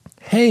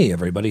Hey,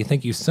 everybody.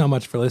 Thank you so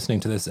much for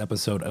listening to this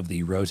episode of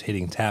the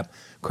Rotating Tap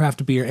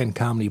Craft Beer and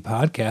Comedy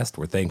Podcast.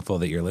 We're thankful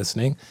that you're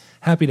listening.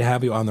 Happy to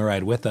have you on the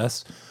ride with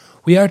us.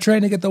 We are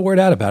trying to get the word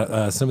out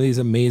about some of these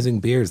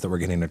amazing beers that we're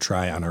getting to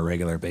try on a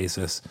regular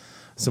basis.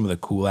 Some of the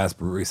cool-ass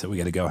breweries that we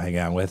get to go hang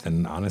out with,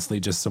 and honestly,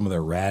 just some of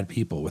the rad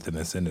people within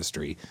this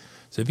industry.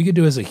 So if you could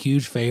do us a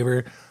huge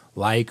favor,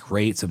 like,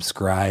 rate,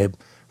 subscribe,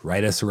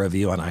 write us a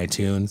review on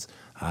iTunes,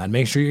 and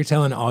make sure you're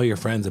telling all your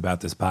friends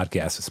about this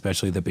podcast,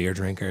 especially the beer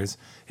drinkers.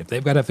 If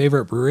they've got a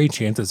favorite brewery,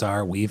 chances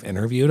are we've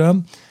interviewed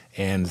them,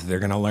 and they're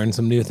going to learn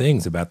some new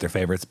things about their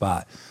favorite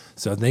spot.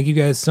 So thank you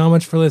guys so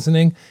much for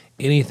listening.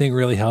 Anything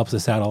really helps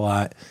us out a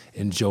lot.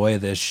 Enjoy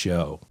this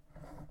show.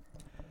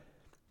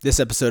 This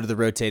episode of the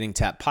Rotating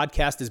Tap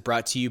Podcast is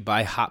brought to you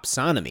by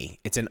Hopsonomy.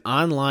 It's an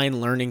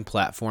online learning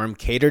platform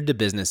catered to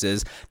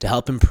businesses to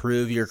help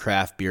improve your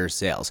craft beer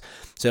sales.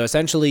 So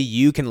essentially,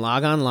 you can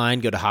log online,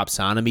 go to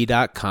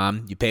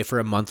hopsonomy.com. You pay for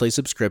a monthly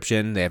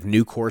subscription. They have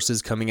new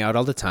courses coming out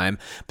all the time,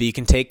 but you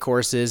can take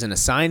courses and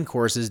assign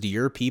courses to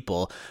your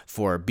people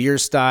for beer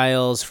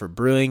styles, for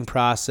brewing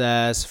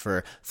process,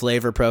 for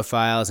flavor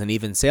profiles, and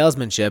even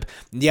salesmanship.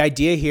 And the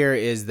idea here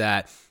is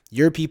that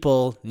your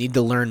people need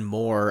to learn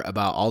more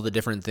about all the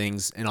different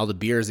things and all the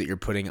beers that you're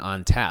putting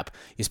on tap.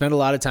 You spend a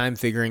lot of time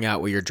figuring out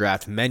what your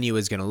draft menu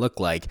is going to look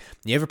like.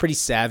 You have a pretty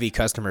savvy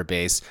customer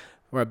base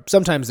where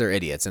sometimes they're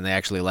idiots and they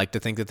actually like to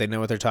think that they know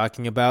what they're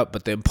talking about.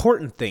 But the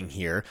important thing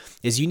here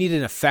is you need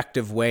an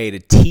effective way to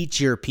teach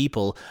your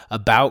people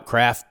about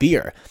craft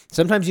beer.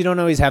 Sometimes you don't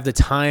always have the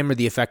time or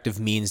the effective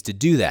means to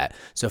do that.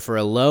 So for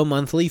a low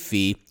monthly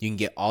fee, you can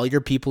get all your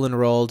people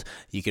enrolled.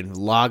 You can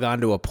log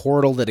onto a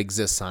portal that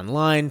exists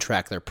online,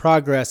 track their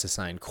progress,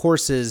 assign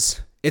courses.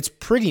 It's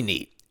pretty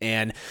neat.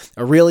 And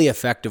a really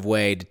effective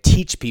way to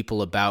teach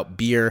people about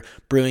beer,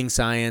 brewing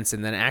science,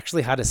 and then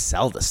actually how to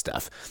sell the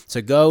stuff.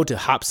 So go to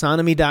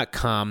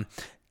hopsonomy.com,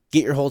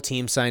 get your whole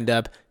team signed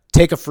up,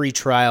 take a free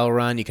trial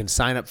run. You can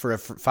sign up for a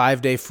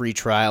 5-day free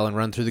trial and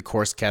run through the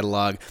course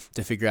catalog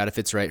to figure out if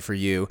it's right for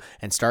you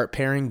and start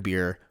pairing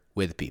beer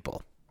with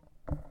people.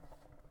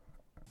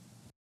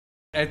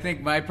 I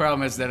think my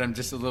problem is that I'm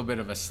just a little bit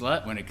of a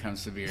slut when it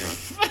comes to beer.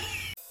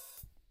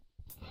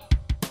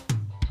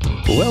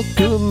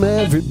 Welcome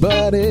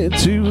everybody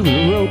to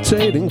the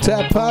Rotating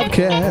Tap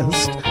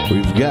Podcast.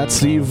 We've got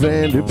Steve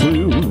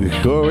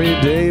Vanderploeg, Corey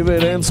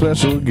David, and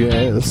special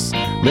guests.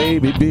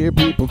 Maybe beer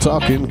people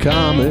talking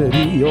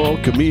comedy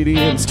or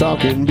comedians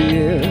talking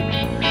beer.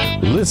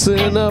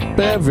 Listen up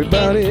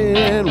everybody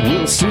and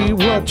we'll see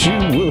what you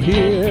will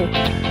hear.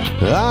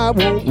 I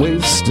won't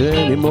waste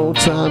any more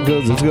time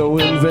cause it's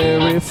going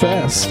very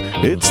fast.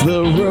 It's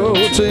the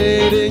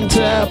Rotating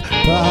Tap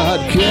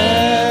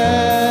Podcast.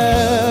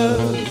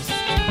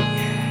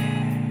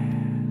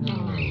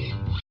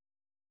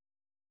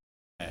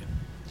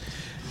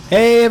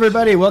 Hey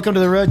everybody, welcome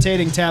to the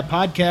Rotating Tap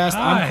Podcast.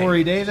 Hi. I'm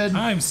Corey David.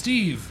 I'm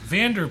Steve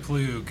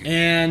Vanderploeg.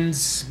 And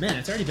man,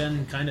 it's already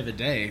been kind of a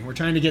day. We're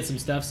trying to get some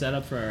stuff set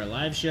up for our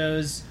live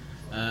shows.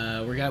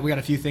 We got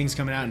a few things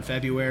coming out in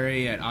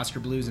February at Oscar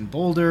Blues in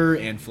Boulder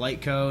and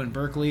Flight Co. in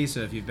Berkeley.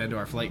 So if you've been to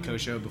our Flight Co.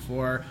 show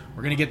before,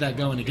 we're gonna get that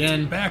going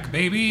again. Back,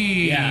 baby.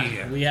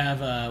 Yeah, we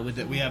have a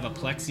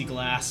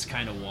plexiglass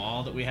kind of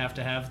wall that we have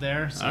to have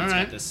there. So it's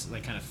got this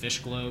like kind of fish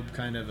globe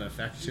kind of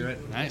effect to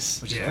it. Nice.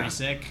 Which is pretty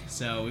sick.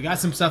 So we got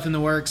some stuff in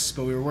the works,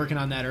 but we were working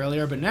on that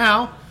earlier. But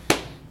now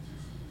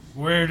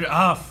We're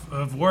off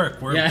of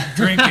work. We're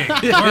drinking.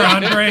 We're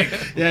on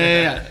break.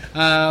 Yeah.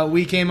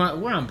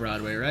 We're on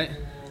Broadway, right?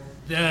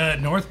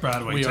 North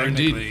Broadway, We are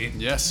technically.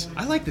 indeed. Yes.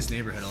 I like this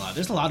neighborhood a lot.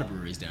 There's a lot of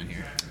breweries down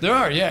here. There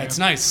are, yeah. It's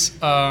nice.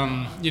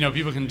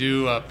 People can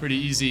do a pretty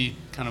easy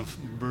kind of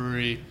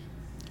brewery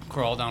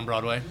crawl down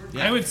Broadway.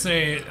 Yeah. I would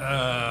say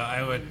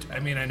I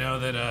know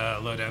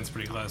that Lowdown's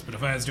pretty close, but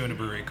if I was doing a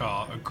brewery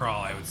crawl,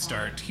 I would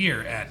start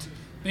here at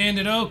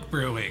Bandit Oak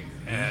Brewing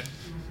at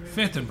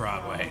 5th and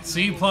Broadway.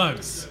 See,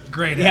 plugs.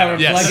 Great. Yeah, we're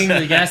plugging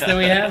the guests that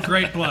we have.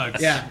 Great plugs.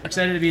 Yeah, we're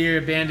excited to be here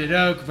at Bandit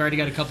Oak. We've already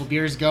got a couple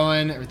beers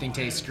going. Everything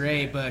tastes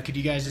great. But could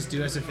you guys just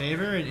do us a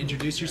favor and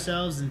introduce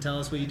yourselves and tell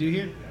us what you do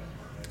here?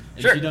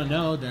 And Sure. if you don't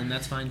know, then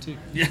that's fine too.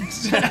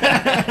 Yes.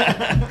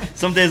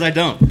 Some days I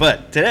don't.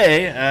 But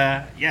today,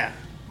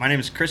 my name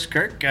is Chris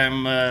Kirk.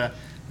 I'm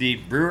the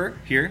brewer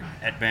here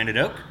at Bandit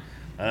Oak.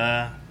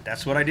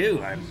 That's what I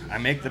do. I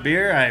make the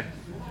beer. I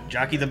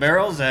jockey the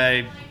barrels.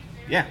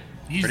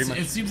 Pretty much.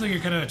 It seems like you're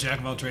kind of a jack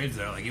of all trades,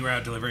 though. Like you were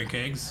out delivering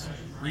kegs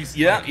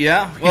recently.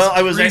 Yeah. Well,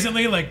 I was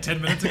recently, like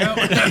 10 minutes ago.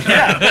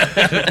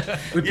 Yeah.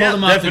 We pulled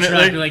them off the definitely.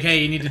 truck. We're like,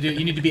 hey, you need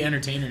to be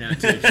entertainer now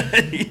too.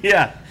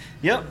 Yeah.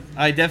 Yep.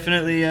 I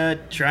definitely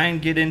try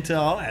and get into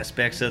all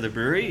aspects of the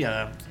brewery.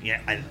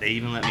 They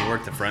even let me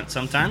work the front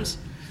sometimes.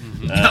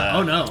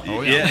 Oh no.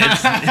 Oh yeah.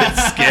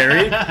 It's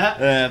scary.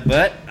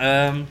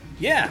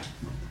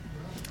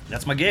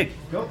 That's my gig.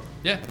 Go.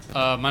 Yeah.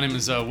 My name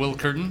is Will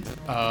Curtin.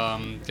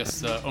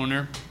 Guess the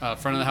owner,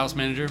 front of the house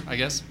manager, I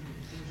guess.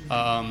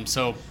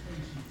 So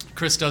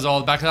Chris does all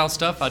the back of the house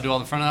stuff. I do all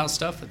the front of the house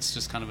stuff. It's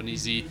just kind of an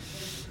easy,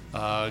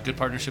 good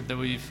partnership that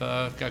we've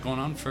got going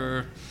on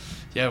for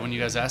yeah, when you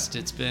guys asked,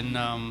 it's been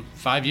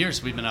 5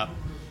 years we've been up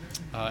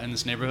in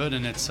this neighborhood,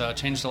 and it's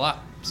changed a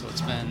lot. So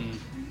it's been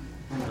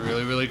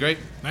really, really great.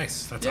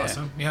 Nice. That's Yeah.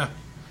 awesome. Yeah.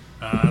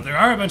 There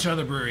are a bunch of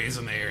other breweries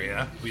in the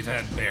area. We've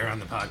had Bear on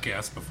the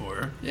podcast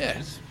before. Yeah.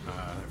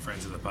 They're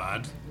friends of the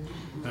pod.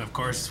 And of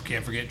course,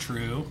 can't forget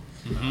True.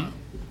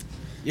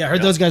 Yeah, I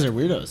heard those guys are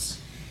weirdos.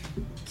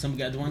 Some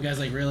guy, the one guy's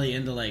like really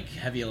into like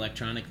heavy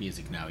electronic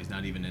music now. He's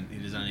not even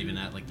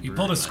at like. The You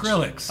pulled a brewery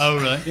much. Skrillex. Oh,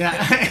 really? Yeah,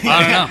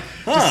 I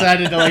don't know.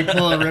 Decided to like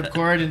pull a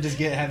ripcord and just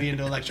get heavy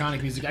into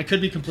electronic music. I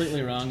could be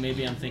completely wrong.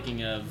 Maybe I'm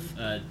thinking of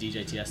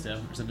DJ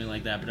Tiesto or something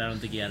like that, but I don't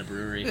think he had a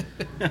brewery.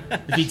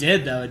 If he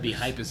did, though, it'd be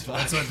hype as fuck.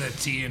 That's what the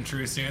T in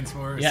True stands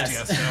for. Is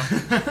Yes.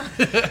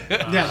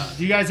 Tiesto. Yeah.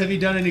 Do you guys have you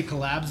done any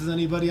collabs with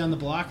anybody on the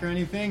block or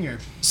anything? Or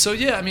So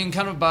yeah, I mean,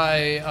 kind of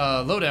by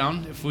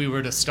lowdown, if we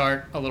were to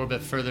start a little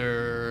bit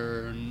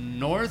further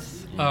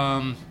north,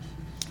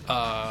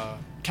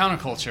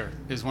 Counterculture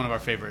is one of our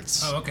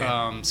favorites. Oh,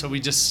 okay. So we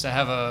just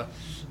have a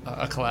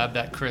collab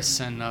that Chris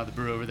and the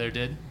brew over there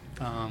did.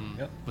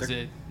 Was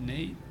it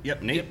Nate?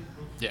 Yep, Nate.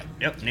 Yeah.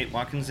 Yep, Nate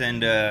Watkins,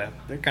 and they're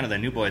kind of the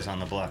new boys on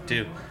the block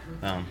too.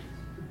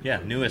 Yeah,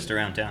 newest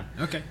around town.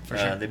 okay, For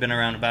sure. They've been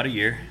around about a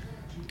year.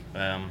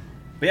 But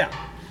yeah,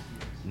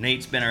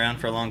 Nate's been around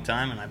for a long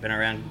time, and I've been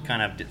around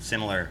kind of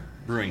similar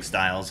brewing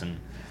styles and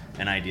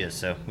ideas.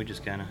 So we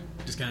just kind of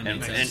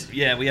made sense. and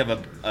yeah, we have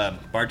a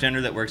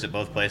bartender that works at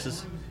both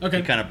places. Okay.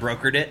 He kind of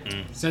brokered it,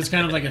 and so it's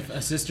kind of like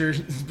a sister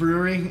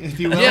brewery, if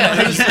you will. Yeah,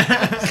 it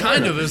was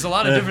kind of. It was a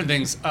lot of different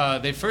things.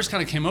 They first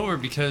kind of came over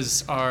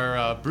because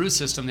our brew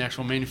system, the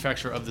actual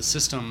manufacturer of the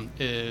system,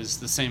 is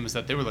the same as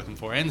that they were looking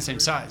for and the same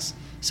size.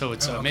 So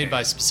it's made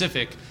by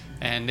Specific,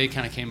 and they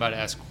kind of came by to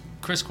ask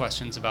Chris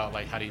questions about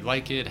like how do you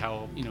like it,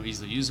 how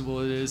easily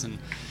usable it is, and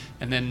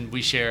then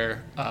we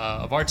share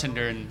a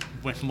bartender. And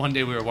when one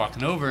day we were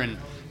walking over, and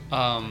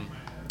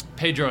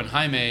Pedro and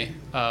Jaime,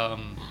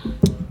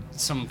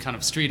 some kind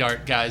of street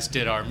art guys,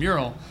 did our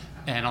mural,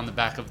 and on the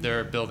back of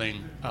their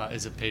building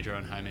is a Pedro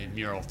and Jaime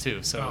mural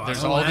too. So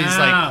there's all these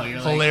wow. like You're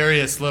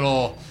hilarious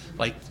little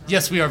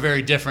yes, we are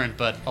very different,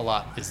 but a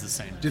lot is the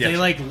same. Do they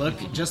like look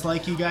just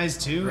like you guys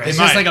too? They It's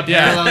might, just like a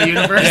yeah. parallel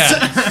universe.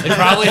 Yeah, they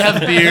probably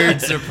have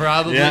beards. They're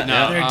probably Yeah, no.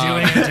 yeah. They're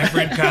doing a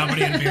different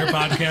comedy and beer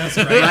podcast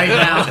right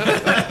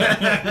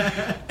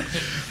now.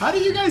 How do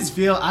you guys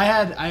feel? I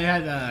had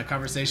a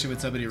conversation with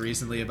somebody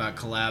recently about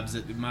collabs.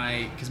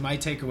 Because my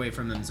takeaway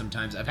from them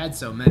sometimes, I've had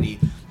so many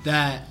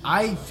that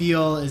I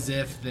feel as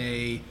if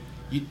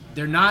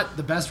they're not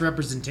the best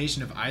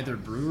representation of either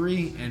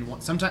brewery,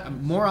 and sometimes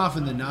more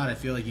often than not, I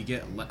feel like you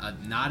get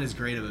not as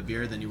great of a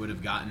beer than you would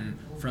have gotten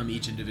from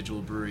each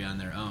individual brewery on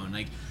their own.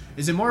 Like,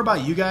 is it more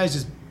about you guys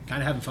just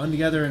kind of having fun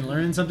together and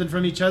learning something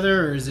from each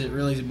other, or is it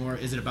really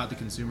is it about the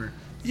consumer?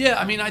 Yeah,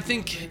 I mean, I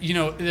think,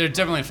 there's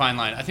definitely a fine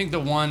line. I think the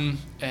one,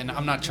 and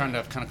I'm not trying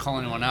to kind of call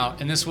anyone out,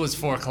 and this was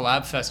for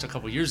Collab Fest a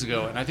couple years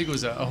ago, and I think it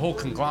was a whole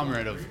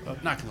conglomerate of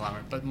not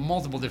conglomerate, but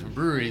multiple different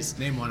breweries.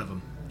 Name one of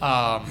them.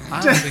 I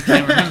honestly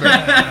can't remember.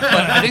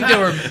 But I think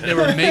they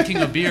were making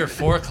a beer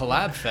for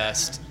Collab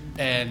Fest,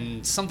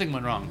 and something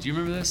went wrong. Do you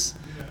remember this?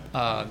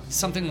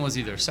 Something was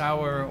either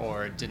sour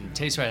or it didn't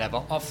taste right, have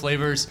off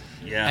flavors.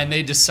 Yeah. And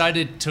they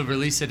decided to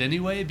release it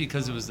anyway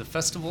because it was the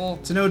festival.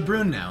 It's an Ode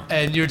Brune now.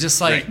 And you're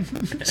just like,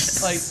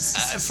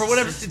 for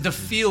whatever, the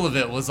feel of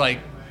it was like,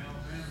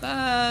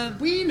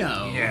 We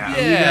know. Yeah.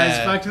 You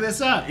guys fucked this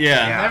up.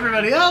 Yeah.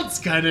 Everybody else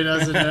kind of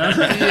doesn't know.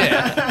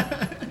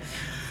 yeah.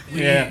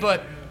 Yeah.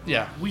 But,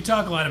 yeah. We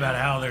talk a lot about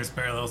how there's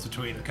parallels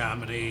between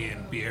comedy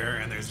and beer,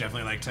 and there's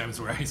definitely like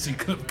times where I see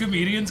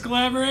comedians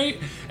collaborate,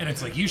 and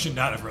it's like, you should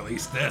not have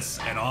released this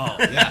at all.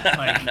 Yeah,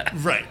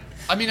 like, Right.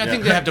 I mean, I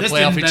think they have to This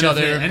play off didn't each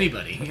benefit other.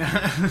 anybody.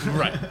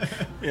 Right.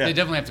 Yeah. They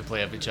definitely have to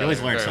play off each You other always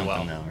learn very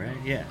something well. though, right?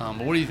 Yeah. But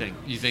what do you think?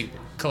 You think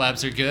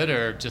collabs are good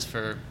or just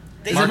for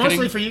Is it marketing?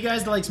 mostly for you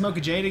guys to like smoke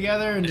a J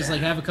together and just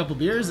like have a couple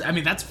beers? I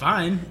mean, that's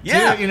fine. too,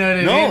 Yeah, you know what I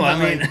mean? no, But, I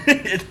like,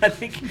 mean, I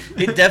think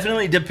it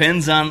definitely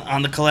depends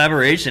on the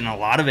collaboration. A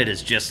lot of it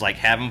is just like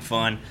having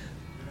fun,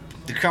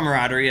 the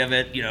camaraderie of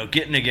it,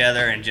 getting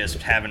together and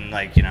just having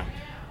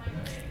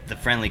the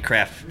friendly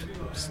craft,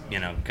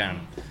 kind of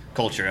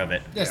culture of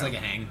it. just like a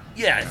hang.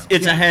 Yeah,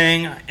 it's a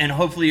hang, and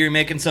hopefully you're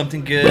making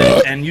something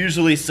good. And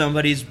usually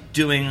somebody's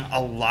doing a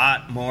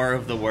lot more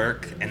of the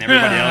work, and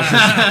everybody else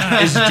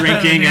is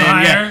drinking,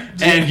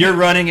 and you're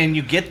running, and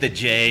you get the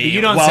J But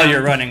you don't while sound-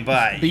 you're running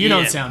by. But you Yeah.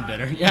 don't sound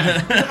bitter.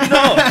 Yeah.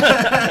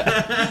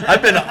 No,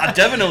 I've been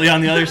definitely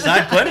on the other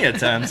side plenty of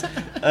times.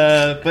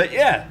 But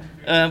yeah,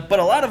 but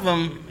a lot of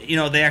them,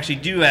 they actually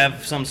do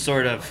have some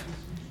sort of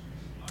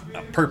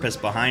purpose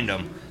behind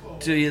them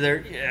to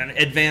either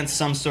advance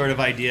some sort of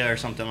idea or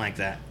something like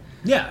that.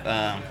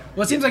 Yeah.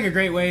 Well, it seems like a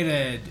great way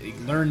to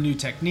learn new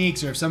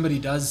techniques, or if somebody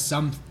does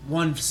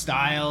one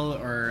style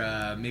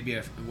or maybe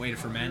a way to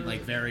ferment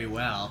like very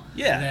well,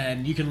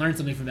 then you can learn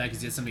something from that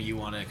because it's something you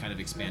want to kind of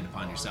expand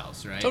upon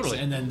yourselves, right? Totally.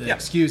 And then the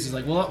excuse is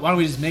like, well, why don't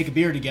we just make a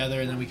beer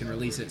together and then we can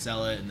release it,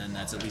 sell it, and then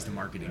that's at least a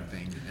marketing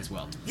thing as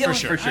well. Yeah, For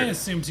sure. I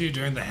assume too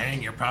during the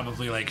hang you're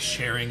probably like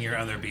sharing your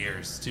other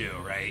beers too,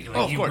 right? Like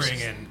of you course. bring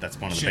in That's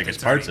one of the shit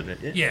biggest that's already-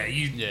 parts of it. Yeah,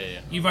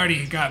 you've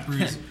already got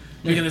brews.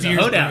 Making this a beers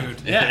hoedown.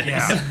 brewed. Yeah.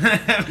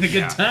 Having a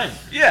good time.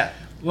 Yeah.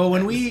 Well,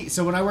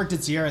 when I worked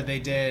at Sierra, they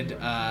did.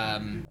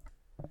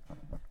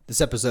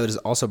 This episode is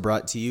also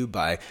brought to you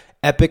by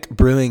Epic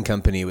Brewing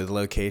Company with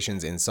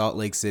locations in Salt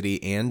Lake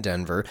City and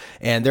Denver.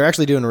 And they're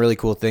actually doing a really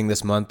cool thing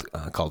this month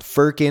called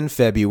Firkin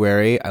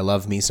February. I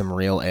love me some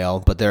real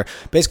ale, but they're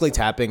basically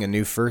tapping a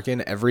new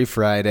Firkin every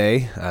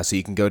Friday. So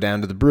you can go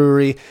down to the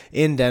brewery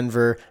in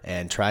Denver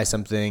and try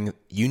something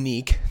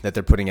unique that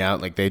they're putting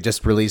out. Like they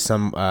just released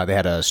some, they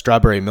had a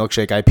strawberry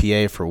milkshake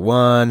IPA for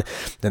one.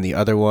 Then the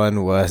other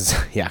one was,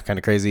 kind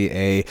of crazy,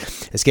 a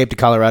Escape to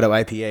Colorado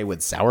IPA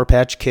with Sour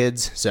Patch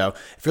Kids. So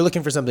if you're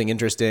looking for something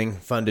interesting,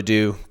 fun to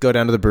do, go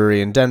down to the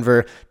brewery in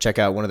Denver, check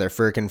out one of their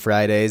Firkin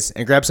Fridays,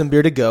 and grab some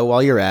beer to go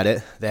while you're at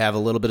it. They have a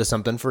little bit of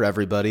something for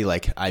everybody,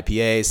 like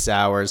IPAs,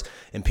 sours,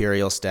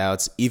 imperial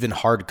stouts, even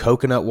hard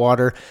coconut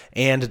water,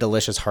 and a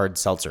delicious hard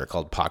seltzer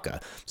called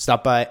Paca.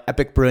 Stop by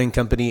Epic Brewing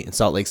Company in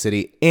Salt Lake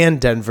City and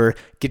Denver,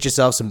 get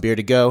yourself some beer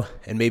to go,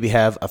 and maybe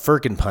have a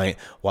Firkin pint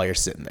while you're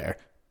sitting there.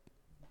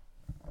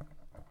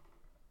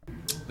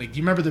 Like, do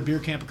you remember the Beer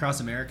Camp Across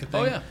America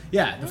thing? Oh, yeah.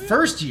 Yeah, the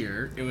first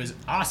year, it was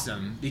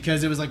awesome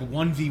because it was like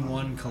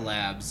 1v1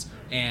 collabs,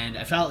 and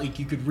I felt like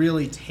you could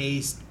really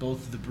taste both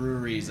of the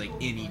breweries like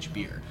in each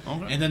beer.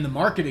 Okay. And then the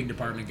marketing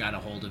department got a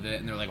hold of it,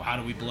 and they're like, well, how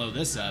do we blow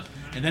this up?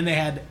 And then they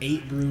had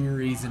 8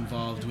 breweries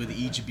involved with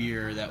each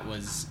beer that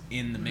was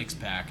in the mix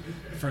pack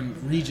from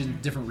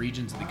different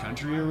regions of the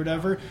country or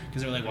whatever,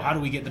 because they're like, well, how do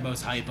we get the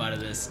most hype out of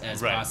this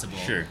as possible?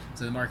 Sure.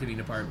 So the marketing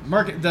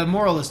department, the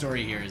moral of the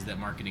story here is that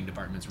marketing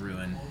departments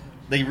ruin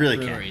They really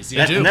breweries,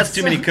 can't. yeah. And that's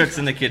too many cooks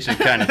in the kitchen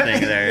kind of thing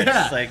there. It's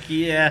Yeah. like,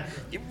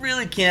 you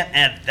really can't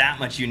add that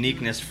much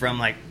uniqueness from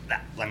like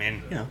that. I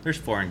mean, there's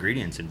 4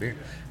 ingredients in beer.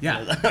 Yeah.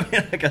 I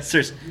mean, I guess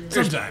there's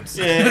Sometimes.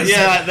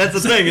 Yeah, that's the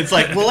thing. It's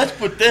like, well, let's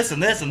put this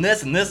and this and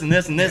this and this and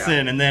this and this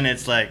in, and then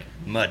it's like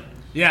mud.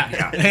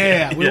 Yeah.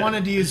 We Yeah.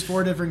 wanted to use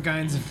 4 different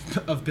kinds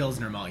of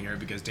Pilsner malt here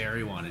because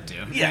Derry wanted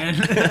to. Yeah.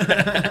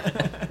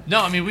 No,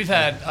 I mean, we've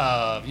had,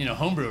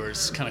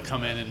 homebrewers kind of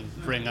come in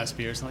and bring us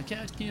beers and like,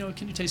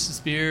 can you taste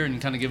this beer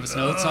and kind of give us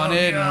notes on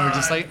it? And we're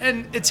just like,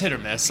 and it's hit or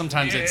miss.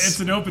 Sometimes It's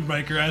an open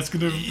micer asking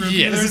to review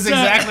Yeah, This their is set.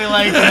 exactly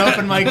like an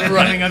open mic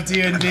running up to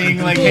you and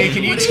being like, hey,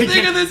 can you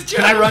think of this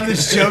can I run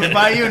this joke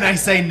by you? And I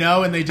say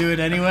no and they do it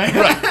anyway.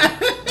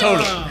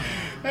 totally.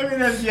 I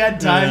mean, if you had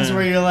times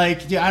where you're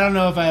like, I don't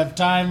know if I have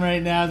time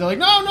right now. They're like,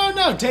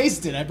 no,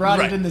 taste it. I brought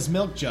Right. it in this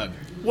milk jug.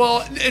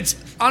 Well, it's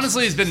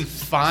been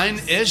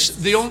fine-ish.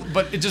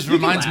 But it just You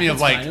can reminds me laugh, of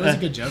it's like fine. It was a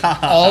good joke.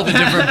 all the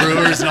different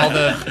brewers and all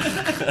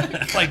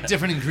the like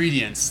different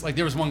ingredients. Like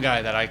there was one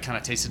guy that I kind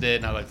of tasted it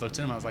and I like looked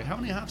at him. I was like, "How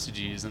many hops did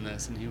you use in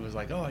this?" And he was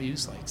like, "Oh, I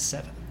used like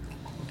 7."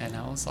 And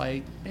I was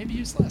like, "Maybe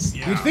use less."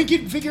 Yeah. You'd think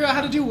you'd figure out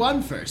how to do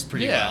one first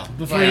pretty Yeah. well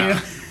before Yeah.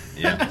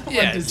 you Yeah.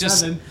 Yeah, went to just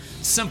 7.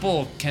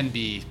 simple can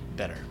be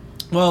better.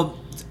 Well,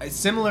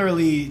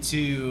 similarly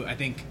to, I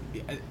think,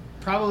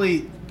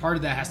 probably part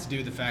of that has to do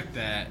with the fact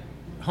that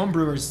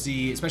homebrewers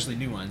see, especially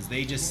new ones,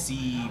 they just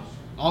see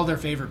all their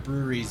favorite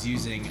breweries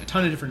using a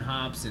ton of different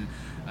hops and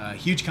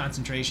huge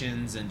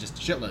concentrations and just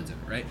shitloads of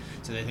it, right?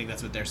 So they think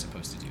that's what they're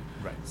supposed to do.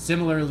 Right.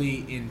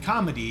 Similarly, in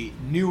comedy,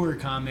 newer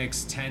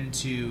comics tend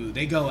to,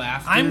 they go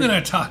after... I'm going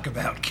to talk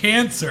about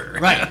cancer.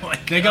 Right.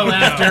 Like, They go oh, no.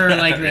 after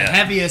like the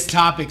heaviest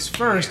topics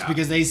first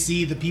because they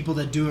see the people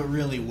that do it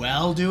really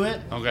well do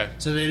it. Okay.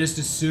 So they just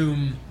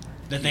assume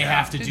that they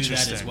have to do that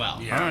as Interesting. well.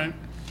 Yeah. All right.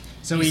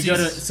 So when you go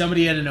to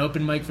somebody at an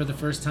open mic for the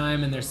first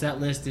time and their set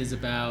list is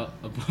about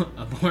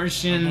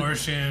abortion,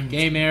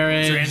 gay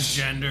marriage,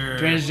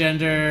 transgender,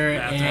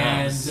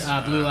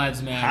 and Blue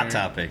Lives Matter. Hot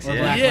topics, Or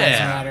yeah. Black Yeah. Lives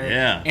Matter.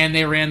 Yeah. And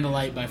they ran the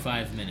light by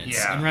 5 minutes.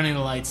 Yeah. And running the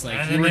lights like,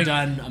 And you then were they-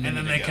 done a minute And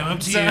then they ago. come up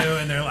to So- you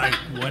and they're like,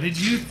 what did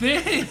you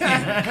think?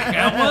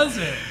 How was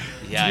it?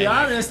 Yeah. To be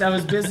I- honest, I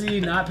was busy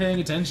not paying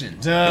attention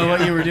to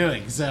what you were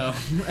doing. So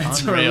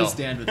that's where we Unreal.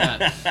 stand with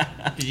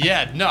that.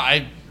 Yeah. No,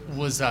 I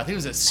was. I think it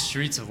was at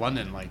Streets of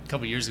London like a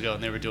couple years ago,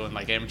 and they were doing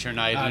like amateur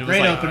night. And it was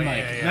Great like, open yeah,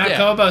 mic. yeah. Matt Yeah.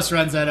 Kobos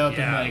runs that open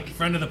Yeah, mic.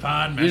 friend of the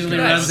pod. Matt Usually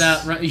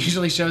Kobos.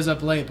 usually shows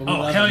up late, but we Oh,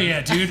 love hell him. yeah,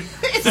 dude.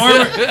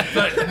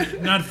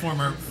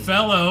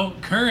 Fellow,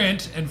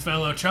 current and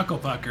fellow Chuckle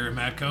Pucker,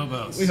 Matt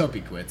Kobos. We hope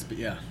he quits, but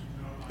yeah.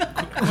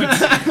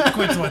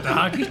 Quits what, the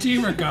hockey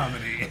team or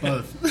comedy?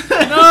 Both. No!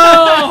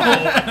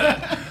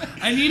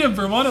 I need him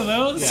for one of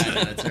those.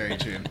 Yeah, that's very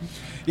true.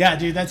 Yeah,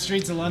 dude, that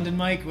Streets of London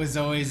mic was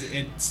always,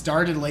 it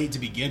started late to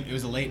begin. It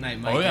was a late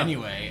night mic Oh, yeah.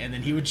 anyway, and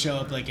then he would show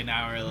up like an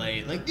hour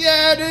late. Like,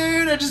 yeah,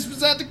 dude, I just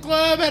was at the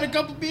club, had a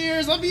couple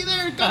beers, I'll be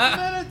there in a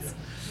couple minutes.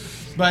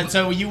 But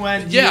so you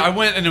went. Yeah, I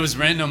went and it was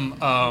random.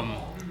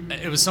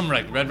 it was some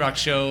like Red Rock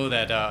show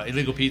that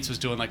Illegal Pete's was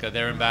doing like a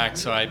there and back.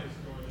 So I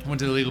went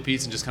to Illegal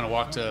Pete's and just kind of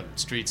walked to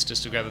streets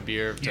just to grab a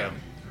beer to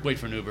wait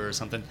for an Uber or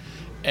something.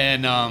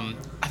 And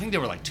I think they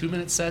were like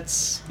 2-minute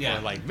sets. Yeah.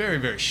 Or like very,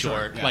 very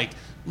short. yeah. Like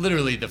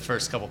literally the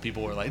first couple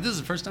people were like, this is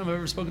the first time I've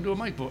ever spoken to a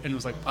mic. And it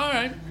was like, all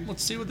right,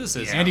 let's see what this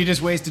is. And you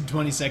just wasted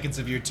 20 seconds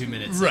of your 2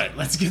 minutes. Right.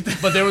 Let's get that.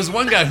 But there was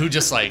one guy who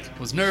just like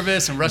was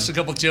nervous and rushed a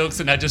couple jokes,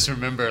 and I just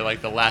remember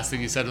like the last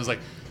thing he said was like,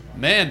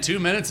 "Man, 2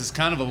 minutes is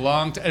kind of a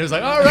long time." It was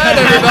like, "All right,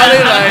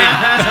 everybody,"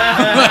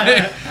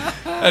 like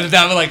and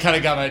that like kind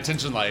of got my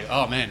attention. Like,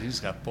 oh man, he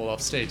just got pulled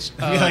off stage.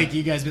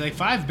 You guys be like,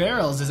 5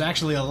 barrels is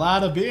actually a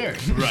lot of beer.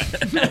 Right.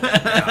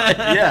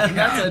 Yeah.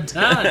 That's a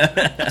ton.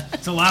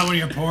 It's a lot when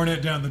you're pouring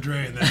it down the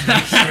drain. That's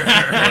for sure.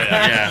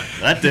 Yeah.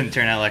 That didn't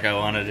turn out like I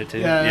wanted it to.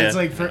 Yeah, it's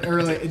like for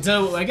early.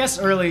 So I guess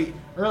early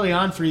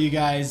on for you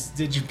guys,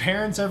 did your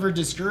parents ever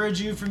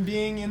discourage you from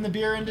being in the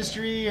beer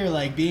industry or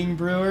like being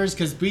brewers?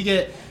 Because we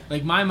get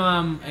like my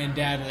mom and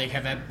dad like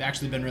have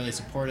actually been really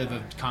supportive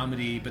of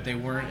comedy, but they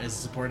weren't as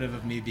supportive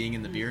of me being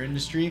in the beer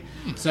industry.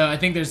 So I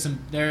think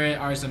there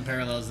are some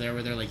parallels there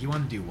where they're like, you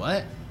want to do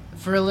what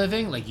for a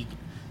living? Like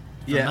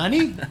for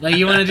money? Like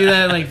you want to do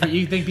that? Like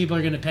you think people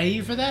are going to pay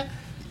you for that?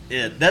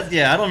 I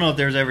don't know if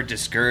there was ever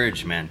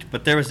discouragement,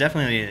 but there was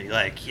definitely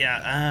like,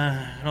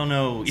 I don't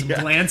know. Some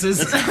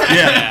glances.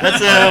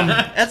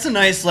 That's a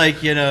nice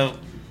like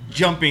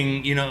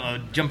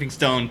jumping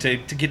stone to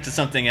get to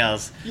something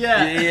else.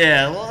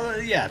 But what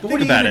are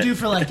you gonna do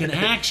for like an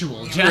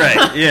actual job?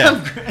 Right.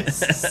 Yeah.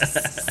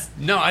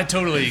 No, I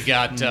totally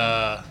got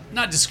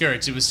not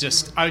discouraged. It was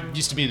just I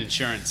used to be in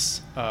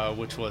insurance,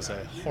 which was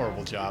a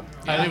horrible job.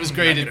 It was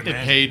great. It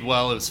paid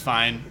well. It was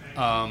fine.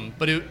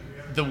 But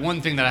the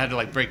one thing that I had to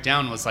like break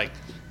down was like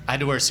I had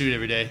to wear a suit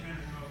every day,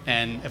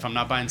 and if I'm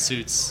not buying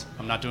suits,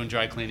 I'm not doing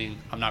dry cleaning,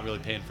 I'm not really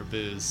paying for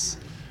booze.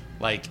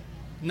 Like,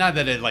 not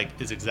that it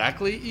like is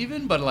exactly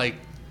even, but like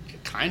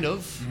kind of.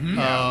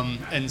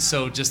 Mm-hmm. And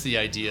so just the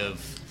idea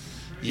of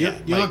you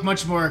look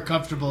much more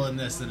comfortable in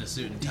this than a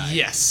suit and tie.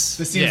 Yes,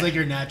 this seems like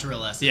your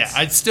natural essence. Yeah,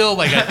 I'd still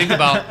like I think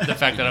about the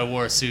fact that I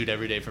wore a suit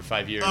every day for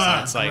 5 years.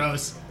 And it's like,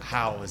 gross.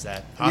 How is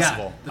that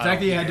possible? Yeah, the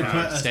fact that you had to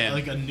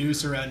put a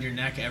noose around your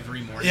neck every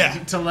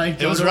morning to like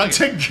go to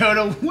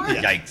work.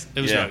 Yikes!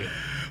 It was rugged.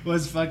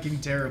 Was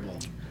fucking terrible.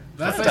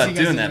 That's what about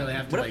doing that.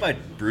 Really what if I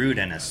brewed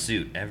in a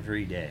suit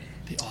every day?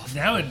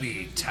 That would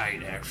be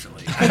tight,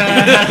 actually.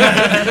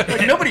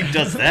 Like, nobody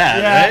does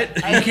that,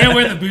 right? You can't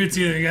wear the boots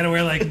either. You got to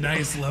wear like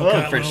nice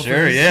low-cut for loafers.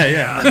 Sure,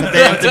 yeah.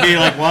 They have to be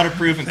like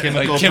waterproof and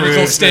chemical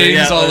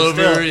stains all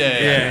over.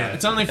 Yeah.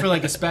 It's only for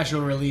like a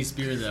special release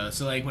beer though.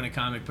 So like when a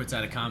comic puts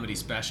out a comedy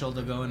special,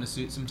 they'll go in a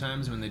suit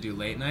sometimes when they do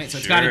late night. So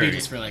it's got to be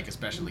just for like a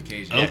special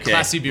occasion. Yeah,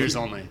 classy beers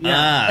only.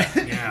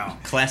 Yeah.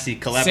 Classy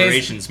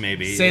collaborations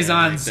maybe.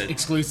 Saisons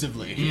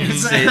exclusively.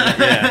 It's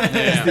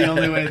the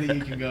only way that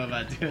you can go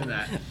about doing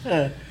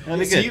that.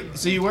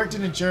 So you worked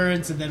in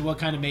insurance, and then what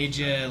kind of made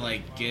you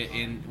like get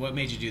in? What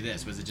made you do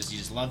this? Was it just you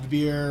just loved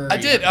beer? I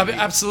did,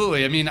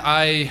 absolutely. I mean,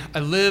 I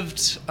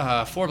lived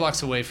 4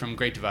 blocks away from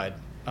Great Divide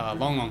a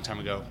long time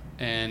ago,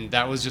 and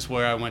that was just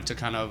where I went to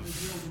kind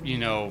of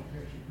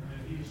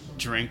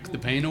drink the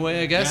pain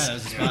away, I guess. Yeah, that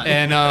was the spot.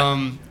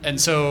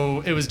 And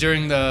so it was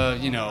during the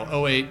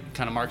 08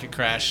 kind of market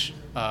crash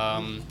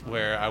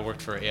where I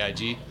worked for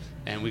AIG,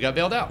 and we got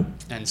bailed out,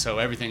 and so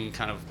everything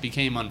kind of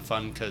became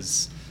unfun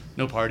because.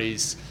 No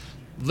parties.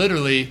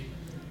 Literally,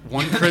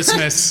 one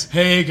Christmas.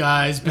 Hey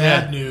guys,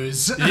 bad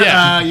news.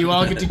 Yeah. You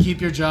all get to keep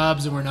your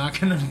jobs, and we're not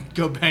going to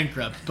go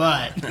bankrupt.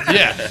 But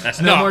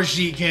no more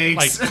sheet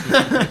cakes.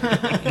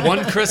 Like,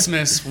 one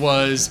Christmas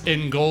was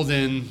in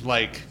Golden,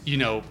 like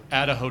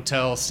at a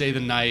hotel, stay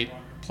the night,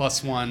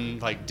 +1,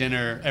 like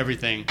dinner,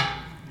 everything.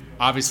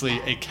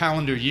 Obviously, a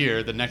calendar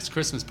year, the next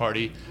Christmas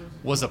party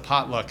was a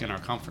potluck in our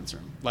conference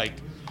room. Like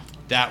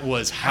that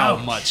was how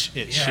much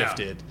it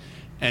shifted.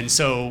 And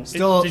so,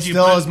 still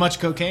as much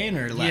cocaine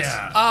or less?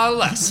 Yeah,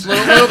 less, a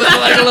little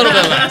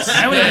bit less.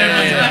 I would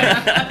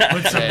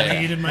definitely put some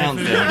weed in my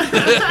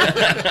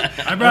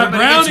food. I brought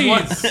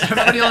brownies.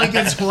 Everybody only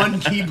gets one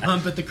key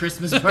bump at the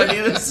Christmas party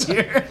this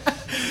year.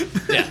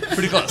 Yeah,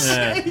 pretty close.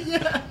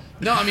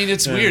 No, I mean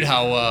it's weird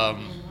how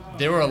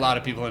there were a lot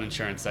of people in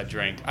insurance that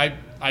drank.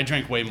 I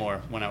drank way more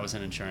when I was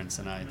in insurance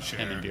than I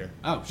am in beer.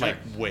 Oh, sure. Like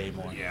way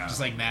more. Yeah. Just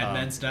like Mad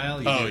Men style.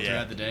 You do it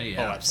throughout the day.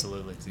 Yeah. Oh,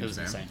 absolutely. It was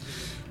insane.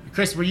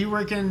 Chris, were you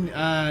working?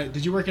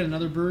 Did you work at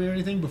another brewery or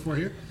anything before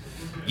here?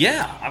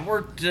 Yeah, I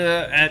worked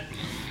at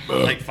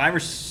like 5 or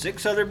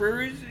 6 other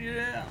breweries.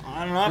 Yeah,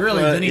 I don't know.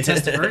 Really, Vinny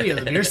Testaverde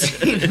of the beer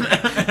scene.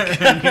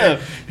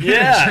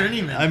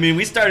 Yeah, I mean,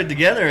 we started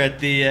together at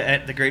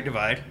the Great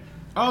Divide.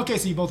 Oh, okay.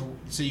 So you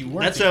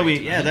worked. That's how we.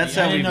 Yeah, that's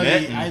how we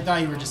met. I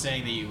thought you were just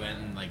saying that you went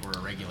and like were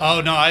a regular.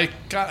 Oh no, I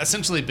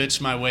essentially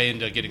bitched my way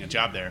into getting a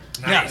job there.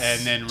 Nice.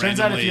 And then turns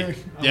randomly, out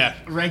if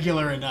you're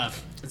regular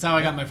enough. That's how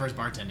I got my first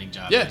bartending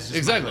job. Yeah, it was just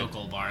exactly. My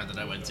local bar that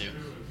I went to.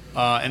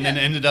 And then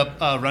ended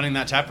up running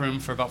that tap room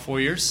for about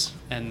 4 years,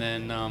 and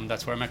then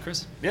that's where I met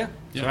Chris. Yeah.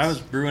 So I was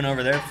brewing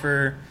over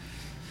there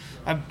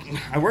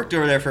I worked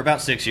over there for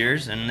about 6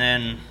 years, and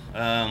then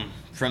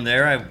from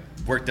there I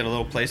worked at a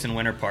little place in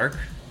Winter Park.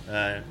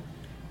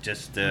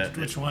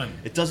 Which one?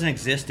 It doesn't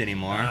exist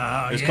anymore.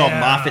 Oh, It was yeah. called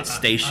Moffett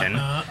Station.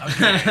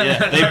 Okay.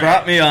 Yeah, they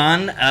brought me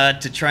on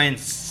to try and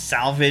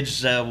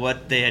salvage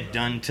what they had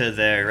done to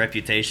their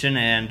reputation,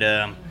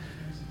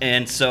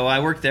 and so I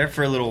worked there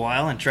for a little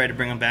while and tried to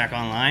bring them back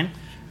online.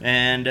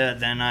 And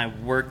then I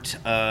worked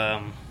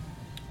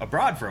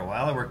abroad for a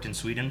while. I worked in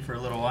Sweden for a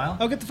little while.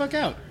 Oh, get the fuck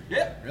out.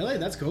 Yeah. Really?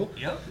 That's cool.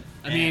 Yep.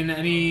 I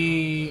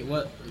mean,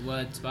 what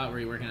spot were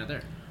you working at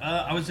there?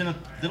 I was in a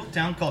little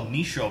town called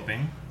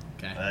Nyköping.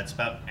 Okay. It's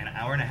about an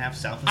hour and a half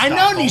south of I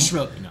Stockholm. know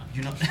Nyköping. No.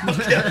 You know?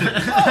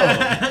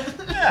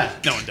 Yeah.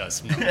 No one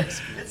does. No one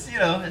does. It's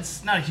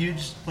it's not a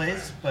huge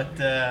place, but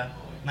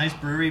nice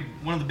brewery.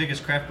 One of the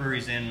biggest craft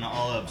breweries in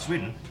all of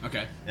Sweden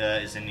Okay.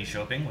 is in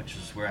Nyköping, which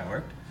is where I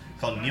worked.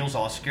 Called Niels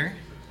Oskar.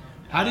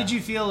 How did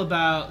you feel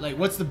about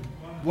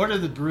what are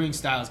the brewing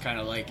styles kind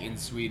of like in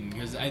Sweden?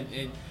 Because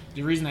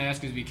the reason I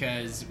ask is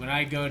because when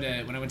I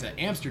went to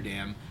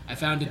Amsterdam, I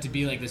found it to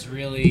be like this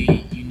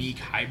really unique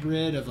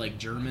hybrid of like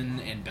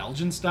German and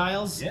Belgian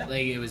styles. Yeah.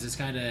 Like it was this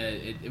kind of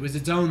it was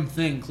its own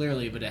thing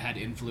clearly, but it had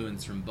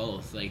influence from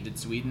both. Like did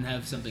Sweden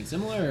have something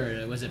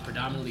similar, or was it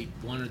predominantly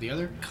one or the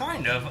other?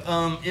 Kind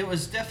of. It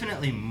was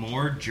definitely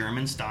more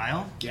German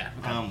style. Yeah,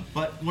 okay.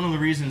 But one of the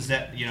reasons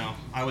that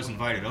I was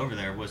invited over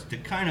there was to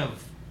kind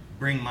of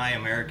bring my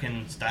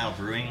American style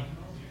brewing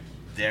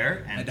there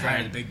and Had to try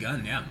hire the big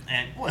gun, yeah.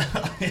 and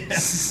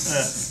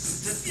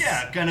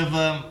kind of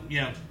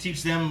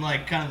teach them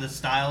like kind of the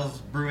styles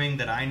brewing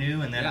that I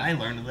knew, and then Yeah. I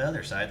learned the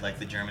other side, like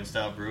the German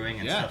style brewing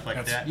and stuff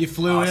like that. You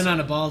flew in on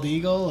a bald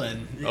eagle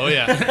and Oh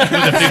yeah, with a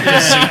big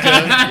bazooka.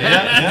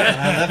 Yeah.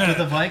 I left with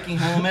a Viking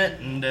helmet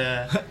and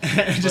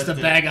just a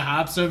but, bag of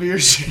hops over your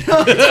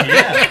shoulder.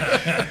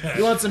 yeah.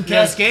 You want some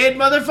Cascade,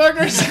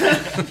 motherfuckers?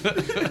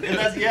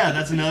 And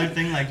that's another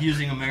thing, like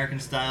using American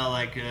style,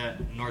 like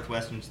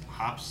Northwestern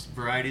hops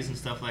varieties and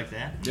stuff like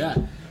that. Yeah.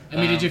 I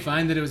mean, did you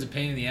find that it was a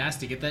pain in the ass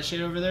to get that shit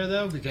over there,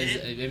 though? Because,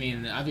 I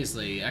mean,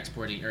 obviously,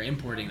 exporting or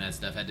importing that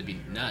stuff had to be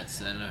nuts.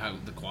 I don't know how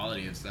the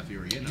quality of stuff you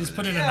were getting. Just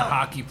over put it there. in the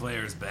hockey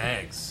players'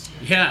 bags.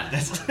 Yeah.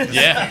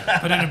 Yeah.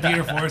 Put it in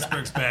Peter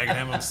Forsberg's bag and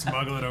have him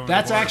smuggle it over.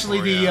 That's the border actually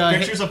for the you.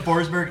 Pictures of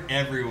Forsberg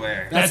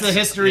everywhere. that's the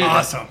history of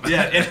awesome.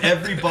 Yeah, in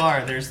every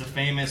bar, there's the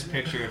famous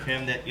picture of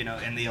him that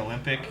in the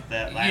Olympic,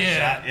 that last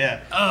shot.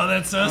 Yeah. Oh,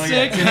 that's so Oh,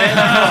 sick.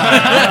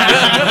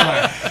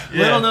 Yeah.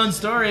 Little known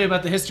story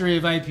about the history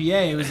of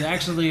IPA. It was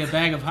actually a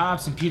bag of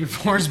hops and Peter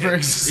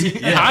Forsberg's hockey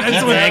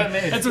That's bag.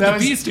 what That the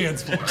was- P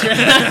stands for.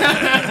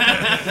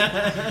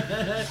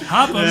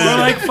 Hoppa, more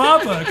like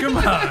Papa. Come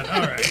on.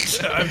 All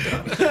right. I'm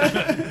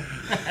done.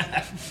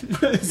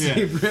 So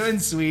you brew in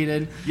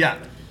Sweden. Yeah.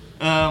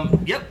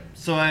 Yep.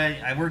 So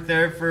I worked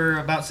there for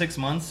about 6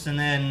 months, and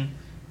then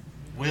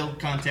Will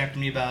contacted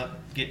me about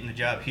getting a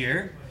job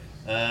here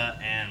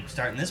and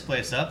starting this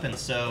place up, and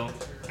so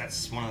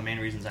that's one of the main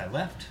reasons I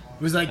left.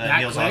 It was like that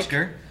Niels quick?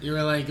 Oskar. You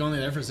were like only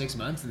there for 6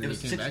 months and It then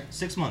you was came back?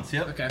 6 months.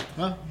 Yep. Okay.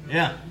 Well,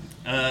 Yeah.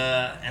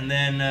 And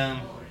then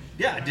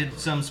I did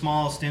some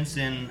small stints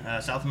in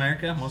South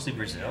America, mostly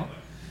Brazil.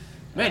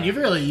 man, you've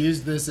really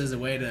used this as a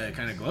way to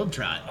kind of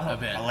globetrot a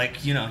bit.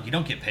 Like you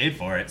don't get paid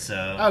for it,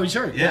 so. Oh,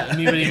 sure. Yeah. Yeah. I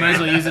mean, but you might as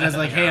well use it as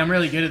like, hey, I'm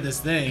really good at this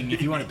thing.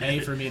 If you want to pay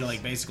for me to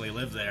like basically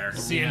live there.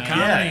 See, you in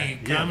know?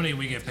 comedy,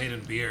 we get paid in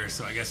beer,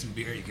 so I guess in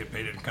beer you get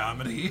paid in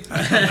comedy.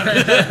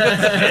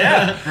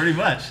 Yeah, pretty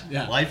much.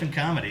 Yeah. Life and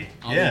comedy.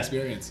 All the Yeah.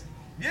 experience.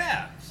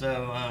 Yeah.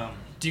 So.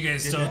 Do you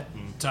guys Did still that.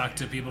 talk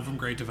to people from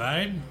Great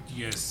Divide?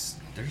 You guys,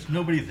 There's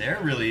nobody there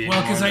really.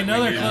 well, because I anymore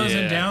know that they're we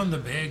closing use. down the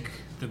big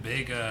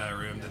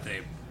room that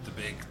the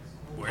big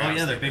Oh warehouse.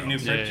 yeah, their they big new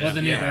built. purchase. Well,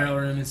 the new Yeah. barrel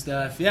room and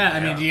stuff. Yeah, I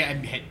mean, Yeah.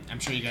 I'm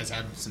sure you guys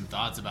have some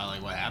thoughts about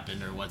like what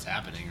happened or what's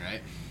happening,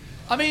 right?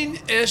 I mean,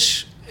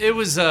 ish. It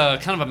was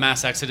kind of a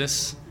mass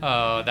exodus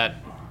that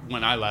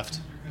when I left.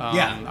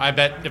 Yeah. I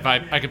bet if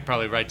I could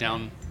probably write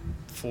down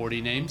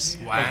 40 names of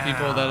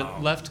people Wow.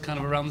 that left kind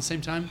of around the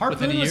same time. within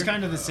Harpoon a was year.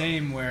 kind of the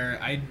same, where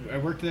I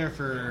worked there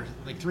for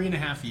like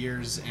 3.5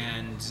 years,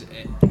 and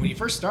when you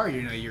first start,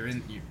 you're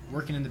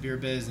working in the beer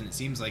biz, and it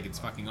seems like it's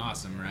fucking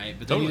awesome, right?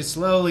 But then you Totally. just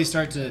slowly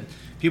start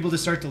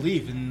to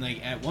leave, and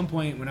like at one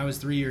point when I was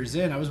 3 years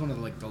in, I was one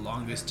of the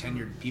longest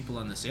tenured people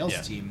on the sales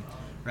Yeah. team,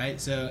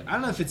 right? So I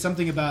don't know if it's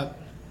something about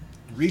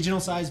regional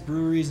sized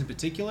breweries in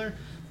particular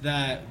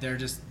that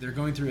they're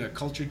going through a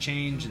culture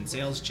change and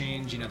sales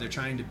change. They're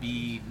trying to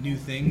be new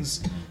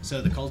things,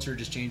 so the culture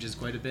just changes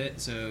quite a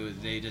bit. So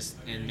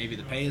and maybe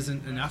the pay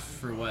isn't enough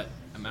for what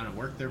amount of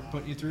work they're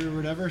putting you through or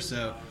whatever.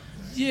 So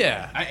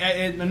Yeah.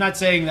 I'm not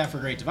saying that for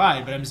Great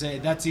Divide, but I'm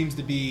saying that seems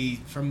to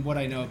be, from what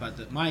I know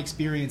about my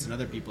experience and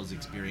other people's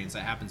experience,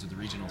 that happens with the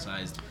regional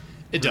sized.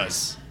 It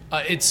does.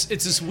 It's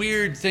this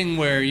weird thing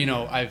where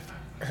I've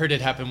heard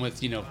it happen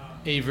with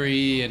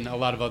Avery and a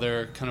lot of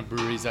other kind of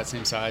breweries that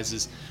same size.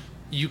 Is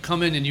you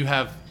come in and you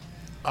have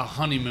a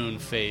honeymoon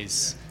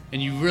phase, and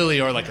you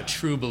really are like a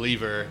true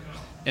believer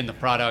in the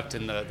product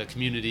and the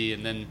community,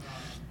 and then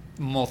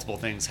multiple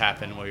things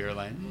happen where you're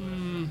like,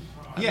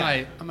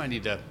 I might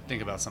need to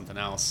think about something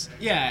else.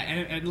 Yeah,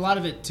 and a lot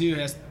of it too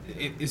has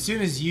as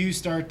soon as you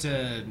start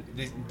to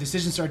the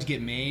decisions start to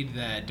get made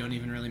that don't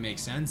even really make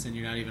sense, and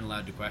you're not even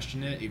allowed to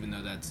question it, even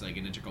though that's like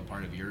an integral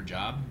part of your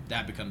job.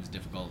 That becomes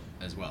difficult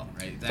as well,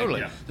 right?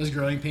 Totally. Those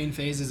growing pain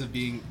phases of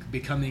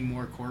becoming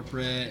more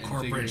corporate and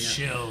Corporate figuring out-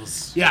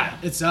 shills. Yeah,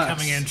 it sucks.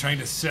 Coming in trying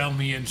to sell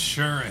me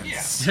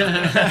insurance.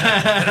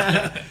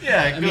 Yeah,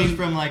 it goes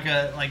from like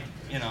a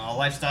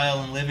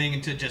lifestyle and living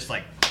into just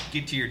like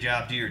get to your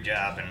job, do your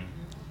job, and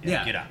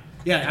get out.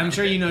 Yeah, I'm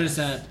sure you noticed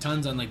that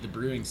tons on like the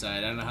brewing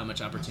side. I don't know how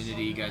much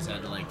opportunity you guys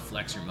had to like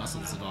flex your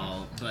muscles at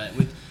all, but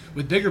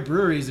with bigger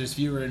breweries, there's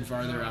fewer and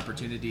farther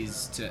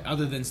opportunities to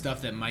other than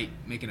stuff that might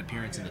make an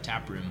appearance in the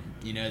tap room.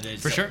 You know, that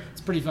For sure.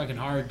 it's pretty fucking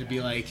hard to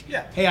be like,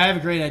 Yeah. hey, I have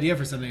a great idea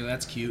for something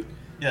that's cute.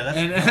 Yeah, that's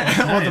And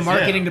well, the nice,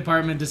 marketing yeah.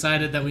 department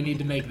decided that we need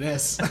to make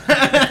this,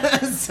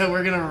 so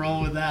we're gonna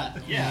roll with that.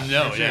 Yeah,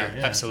 No, for sure,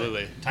 yeah,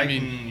 absolutely.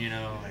 Titan,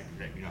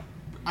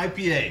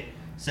 IPA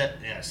set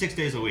 6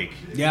 days a week.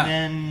 Yeah.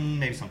 And then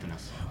maybe something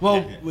else. Well,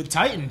 Yeah. with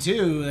Titan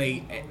too,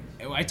 like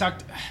I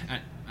talked. I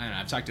don't know.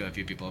 I've talked to a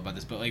few people about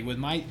this, but like with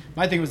my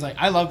thing was like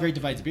I love Great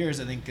Divides beers.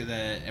 I think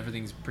that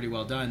everything's pretty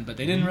well done, but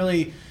they didn't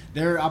really.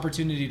 Their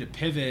opportunity to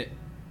pivot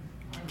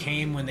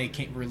came when they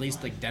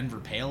released like Denver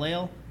Pale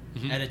Ale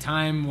at a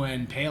time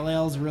when pale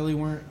ales really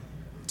weren't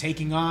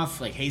taking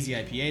off. Like hazy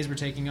IPAs were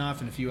taking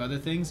off and a few other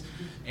things,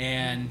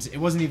 and it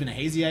wasn't even a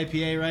hazy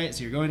IPA, right?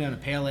 So you're going down a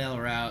pale ale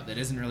route that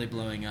isn't really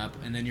blowing up,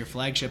 and then your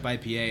flagship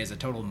IPA is a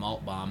total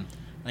malt bomb.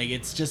 Like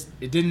it's just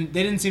they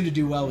didn't seem to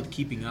do well with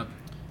keeping up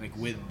like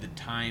with the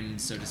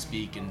times, so to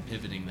speak, and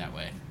pivoting that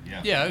way.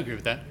 Yeah, I agree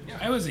with that.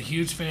 I was a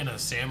huge fan of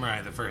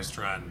Samurai the first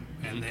run,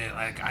 and they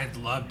I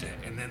loved it,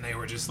 and then they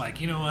were just like,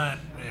 you know what,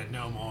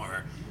 no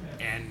more,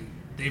 and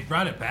they've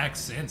brought it back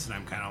since, and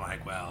I'm kind of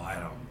like, well, I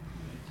don't.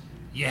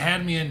 You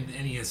had me and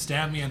you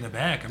stabbed me in the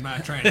back. I'm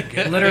not trying to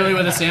get Literally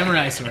with a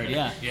samurai sword,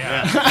 yeah.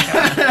 Yeah.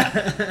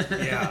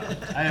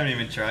 I haven't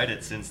even tried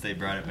it since they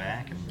brought it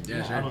back. And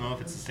Yeah, sure. I don't know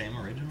if it's the same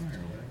original or whatever.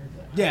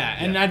 But Yeah,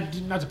 and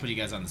not to put you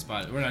guys on the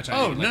spot. We're not trying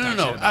Oh to like, no, talk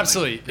shit about,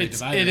 absolutely. Like, Great It's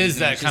Divide or it is anything.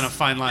 that It's kind just- of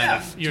fine line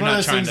of It's you're one of not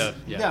those trying things,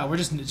 to. Yeah, we're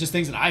just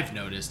things that I've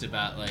noticed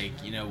about like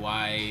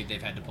why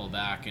they've had to pull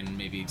back and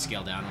maybe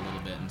scale down a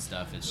little bit and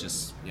stuff. It's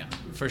just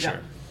for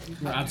sure.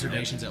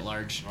 observations at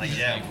large. like,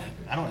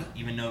 I don't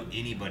even know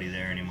anybody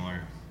there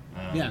anymore.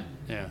 Yeah.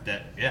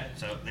 Yeah.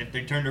 So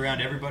they turned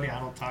around everybody. I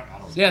don't talk.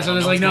 Yeah, so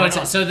there's like no.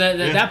 So that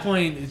Yeah. at that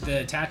point, the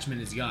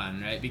attachment is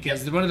gone, right?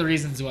 Because one of the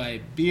reasons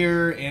why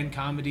beer and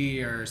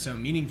comedy are so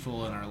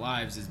meaningful in our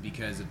lives is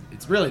because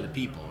it's really the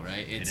people,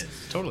 right? It's is.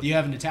 Totally. You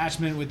have an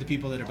attachment with the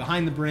people that are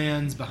behind the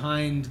brands,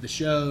 behind the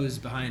shows,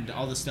 behind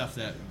all the stuff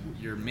that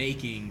you're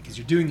making, because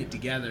you're doing it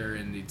together,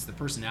 and it's the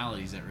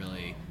personalities that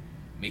really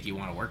make you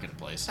want to work at a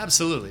place.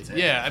 Absolutely.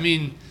 Yeah. I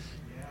mean,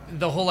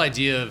 the whole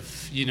idea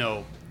of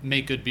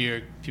make good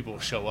beer, people will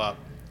show up.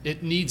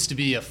 It needs to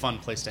be a fun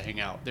place to hang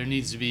out. There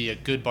needs to be a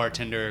good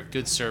bartender,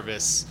 good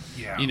service.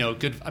 Yeah.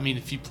 Good. I mean,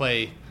 if you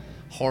play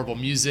horrible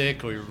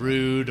music or you're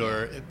rude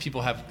or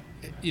people have,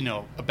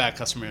 a bad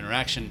customer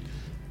interaction,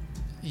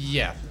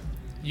 yeah,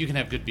 you can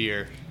have good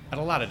beer at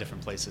a lot of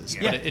different places.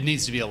 Yeah. But it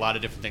needs to be a lot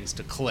of different things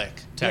to click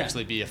to Yeah.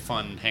 actually be a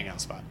fun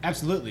hangout spot.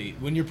 Absolutely.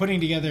 When you're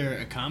putting together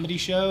a comedy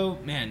show,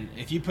 man,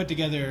 if you put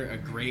together a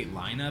great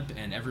lineup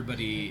and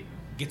everybody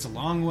gets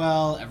along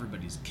well,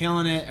 everybody's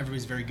killing it,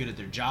 everybody's very good at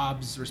their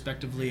jobs,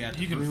 respectively, at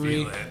the You can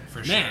brewery. feel it, for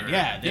Man, sure.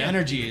 yeah, the Yeah,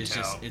 energy you can is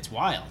tell. just, it's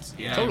wild.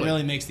 Yeah, Totally. It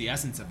really makes the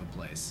essence of a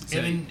place. So,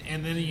 And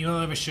then you'll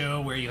have a show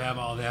where you have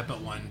all that,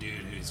 but one dude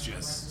who's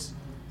just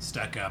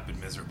stuck up and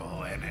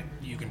miserable, and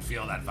you can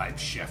feel that vibe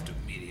shift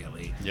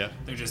immediately. Yeah.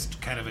 They're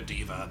just kind of a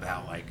diva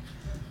about like,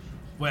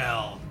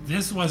 well,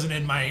 this wasn't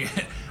in my.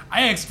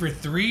 I asked for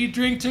 3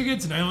 drink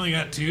tickets and I only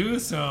got 2,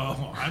 so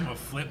I'm gonna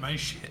flip my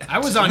shit. I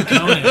was on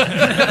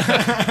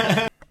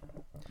Conan.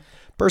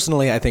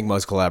 Personally, I think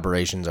most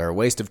collaborations are a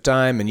waste of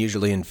time and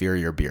usually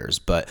inferior beers,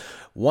 but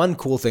one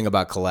cool thing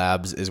about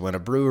collabs is when a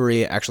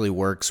brewery actually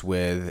works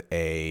with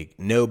a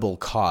noble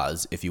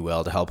cause, if you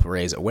will, to help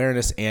raise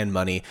awareness and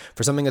money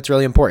for something that's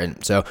really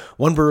important. So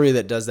one brewery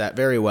that does that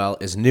very well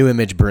is New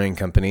Image Brewing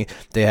Company.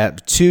 They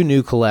have 2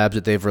 new collabs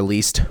that they've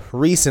released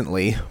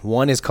recently.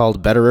 One is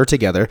called Betterer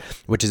Together,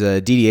 which is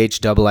a DDH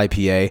double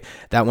IPA.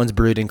 That one's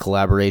brewed in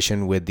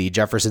collaboration with the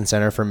Jefferson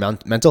Center for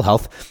Mental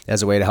Health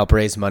as a way to help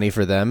raise money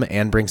for them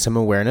and bring some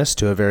awareness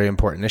to a very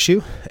important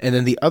issue. And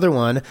then the other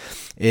one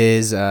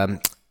is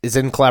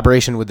in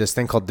collaboration with this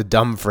thing called the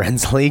Dumb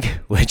Friends League,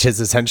 which is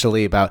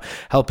essentially about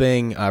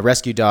helping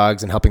rescue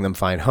dogs and helping them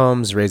find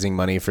homes, raising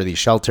money for these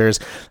shelters.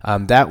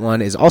 That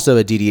one is also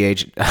a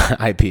DDH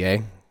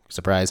IPA,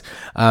 surprise.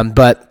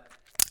 But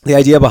the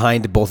idea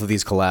behind both of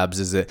these collabs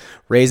is it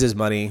raises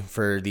money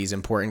for these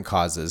important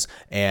causes,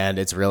 and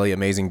it's really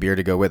amazing beer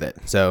to go with it.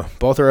 So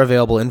both are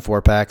available in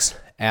 4-packs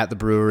at the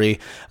brewery,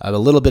 a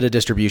little bit of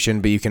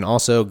distribution, but you can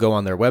also go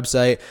on their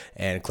website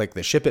and click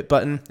the ship it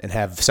button and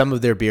have some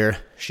of their beer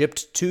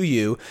shipped to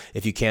you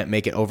if you can't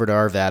make it over to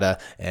Arvada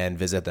and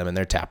visit them in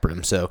their tap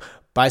room. So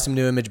buy some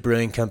New Image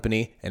Brewing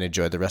Company and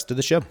enjoy the rest of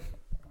the show.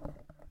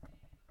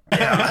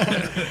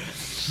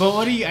 But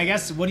what do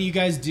you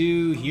guys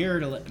do here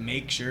to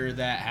make sure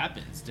that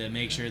happens? To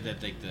make sure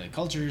that like the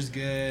culture is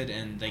good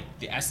and like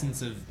the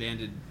essence of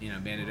Bandit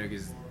Oak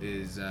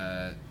is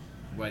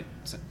what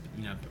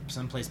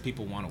someplace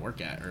people want to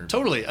work at. Or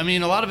Totally. I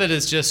mean, a lot of it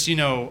is just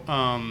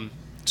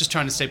just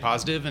trying to stay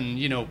positive, and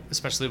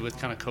especially with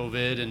kind of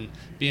COVID and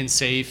being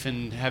safe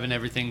and having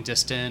everything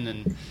distant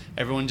and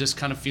everyone just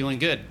kind of feeling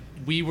good.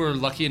 We were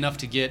lucky enough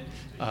to get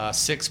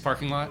 6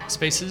 parking lot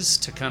spaces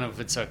to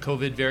it's a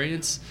COVID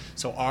variance.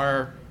 So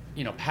our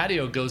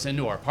patio goes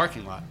into our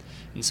parking lot,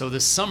 and so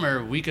this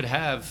summer we could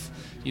have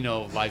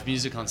live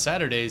music on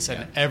Saturdays,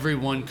 and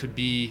everyone could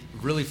be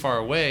really far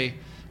away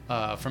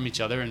from each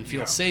other and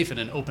feel safe in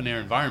an open air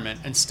environment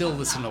and still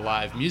listen to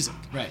live music.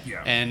 Right.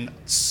 Yeah. And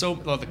so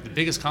the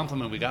biggest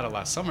compliment we got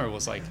last summer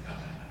was like,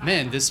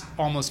 man, this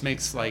almost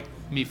makes like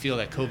me feel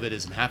that COVID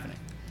isn't happening.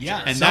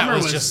 Yeah, and summer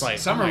that was just like,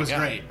 summer oh my was God,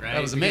 great, right?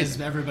 That was Because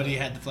amazing. everybody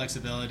had the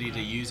flexibility to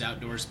use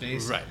outdoor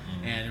space, Right.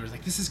 And it was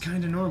like, this is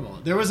kind of normal.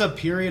 There was a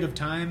period of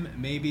time,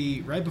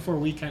 maybe right before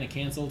we kind of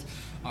canceled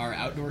our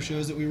outdoor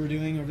shows that we were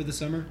doing over the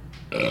summer.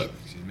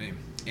 Excuse me.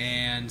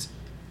 And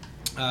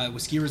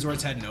ski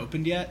resorts hadn't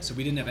opened yet, so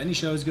we didn't have any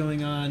shows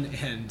going on,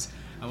 and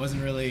I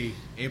wasn't really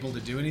able to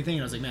do anything.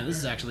 And I was like, man, this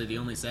is actually the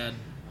only sad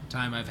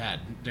time I've had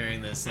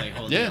during this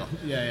whole deal.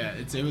 Yeah.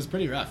 It was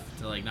pretty rough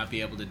to not be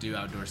able to do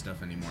outdoor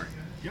stuff anymore.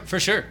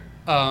 For sure.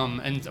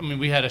 And I mean,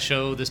 we had a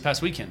show this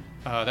past weekend.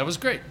 That was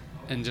great.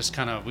 And just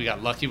we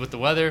got lucky with the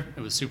weather.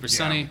 It was super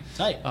sunny.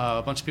 Tight.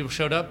 A bunch of people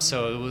showed up,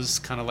 so it was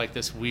kind of like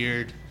this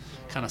weird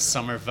kind of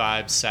summer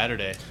vibe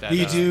Saturday. That,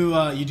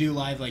 You do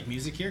live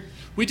music here?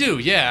 We do,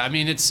 yeah. I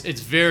mean, it's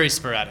very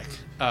sporadic.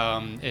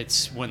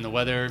 It's when the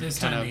weather This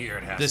time of year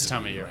it has This to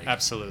time be, of year, like-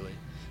 absolutely.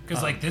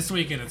 Because this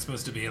weekend it's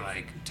supposed to be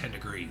 10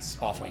 degrees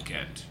all Awful.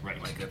 weekend. Right.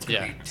 It's Yeah,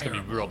 gonna be it's gonna be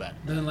terrible. real bad.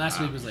 Then last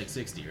week was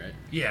 60, right?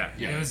 Yeah.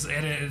 It was,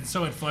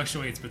 so it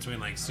fluctuates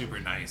between super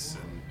nice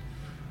and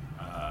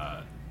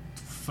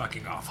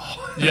fucking awful.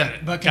 Yeah,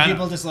 But can kinda.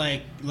 people just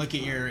look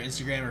at your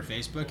Instagram or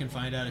Facebook and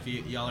find out if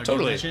y'all are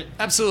Totally. doing that shit?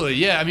 Absolutely.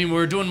 Yeah. I mean,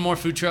 we're doing more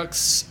food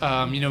trucks.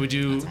 We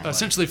do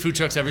essentially food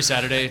trucks every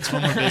Saturday. It's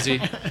when we're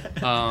busy.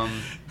 Yeah,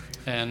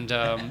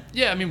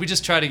 I mean, we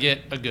just try to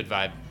get a good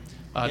vibe.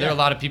 There are a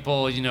lot of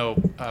people,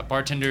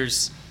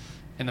 bartenders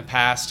in the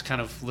past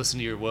kind of listen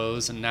to your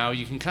woes, and now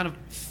you can kind of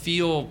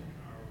feel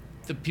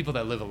the people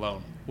that live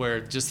alone, where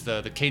just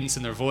the cadence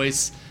in their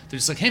voice, they're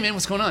just like, hey, man,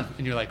 what's going on?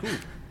 And you're like, ooh,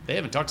 they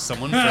haven't talked to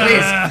someone for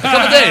a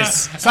couple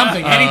days.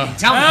 Something, anything,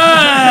 tell me.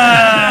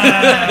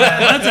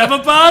 Let's have a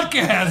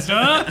podcast,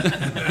 huh?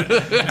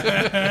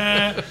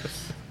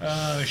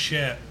 Oh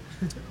shit.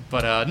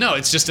 But no,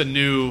 it's just a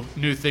new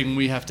thing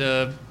we have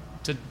to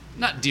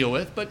not deal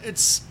with, but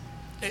it's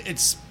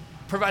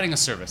providing a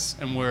service,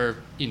 and we're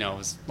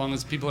as long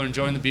as people are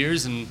enjoying the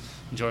beers and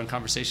enjoying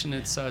conversation,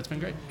 it's been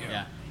great.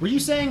 Yeah. Were you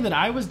saying that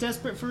I was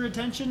desperate for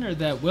attention, or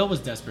that Will was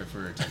desperate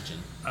for attention?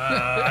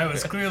 I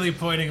was clearly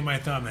pointing my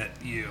thumb at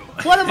you.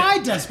 What am I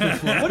desperate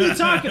for? What are you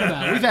talking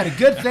about? We've had a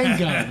good thing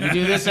going. We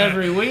do this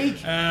every week.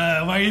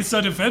 Why are you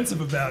so defensive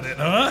about it,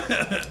 huh?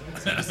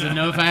 Just didn't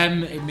know if I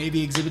am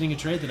maybe exhibiting a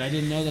trait that I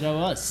didn't know that I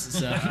was.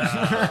 So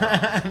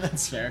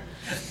that's fair.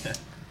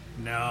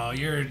 No,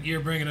 you're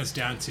bringing us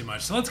down too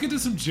much. So let's get to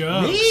some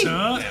jokes, Me?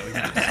 huh? Yeah, we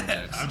can do some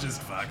jokes. I'm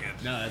just fucking.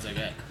 No, that's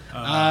okay.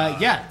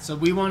 So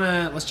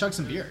let's chug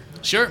some beer.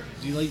 Sure.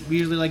 We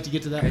usually like to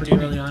get to that pretty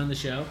early on in the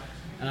show.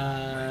 You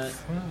got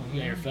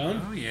your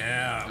phone? Oh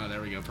yeah. Oh,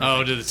 there we go. Perfect.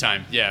 Oh, to the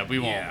time. Yeah, we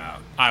won't. Yeah.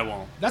 I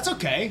won't. That's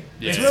okay.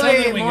 Yeah. It's It's really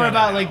something we more gotta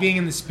about know. being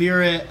in the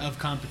spirit of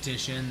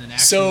competition than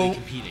actually So-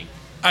 competing.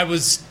 I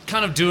was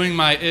kind of doing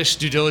my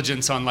due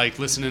diligence on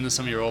listening to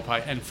some of your old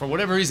pie, and for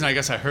whatever reason, I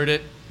guess I heard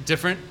it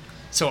different.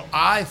 So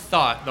I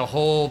thought the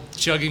whole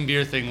chugging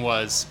beer thing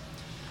was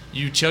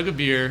you chug a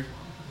beer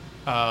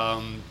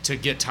to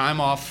get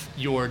time off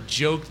your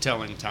joke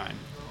telling time,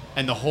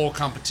 and the whole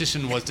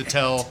competition was to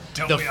tell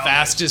Don't the we all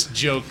fastest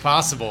joke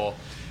possible.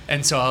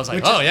 And so I was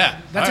like, Which oh is-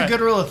 yeah, That's all a right. good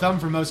rule of thumb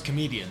for most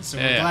comedians. So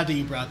we're Yeah. glad that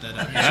you brought that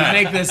up. You should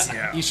make this.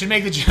 Yeah. You should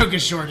make the joke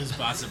as short as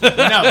possible. No,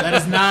 that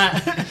is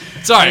not.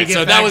 Sorry, you get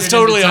so that was factored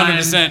totally into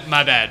time. 100%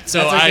 my bad. So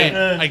That's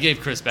okay. I gave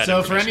Chris bad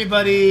So for information.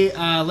 anybody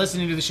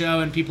listening to the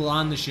show and people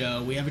on the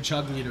show, we have a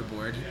chug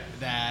leaderboard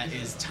that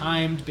is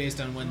timed based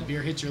on when the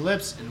beer hits your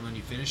lips and when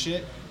you finish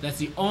it. That's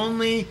the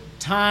only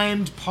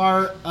timed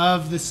part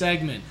of the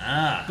segment.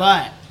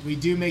 But we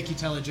do make you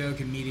tell a joke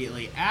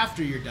immediately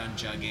after you're done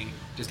chugging,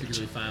 just because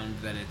we found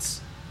that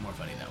it's more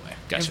funny that way.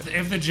 Gotcha.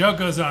 If the joke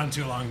goes on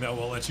too long, though,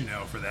 we'll let you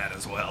know for that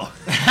as well.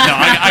 No,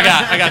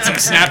 I got some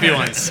snappy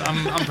ones.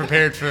 I'm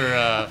prepared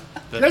for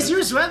Chris, you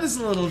were sweating this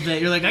a little bit.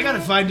 You're like, I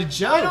gotta find a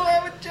joke. I don't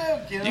have a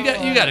joke.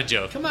 you got a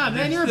joke. Come on,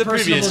 man, you're a The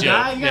personable previous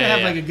guy. joke. You gotta Yeah,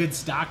 have yeah. a good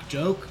stock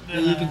joke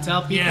that you can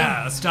tell people.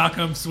 Yeah, a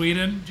Stockholm,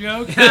 Sweden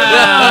joke.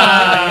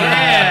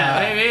 Yeah,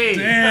 baby.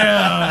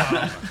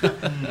 Damn.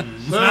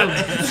 Boom.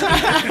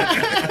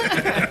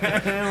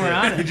 We're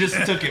on You it. just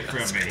took it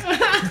from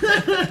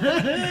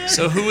me.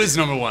 So who is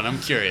number one? I'm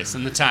curious.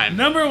 And the time.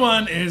 Number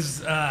one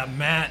is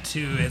Matt,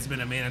 who has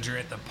been a manager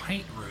at the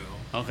Pint Room.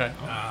 Okay.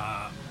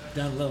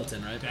 Down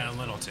Littleton, right? Down in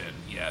Littleton,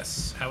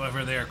 yes.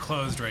 However, they are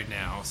closed right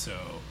now, so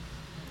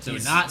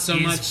he's- not so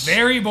he's much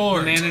very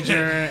bored. the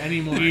manager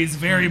anymore. He's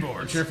very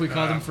bored. I'm sure if we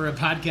called him for a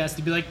podcast,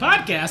 he'd be like,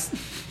 podcast?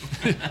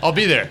 I'll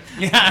be there.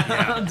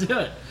 Yeah, I'll do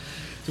it.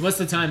 So what's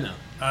the time, though?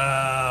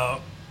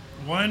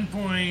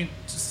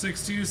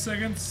 1.62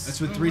 seconds. That's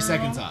with 3 overall?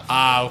 seconds off.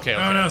 Ah, okay.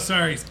 Oh no,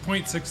 sorry, it's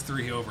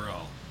 0.63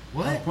 overall.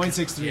 What?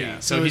 0.63. Yeah.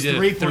 So it he was did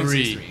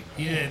 3.63.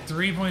 He did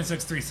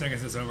 3.63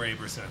 seconds. That's over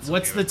 8%. So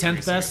What's we the have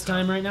 10th 3 best seconds.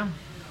 time right now?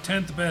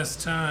 10th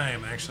best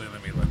time. Actually,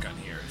 let me look on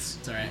here. It's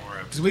All right. more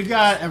up Because to we've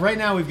got, right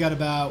now, we've got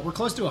about, we're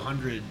close to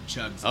 100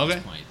 chugs at Okay.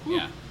 this point.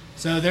 Yeah.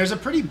 So there's a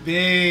pretty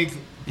big board.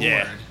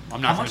 Yeah.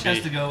 I'm How not much going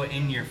has to go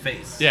in your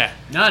face? Yeah.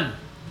 None.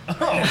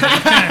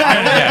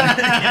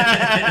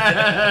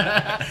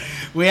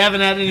 We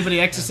haven't had anybody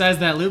exercise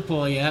that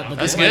loophole yet, but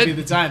this That's might good.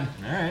 be the time.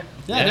 All right.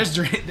 Yeah, Yeah. there's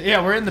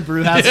we're in the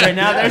brew house right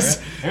now.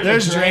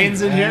 There's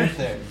drains in here.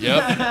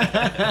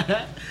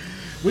 Yep.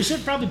 We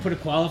should probably put a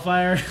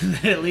qualifier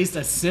that at least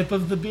a sip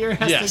of the beer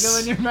has Yes. to go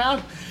in your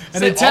mouth.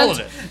 Say all of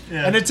it.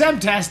 An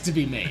attempt has to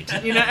be made,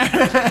 you know,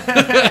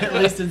 at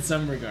least in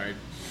some regard.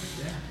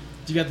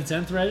 You got the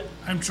 10th right?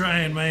 I'm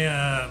trying. My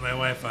my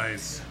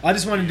Wi-Fi's. I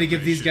just wanted to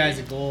give these guys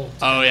a goal.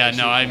 Oh yeah,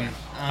 no,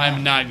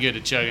 I'm not good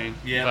at chugging.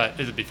 Yeah. But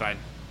it'll be fine.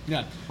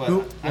 Yeah. But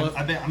Who-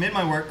 I'm in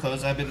my work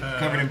clothes. I've been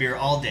covered in beer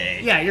all day.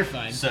 yeah, you're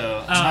fine.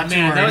 So Oh not too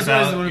man, that worried was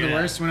always about, one of the yeah.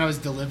 worst when I was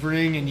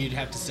delivering and you'd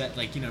have to set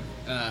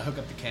hook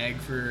up the keg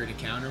for an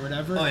account or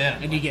whatever. Oh, yeah.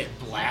 And you get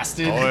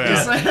blasted. Oh, yeah.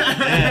 Just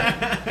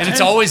like- And it's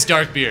always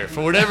dark beer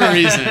for whatever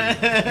reason.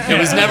 It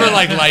was never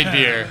like light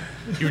beer.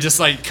 You would just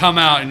like come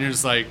out and you're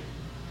just like,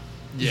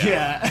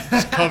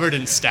 yeah. covered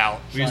in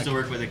stout. We used to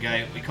work with a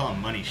guy. We call him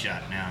Money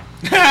Shot now.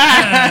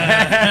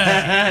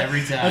 Every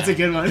time. That's a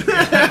good one.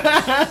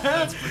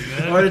 That's pretty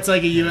good. Or it's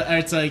like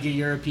a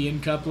European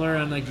coupler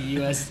on like a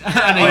US on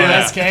a yeah.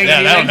 US keg. Yeah,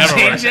 and that'll you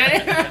never change work.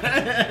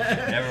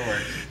 it. Never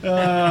works.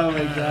 Oh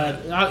my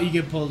god! Oh, you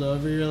get pulled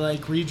over. You're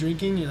like, "Were you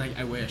drinking?" You're like,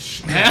 "I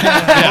wish."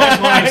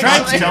 I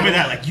tried to tell me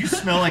that. Like, you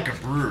smell like a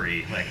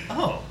brewery. Like,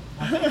 oh.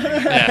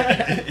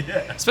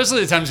 Yeah.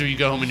 Especially the times when you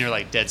go home and you're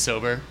like dead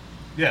sober.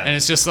 Yeah. And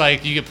it's just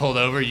like you get pulled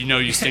over, you know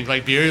you stink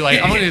like beer. You're like,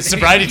 I'm gonna get a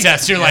sobriety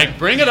test. You're like,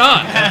 bring it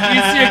on.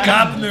 You see a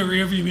cop in the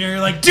rearview mirror, you're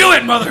like, "Do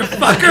it,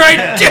 motherfucker!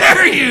 I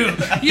dare you!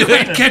 You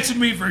ain't catching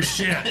me for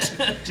shit."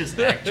 Just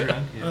act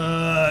drunk.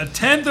 Yeah.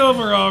 10th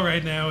overall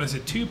right now is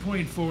at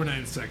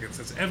 2.49 seconds.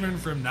 That's Evan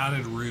from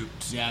Knotted Root.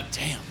 Yeah,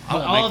 damn. I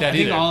won't make that I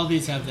think either. all of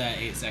these have that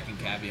 8-second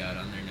caveat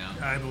on there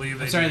now. I believe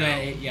they I'm sorry, do.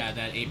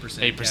 that 8%.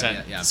 8%.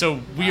 caveat, yeah. So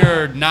we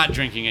are not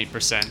drinking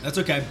 8%. That's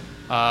okay.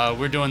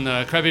 We're doing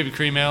the Crybaby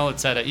Cream Ale.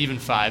 It's at an even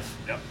 5.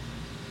 Yep.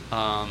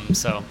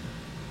 So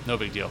no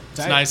big deal. It's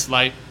Tight. nice,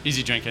 light,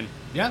 easy drinking.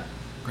 Yeah.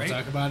 Great. We'll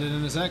talk about it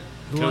in a sec.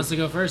 Who Cool. wants to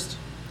go first?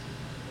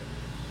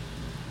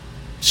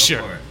 Go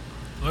Sure. for it.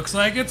 Looks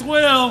like it's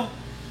Will.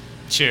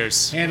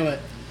 Cheers. Handle it.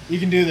 You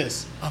can do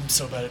this. I'm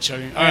so bad at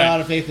chugging. I All got a right.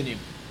 lot of faith in you.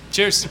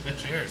 Cheers.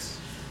 Cheers.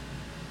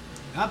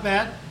 Not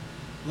bad.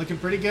 Looking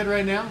pretty good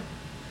right now.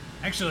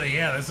 Actually,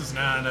 yeah, this is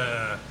not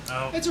a.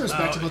 Oh, It's a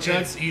respectable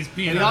chug. He's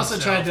peeing And he on also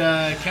himself.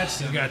 tried to catch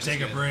some. He's got which to is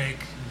take a good. break.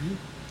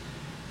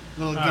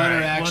 Little All gutter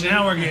right. action. Well,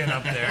 now we're getting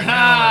up there.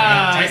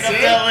 Ah, Take up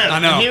see? that lip. I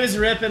know. He was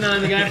ripping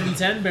on the guy from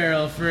 10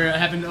 Barrel for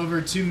having over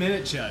a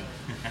 2-minute chug.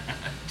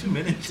 2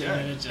 minutes.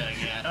 2-minute chug,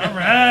 yeah. All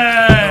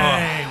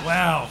right.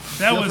 Wow.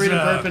 That Feel was free to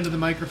burp into the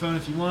microphone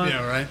if you want.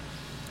 right.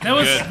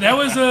 that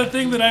was a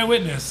thing that I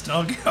witnessed.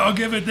 I'll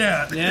give it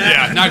that.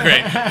 Yeah, not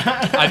great.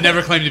 I'd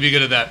never claimed to be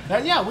good at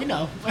that. Yeah, we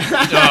know.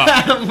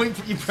 Oh,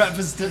 You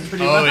prefaced it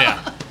pretty well.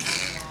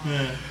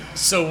 yeah.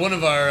 So one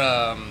of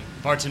our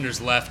bartenders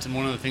left, and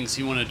one of the things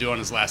he wanted to do on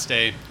his last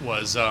day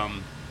was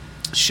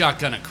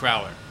shotgun a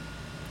Crowler.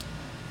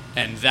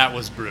 And that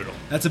was brutal.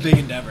 That's a big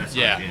endeavor.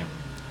 Yeah. Yeah.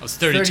 It was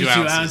 32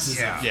 ounces.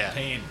 of Yeah.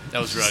 pain.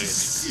 That was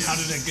rugged. How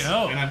did it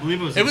go? And I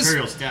believe it was It was-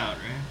 Imperial Stout,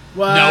 right?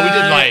 What? No, we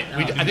did light.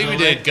 Oh, I think we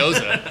did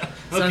Goza.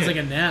 Sounds Okay. like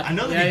a nap. I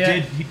know that Yeah, he yeah.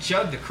 did. He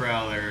chugged the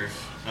Crowler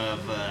of.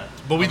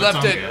 But we of left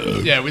Atonga.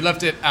 it. Yeah, we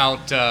left it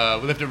out.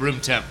 We left it room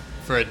temp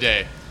for a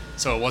day,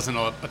 so it wasn't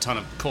a ton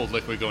of cold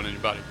liquid going in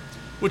your body,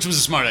 which was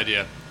a smart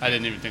idea. I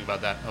didn't even think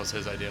about that. That was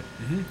his idea.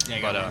 Yeah,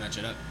 you But, gotta warm that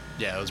shit up.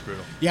 Yeah, it was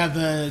brutal. Yeah,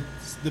 the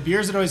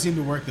beers that always seem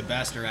to work the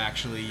best are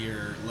actually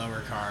your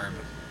lower carb.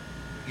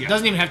 It Yeah.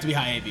 doesn't even have to be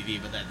high ABV,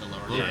 but the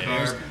lower Lower carb Yeah.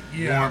 beers. carb,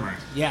 Yeah. warmer.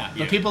 Yeah,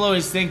 but Yeah. people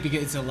always think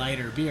because it's a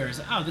lighter beer, it's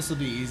like, oh, this will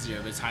be easier,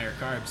 but it's higher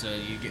carb, so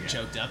you get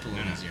choked up a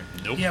little No. easier.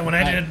 Nope. Yeah,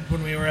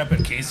 when we were up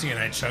at Casey and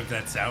I chugged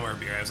that sour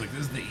beer, I was like,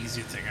 "This is the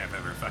easiest thing I've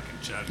ever fucking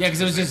chugged." Yeah,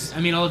 because it was just, I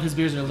mean, all of his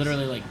beers are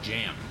literally like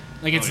jam.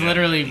 Like, it's Oh, yeah.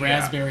 literally Yeah.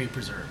 raspberry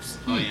preserves.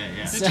 Oh yeah,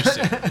 yeah.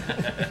 Interesting.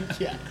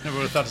 Yeah. Never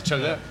would have thought to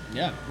chug that.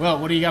 Yeah. Well,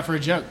 what do you got for a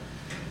joke?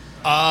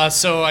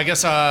 So I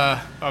guess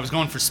I was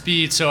going for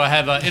speed. So I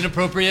have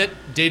inappropriate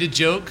dated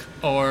joke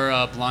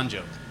or blonde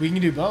joke. We can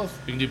do both.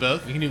 We can do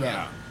both. We can do both.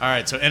 All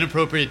right. So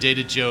inappropriate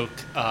dated joke.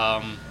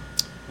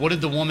 What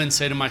did the woman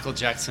say to Michael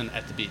Jackson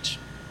at the beach?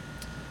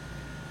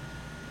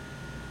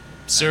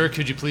 Sir,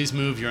 could you please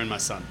move? You're in my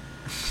son.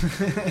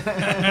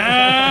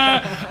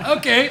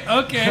 Okay.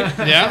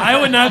 Yeah. I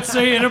would not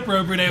say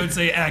inappropriate. I would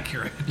say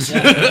accurate.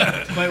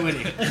 Quite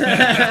witty.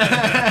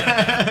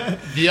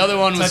 The other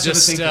one was Touch of a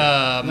just thinker.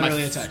 my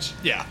Literally a touch.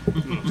 Yeah.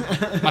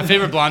 My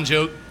favorite blonde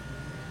joke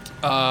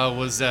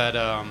was that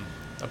a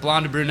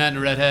blonde, a brunette, and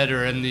a redhead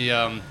are in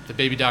the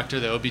baby doctor,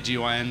 the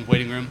OBGYN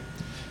waiting room.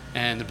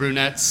 And the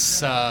brunette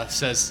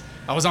says,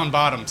 I was on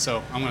bottom,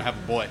 so I'm going to have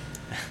a boy.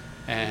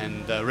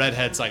 And the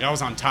redhead's like, I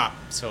was on top,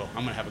 so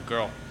I'm going to have a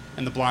girl.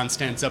 And the blonde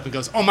stands up and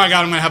goes, oh my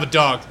God, I'm going to have a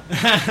dog.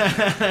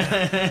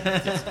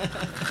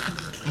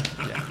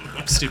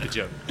 Yeah. Stupid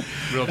joke.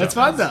 Real That's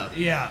dumb. fun though.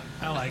 Yeah,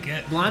 I like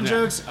it. Blonde Yeah.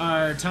 jokes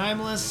are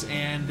timeless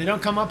and they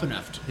don't come up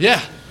enough.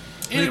 Yeah.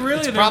 It really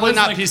It's there probably was,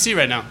 not like, PC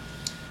right now.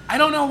 I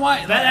don't know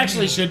why. That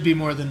actually should be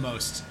more than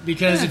most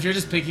because if you're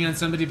just picking on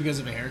somebody because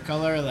of a hair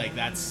color, like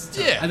that's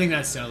Yeah. I think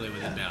that's totally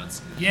within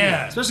bounds.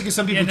 Yeah. Especially because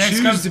some Yeah, people next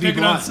choose comes to be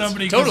picking on blonde.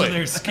 somebody because Totally. of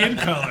their skin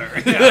color.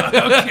 Yeah.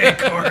 Okay,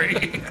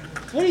 Corey.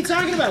 What are you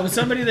talking about? With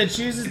somebody that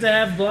chooses to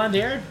have blonde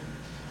hair?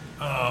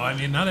 Oh, I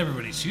mean, not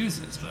everybody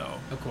chooses though.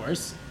 Of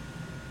course.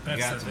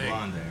 That's the thing.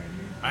 there.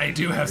 I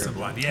do have some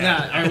blonde. Yeah.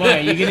 Yeah. Why?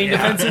 Are you getting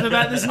defensive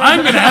about this now?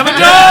 I'm gonna have a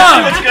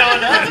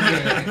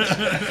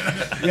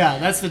dog. Yeah,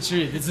 that's the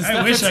truth. It's the stuff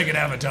I wish that's, I could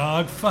have a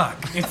dog. Fuck.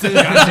 It's a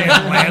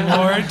goddamn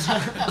landlord.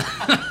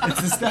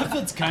 it's the stuff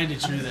that's kind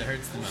of true that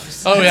hurts the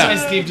most. Oh, That's yeah.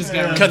 why Steve just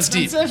got Cuts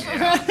deep.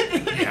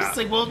 It's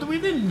like, well, we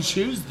didn't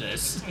choose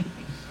this.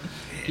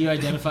 You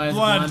identify as a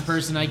Blonde. blonde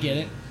person, I get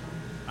it.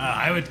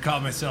 I would call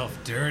myself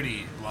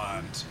dirty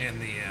blonde in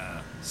the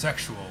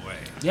sexual way.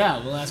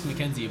 Yeah, we'll ask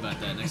Mackenzie about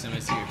that next time I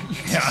see her.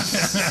 Yeah.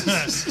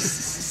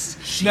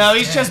 No,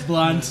 he's just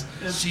blonde.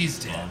 She's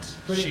dead.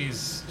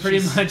 She's Pretty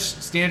much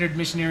standard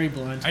missionary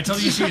blonde. I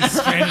told you she was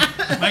stranded.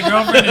 My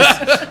girlfriend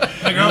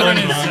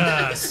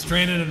is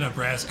stranded in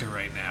Nebraska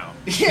right now.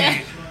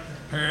 Yeah.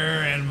 Her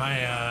and my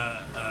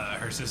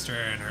her sister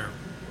and her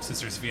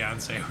sister's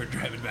fiance were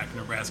driving back to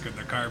Nebraska.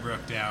 Their car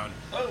broke down,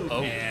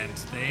 and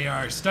they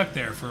are stuck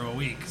there for a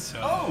week.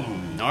 So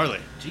Gnarly.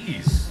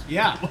 Jeez.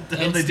 Yeah. the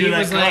hell And they do Steve that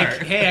was car?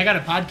 like, hey, I got a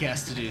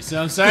podcast to do,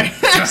 so I'm sorry.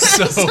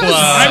 So,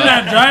 I'm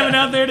not driving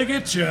out there to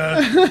get you.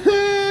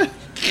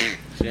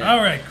 All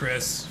right,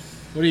 Chris.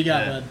 What do you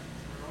got, bud?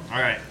 All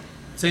right.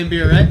 Same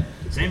beer, right?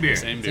 Same beer.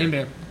 same beer. Same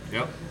beer.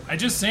 Yep. I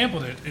just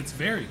sampled it. It's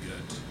very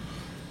good.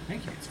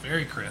 Thank you. It's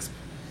very crisp.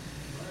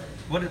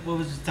 What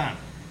was the time?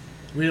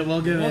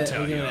 We'll give We'll it. tell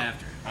We'll give you. it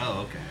after.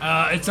 Oh,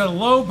 okay. It's a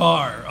low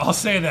bar. I'll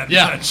say that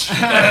Yeah. much.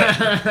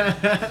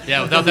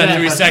 Yeah, without that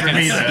 3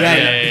 seconds.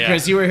 Yeah,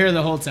 Chris, you were here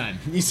the whole time.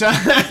 You saw.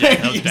 that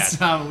was you bad.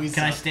 saw what we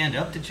Can I saw. stand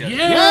up to Chuck?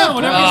 Yeah,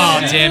 whatever. Oh,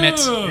 you damn it.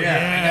 do.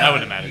 Yeah. That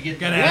wouldn't matter.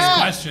 Gotta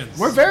ask questions.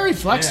 We're very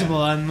flexible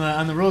on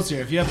the rules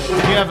here. If you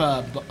have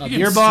a You can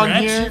beer bong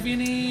stretch here, if you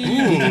need.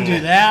 you can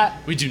do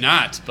that. We do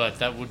not, but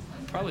that would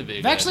probably be.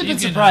 I've actually been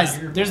You can,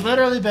 surprised. There's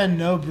literally been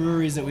no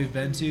breweries that we've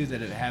been to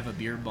that have a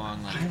beer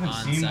bong like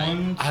on site.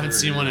 I haven't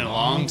seen one in a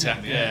long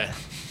time. Yeah.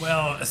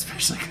 Well,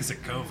 especially because of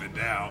COVID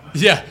now.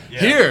 Yeah.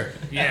 Here.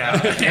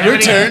 Yeah. Your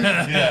turn.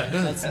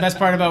 That's the best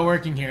part about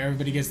working here.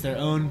 Everybody gets their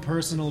own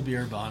personal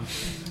beer bong.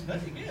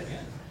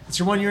 It's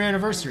your 1-year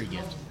anniversary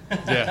gift.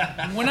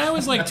 Yeah. When I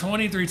was like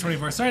 23,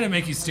 24, sorry to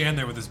make you stand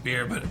there with this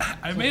beer, but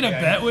I made a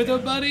bet with a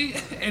buddy,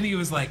 and he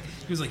was like,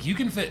 you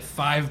can fit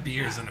 5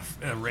 beers in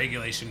a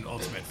regulation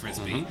ultimate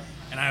frisbee.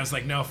 And I was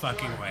like, no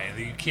fucking way,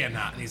 you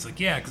cannot. And he's like,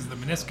 yeah, because of the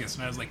meniscus.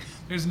 And I was like,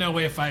 there's no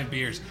way of 5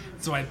 beers.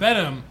 So I bet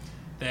him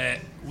that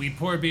we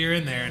pour beer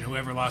in there, and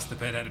whoever lost the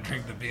bet had to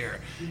drink the beer.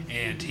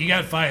 And he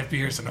got 5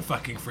 beers in a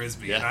fucking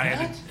frisbee, and I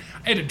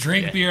had to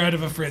drink beer out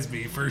of a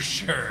frisbee for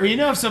sure. Well, you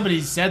know, if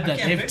somebody said that,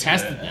 they've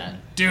tested that.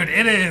 Dude,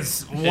 it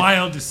is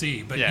wild to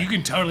see, but Yeah. you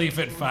can totally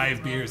fit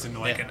 5 beers into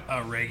like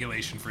a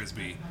regulation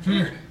frisbee.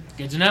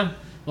 Good to know.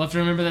 We'll have to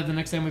remember that the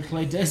next time we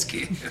play disc.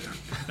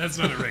 That's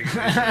not a regulation.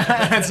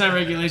 That's not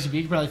regulation, but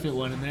you can probably fit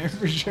 1 in there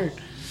for sure.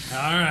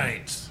 All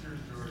right,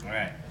 All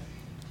right.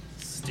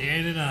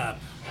 standing up,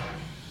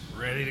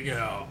 ready to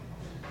go.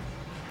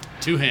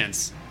 2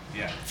 hands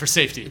Yeah. for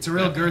safety. It's a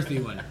real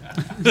girthy one.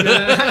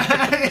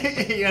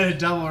 You gotta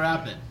double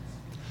wrap it.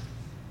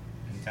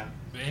 Anytime.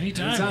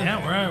 Anytime, Anytime.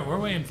 yeah, we're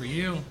waiting for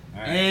you. All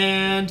right.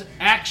 And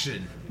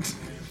action.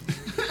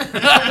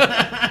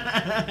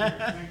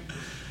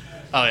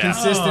 Oh yeah.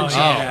 Consistent Oh,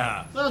 jump.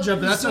 yeah. Little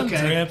jump, but that's Some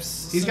okay.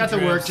 drips, He's some got the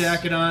work drips.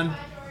 jacket on.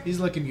 He's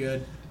looking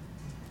good.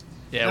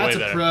 Yeah, That's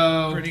way a better.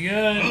 pro. Pretty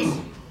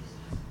good.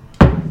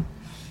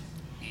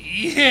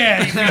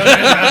 Yeah. You feel good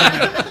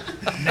about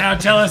it. Now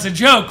tell us a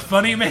joke,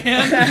 funny man.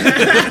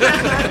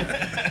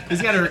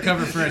 He's got to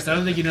recover first. I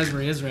don't think he knows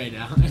where he is right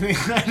now.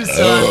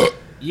 So,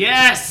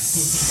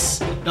 yes!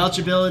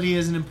 Belchability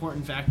is an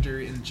important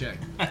factor in the check.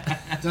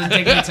 Doesn't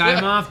take any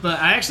time off, but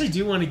I actually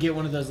do want to get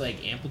one of those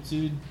like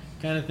amplitude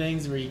kind of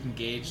things where you can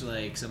gauge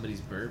like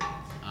somebody's burp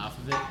off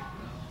of it.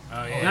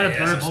 Oh, yeah, Not a yeah,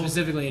 burp some-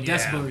 specifically, a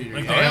decibel reader.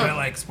 Like they have at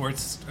like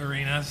sports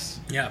arenas.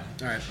 Yeah.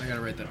 All right, I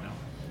gotta write that down.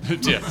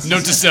 Yeah.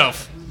 Note to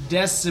self.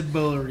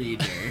 Decibel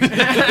reader.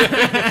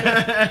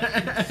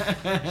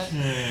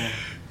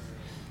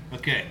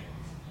 Okay.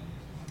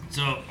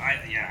 So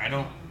I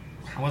don't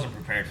I wasn't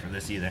prepared for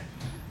this either.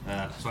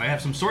 So I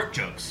have some short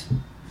jokes.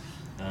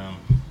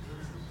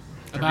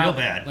 They're real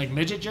bad. Like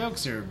midget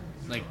jokes or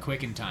like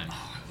quick in time?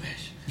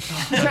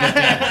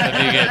 That'd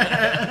be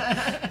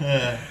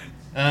good.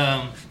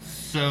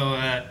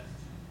 So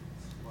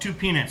two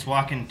peanuts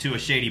walk into a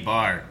shady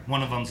bar.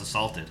 One of them's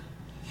assaulted.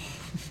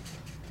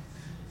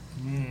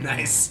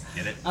 Nice.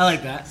 Get it? I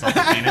like that.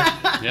 Salted peanut.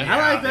 Yeah.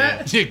 I like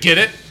that. You get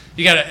it?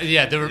 You gotta,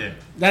 Yeah.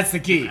 That's the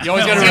key. You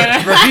always gotta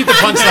repeat the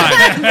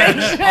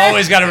punchline.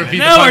 Always gotta repeat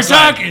the punchline. Now we're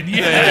talking.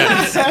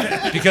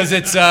 Yeah. Because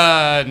it's,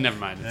 never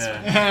mind. It's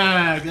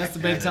That's the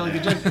way to tell a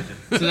good joke.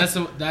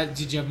 So that.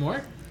 Did you have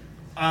more?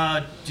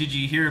 Did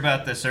you hear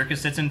about the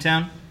circus that's in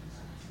town?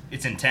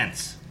 It's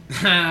intense.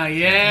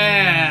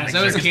 Yeah. Like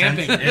So is circus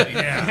camping. tents? Yeah.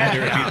 I had to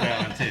repeat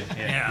that one too.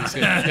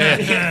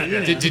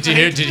 Yeah.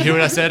 Did you hear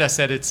what I said? I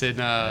said it's in,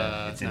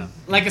 no.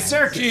 Like a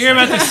circus. Did you hear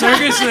about the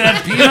circus that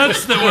had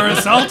peanuts that were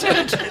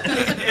assaulted?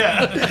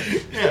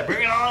 Yeah,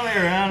 bring it all the way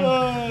around.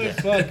 Oh,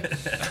 fuck.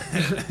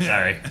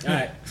 Sorry. All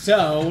right.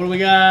 So what do we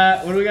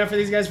got? What do we got for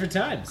these guys for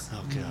times?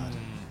 Oh, God.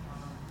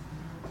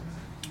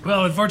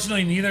 Well,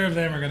 unfortunately, neither of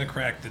them are going to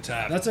crack the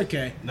top. That's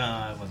okay. No,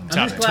 I wasn't.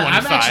 I'm just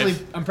glad.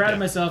 25. I'm proud of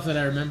myself that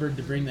I remembered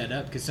to bring that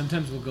up because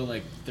sometimes we'll go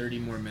like 30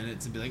 more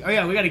minutes and be like, oh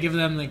yeah, we got to give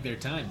them like their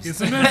times. Yeah,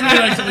 sometimes we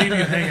like to leave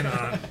you hanging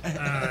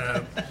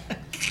on.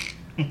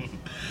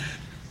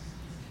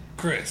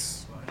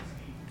 Chris,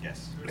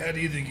 Yes. how do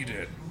you think you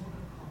did?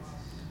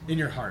 In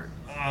your heart.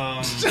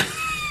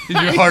 In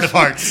your heart of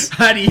hearts.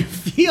 How do you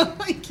feel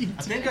like you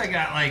I think I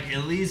got like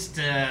at least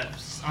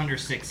under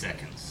 6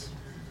 seconds.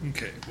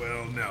 Okay,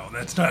 well, no,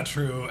 that's not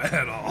true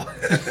at all.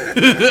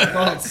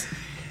 False.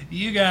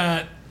 You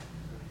got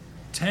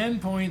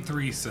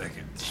 10.3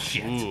 seconds,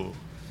 Shit. Ooh.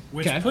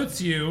 which Okay.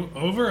 puts you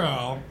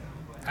overall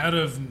out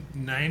of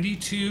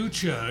 92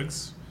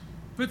 chugs,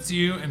 puts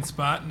you in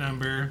spot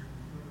number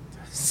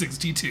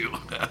 62.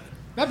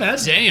 Not bad.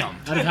 Damn.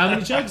 Out of how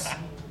many chugs?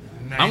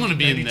 I'm going to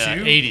be in the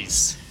 92?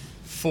 80s.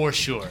 For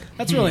sure.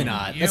 That's really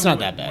not. That's Yeah, not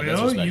that bad.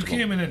 That's Well, you respectable.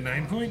 came in at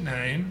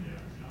 9.9,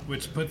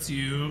 which puts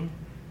you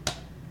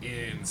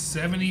in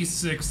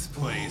 76th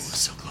place.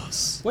 So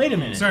close. Wait a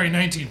minute. Sorry,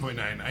 19.9.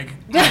 I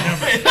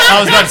I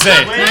was about to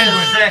say. Wait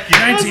a second.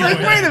 I was like,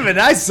 wait a minute.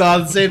 I saw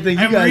the same thing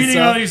you I'm guys reading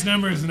saw. all these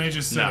numbers and I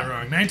just said No. it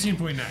wrong.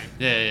 19.9.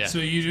 Yeah. So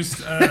you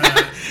just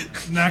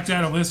knocked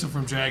out Alyssa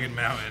from Dragon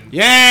Mountain.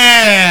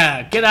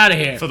 Yeah. Get out of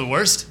here. For the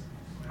worst?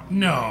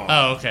 No.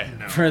 Oh, okay.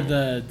 No. For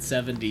the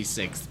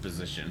 76th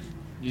position.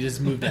 You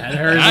just moved ahead of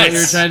her, is what you were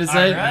Nice. trying to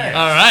say?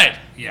 All right.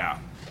 Yeah.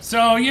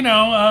 So,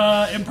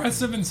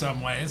 impressive in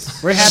some ways.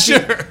 We're happy.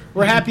 Sure.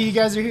 We're happy you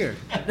guys are here.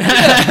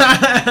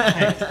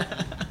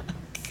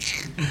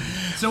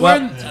 So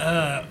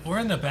Well- we're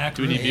in the back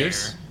Do we room need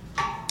beers?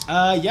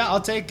 here. Yeah,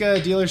 I'll take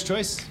dealer's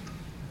choice.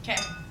 Okay.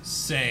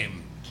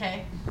 Same.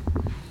 Okay.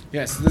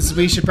 Yes,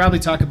 we should probably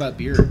talk about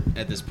beer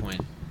at this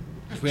point.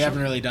 We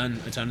haven't really done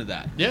a ton of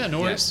that. Yeah,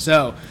 no worries.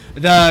 So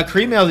the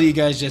cream ale that you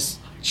guys just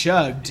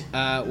chugged,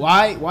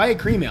 why a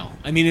cream ale?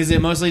 I mean, is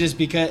it mostly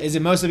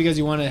because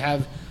you want to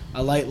have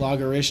a light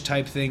lager-ish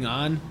type thing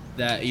on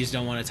that you just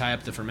don't want to tie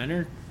up the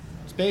fermenter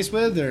space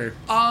with, or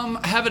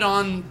Have it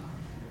on,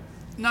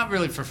 not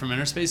really for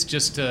fermenter space,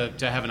 just to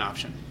have an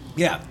option.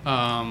 yeah?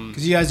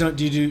 Because you guys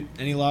do you do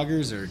any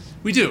lagers or?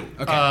 We do.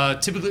 Okay.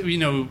 Typically, we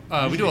do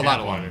a lot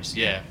of lagers.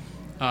 Yeah.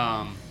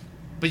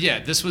 But yeah,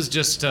 this was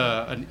just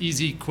an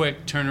easy,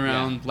 quick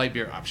turnaround light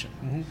beer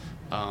option.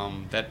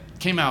 That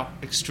came out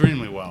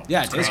extremely well.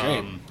 Yeah, it tastes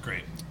great.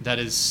 Great. That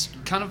is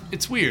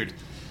it's weird.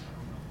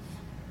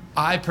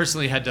 I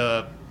personally had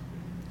to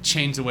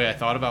change the way I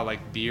thought about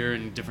like beer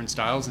and different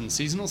styles and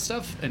seasonal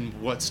stuff and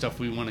what stuff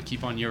we want to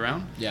keep on year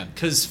round. Yeah.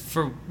 Because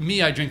for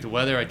me, I drink the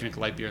weather. I drink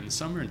light beer in the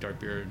summer and dark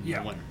beer in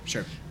Yeah. the winter.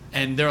 Sure.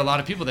 And there are a lot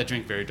of people that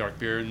drink very dark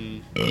beer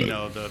in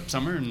the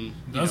summer and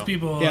Those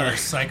people Yeah, are like-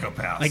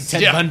 psychopaths. Like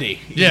Ted Yeah. Bundy.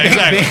 Yeah,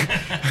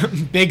 exactly.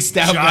 Big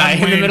stout John guy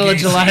in the Wayne middle of Gacy.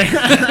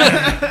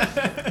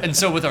 July. And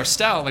so with our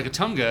stout, like a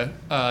Tunga,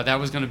 that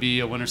was going to be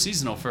a winter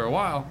seasonal for a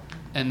while,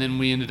 and then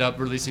we ended up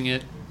releasing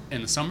it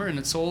in the summer, and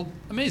it sold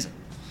amazing.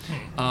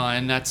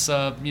 And that's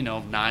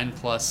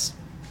 9+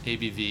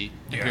 ABV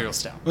imperial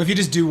stout. Well, if you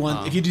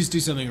just do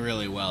something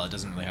really well, it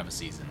doesn't really have a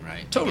season,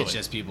 right? Totally. It's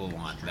just people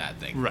want that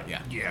thing. Right.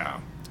 Yeah. Yeah.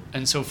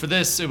 And so for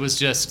this, it was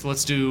just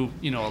let's do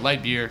a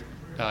light beer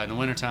in the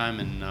wintertime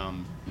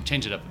and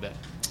change it up a bit.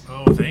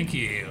 Oh, thank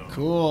you.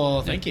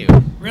 Cool. Thank you.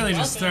 Really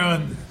just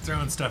throwing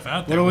stuff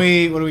out What there. do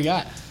we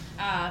got?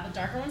 The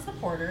darker one's the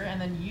porter,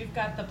 and then you've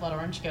got the blood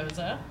orange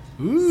goza.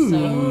 Ooh. So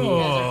if you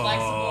guys are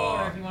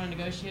flexible, or if you want to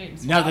negotiate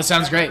and No, swap, that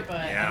sounds whatever, great.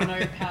 But Yeah. I know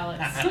your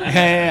palates.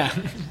 Yeah.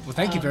 Well,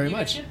 thank you very guys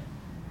much. good?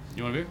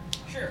 You want a beer?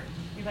 Sure.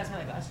 You pass me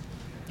that glass.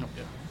 No.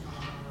 Yeah.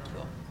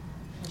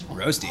 Cool.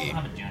 Roasty.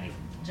 I'm a Johnny.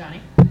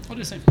 Johnny. I'll do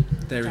the same.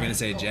 They were gonna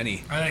say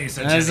Jenny. I thought you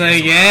said I was Jenny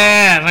like, as well.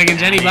 yeah, fucking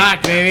Jenny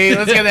Bach, baby.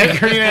 Let's get that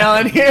cream ale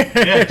in here.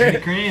 Yeah, Jenny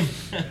Cream.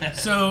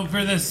 So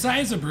for the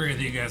size of brewery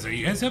that you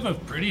guys have a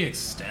pretty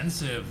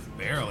extensive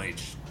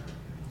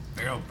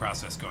barrel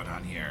process going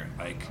on here.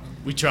 Like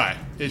We try.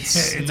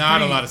 It's it's not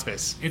pretty- a lot of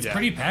space. It's Yeah.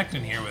 pretty packed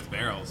in here with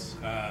barrels.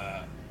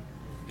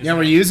 Yeah,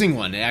 we're using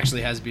one. It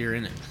actually has beer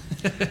in it.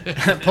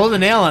 Pull the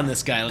nail on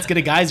this guy. Let's get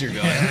a geyser going.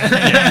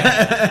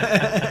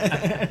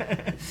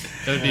 That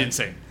would be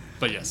insane.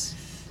 But yes.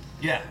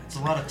 Yeah, it's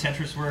a lot of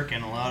Tetris work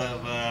and a lot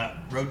of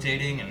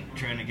rotating and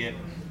trying to get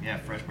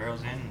fresh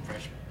barrels in and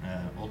fresh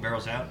old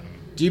barrels out.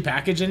 Do you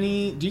package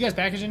any? Do you guys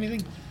package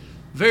anything?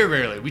 Very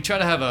rarely. We try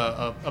to have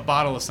a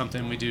bottle of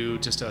something. We do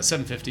just a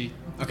 750.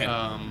 Okay.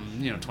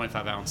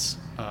 25 ounce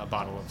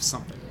bottle of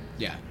something.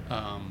 Yeah.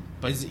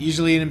 But Is it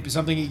usually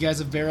something you guys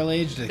have barrel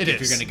aged? it is. If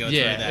you're going to go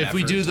yeah. through that. If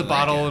we effort do the to,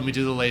 bottle and we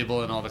do the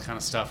label and all that kind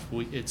of stuff,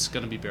 it's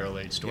going to be barrel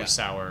aged or Yeah.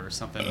 sour or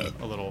something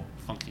a little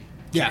funky.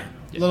 Yeah,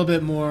 a little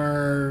bit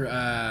more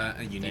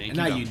unique. Thank you,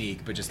 Not Bill.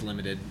 unique, but just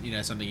limited.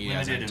 Something you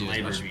guys Limited don't do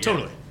and as labor. much.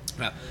 Totally.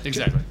 Yeah.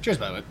 Exactly. Cheers,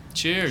 by the way.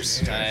 Cheers.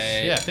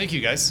 Tight. Yeah. Thank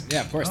you guys.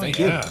 Yeah, of course. Oh, Thank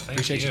yeah, you. thank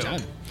Appreciate your you.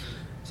 time.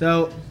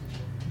 So,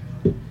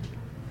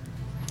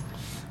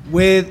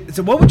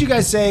 what would you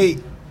guys say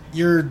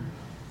your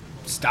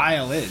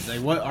style is?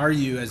 Like, what are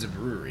you as a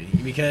brewery?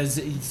 Because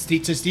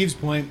to Steve's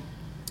point,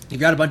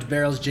 you've got a bunch of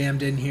barrels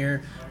jammed in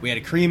here. We had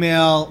a cream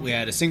ale. We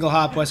had a single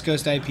hop West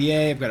Coast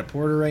IPA. I've got a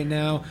porter right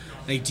now.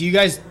 Like, do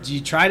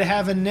you try to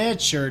have a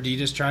niche, or do you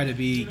just try to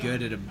be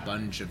good at a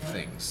bunch of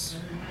things?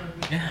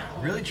 Yeah,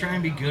 really try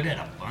and be good at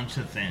a bunch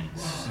of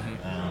things.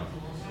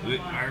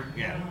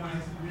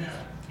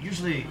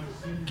 Usually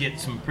get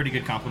some pretty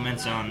good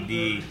compliments on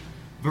the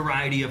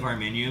variety of our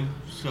menu.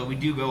 So we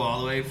do go all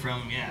the way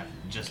from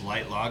just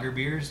light lager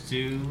beers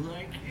to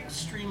like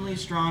extremely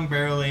strong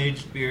barrel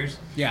aged beers.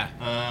 Yeah.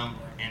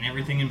 And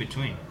everything in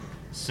between.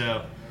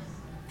 So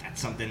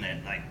that's something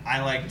that like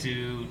I like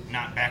to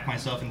not back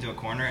myself into a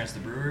corner as the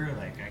brewer.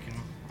 Like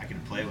I can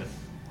play with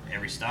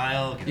every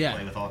style. I can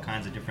play with all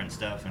kinds of different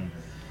stuff and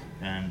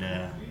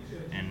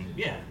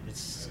yeah,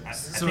 it's. I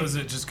think, is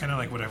it just kind of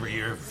like whatever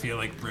you feel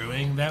like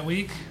brewing that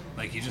week?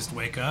 Like you just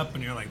wake up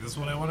and you're like, "This is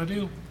what I want to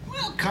do."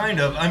 Well, kind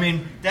of. I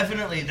mean,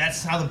 definitely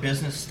that's how the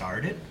business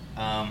started.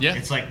 Yeah.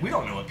 It's like we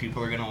don't know what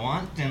people are going to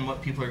want and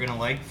what people are going to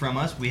like from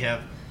us. We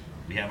have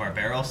our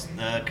barrels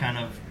kind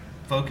of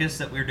focus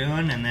that we're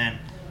doing, and then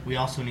we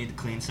also need the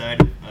clean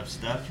side of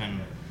stuff.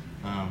 And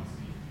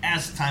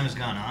as time has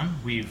gone on,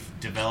 we've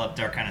developed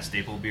our kind of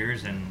staple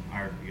beers and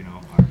our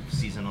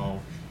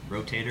seasonal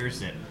rotators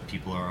that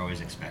people are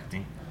always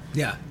expecting.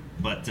 Yeah.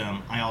 But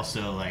I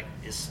also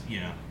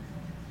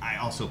I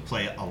also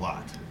play a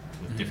lot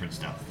with different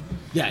stuff.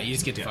 Yeah, you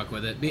just get to fuck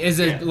with it.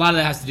 A lot of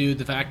that has to do with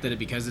the fact that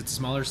because it's a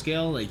smaller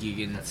scale, like you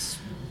can. That's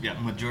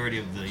majority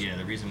of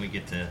the reason we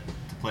get to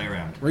play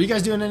around. Were you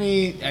guys doing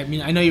any? I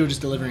mean, I know you were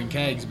just delivering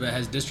kegs, but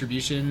has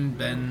distribution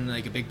been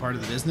like a big part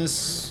of the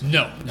business?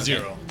 No,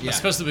 zero. Yeah.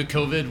 Especially with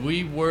COVID.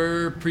 We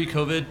were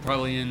pre-COVID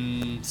probably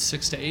in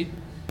 6 to 8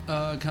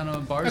 kind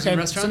of bars and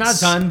restaurants. So not a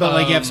ton, but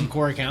like you have some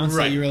core accounts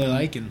right. that you really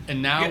like,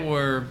 and now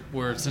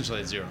we're essentially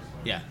at zero.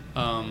 yeah.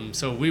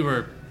 So we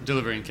were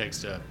delivering kegs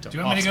to Do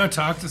you want me to go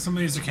talk to some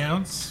of these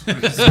accounts?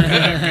 Because they're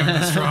gonna give them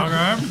a strong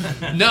arm.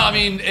 No, I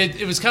mean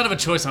it was kind of a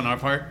choice on our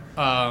part.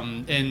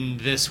 In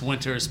this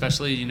winter,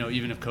 especially,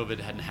 even if COVID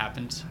hadn't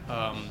happened,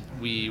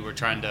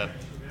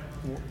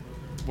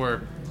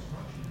 we're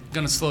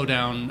going to slow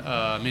down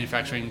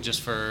manufacturing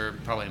just for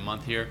probably a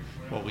month here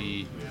while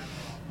we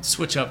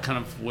switch up kind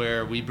of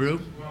where we brew.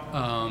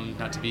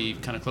 Not to be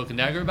kind of cloak and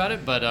dagger about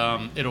it, but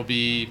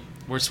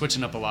we're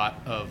switching up a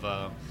lot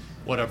of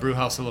what our brew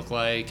house will look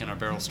like and our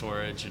barrel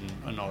storage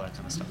and all that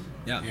kind of stuff.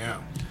 Yeah.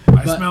 Yeah.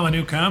 I smell a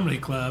new comedy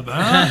club,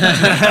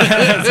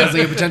 huh? Sounds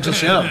like a potential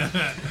show.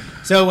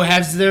 So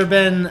has there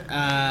been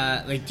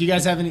do you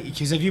guys have any?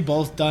 Because have you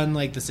both done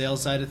like the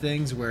sales side of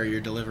things where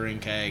you're delivering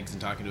kegs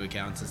and talking to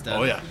accounts and stuff?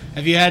 Oh, yeah.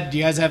 Do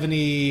you guys have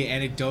any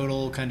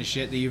anecdotal kind of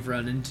shit that you've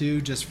run into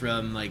just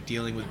from like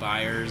dealing with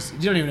buyers?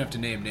 You don't even have to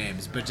name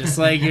names, but just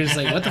like you're just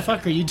like, what the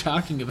fuck are you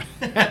talking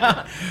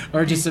about?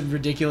 Or just some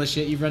ridiculous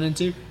shit you've run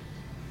into?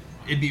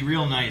 It'd be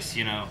real nice,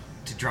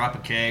 to drop a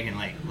keg and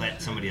like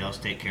let somebody else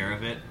take care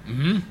of it.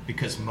 Mm-hmm.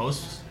 Because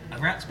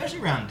especially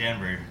around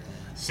Denver,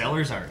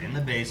 cellars are in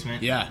the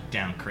basement. Yeah.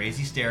 Down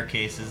crazy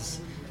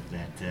staircases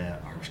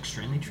that are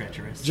extremely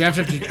treacherous. Do you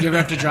ever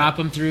have to drop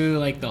them through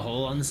like the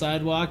hole on the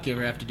sidewalk? You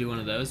ever have to do one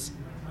of those?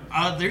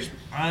 There's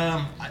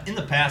in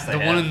the past The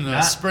one in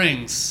the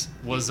Springs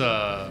was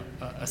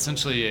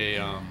essentially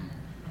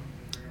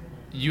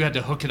you had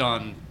to hook it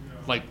on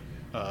like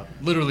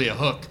literally a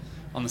hook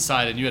on the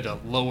side, and you had to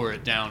lower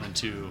it down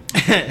into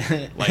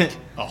like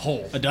a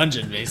hole. A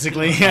dungeon,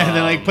 basically.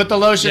 They're like, put the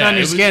lotion on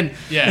your skin.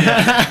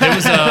 Yeah. It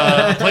was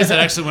a place that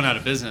actually went out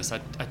of business. I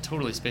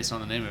totally spaced on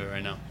the name of it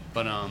right now.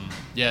 But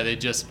they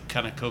just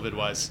kind of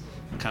COVID-wise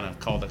kind of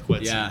called it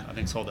quits. Yeah. And I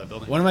think sold that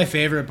building. One of my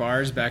favorite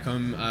bars back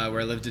home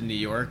where I lived in New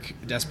York,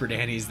 Desperate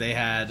Danny's, they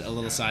had a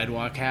little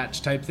sidewalk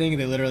hatch type thing.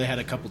 They literally had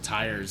a couple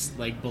tires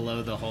like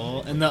below the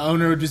hole, and the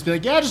owner would just be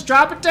like, "Yeah, just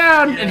drop it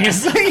down," and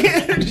he's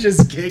like,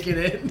 just kicking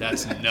it.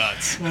 That's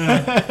nuts.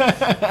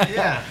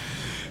 Yeah.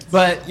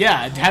 But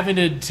yeah,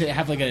 having to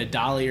have like a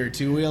dolly or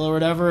two wheel or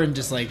whatever, and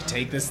just like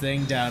take this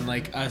thing down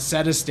like a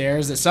set of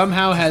stairs that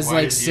somehow has Why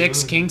like did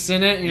 6 you? kinks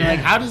in it, and you're like,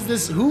 how does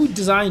this? Who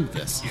designed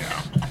this?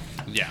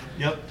 Yeah.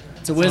 Yep.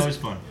 So It's always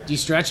fun. Do you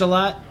stretch a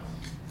lot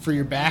for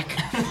your back?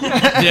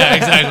 Yeah,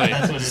 exactly.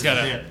 That's what it Just is,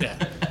 gotta,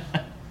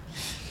 yeah.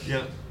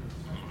 Yep.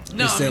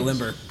 No, Stay I mean,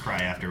 limber. Cry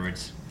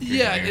afterwards.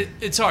 yeah,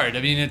 it's hard.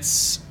 I mean,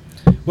 it's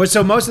Well,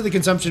 so most of the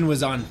consumption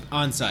was on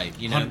site,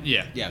 you know?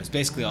 Yeah. Yeah, it was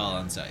basically all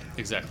on site.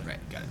 exactly Right,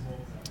 got it.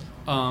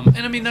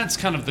 And I mean, that's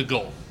kind of the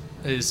goal,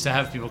 is to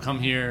have people come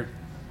here,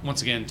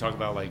 once again, talk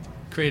about, like,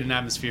 create an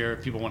atmosphere,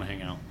 people want to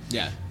hang out.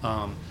 Yeah.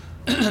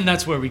 And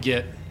that's where we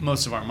get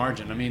most of our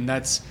margin. I mean,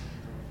 that's,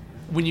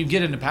 when you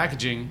get into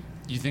packaging,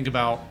 you think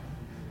about,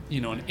 you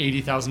know, an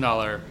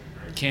 $80,000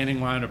 canning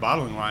line or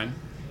bottling line.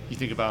 You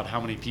think about how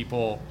many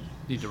people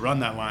need to run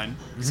that line,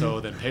 so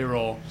then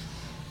payroll,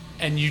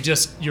 and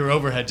your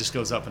overhead just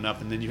goes up, and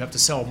then you have to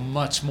sell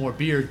much more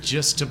beer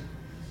just to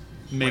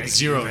make Break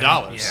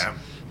 $0. even.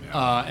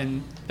 Yeah.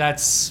 And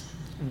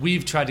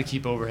we've tried to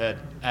keep overhead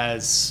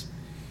as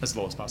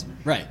low as possible.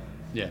 Right.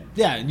 Yeah.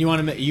 Yeah, and you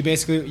wanted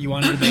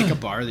to make a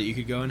bar that you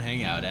could go and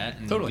hang out at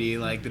and Totally. be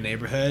like the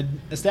neighborhood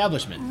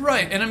establishment.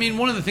 Right, and I mean,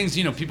 one of the things,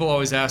 you know, people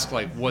always ask,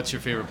 like, what's your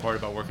favorite part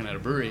about working at a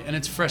brewery? And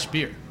it's fresh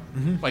beer.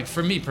 Like,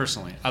 for me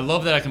personally, I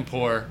love that I can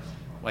pour,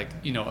 like,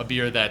 you know, a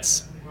beer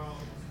that's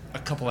a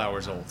couple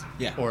hours old,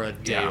 Yeah. or a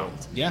day Yeah.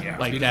 old. Yeah, Yeah.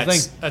 Like,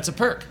 beautiful that's a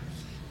perk.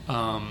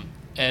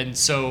 And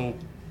so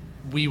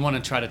we want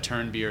to try to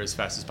turn beer as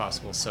fast as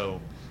possible so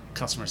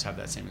customers have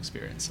that same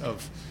experience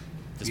of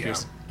this Yeah.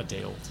 beer's a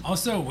day old.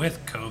 Also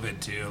with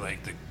COVID too, like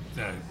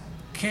the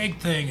keg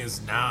thing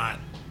is not.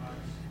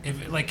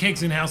 If like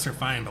kegs in house are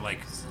fine, but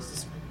like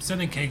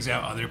sending kegs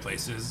out other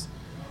places,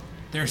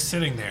 they're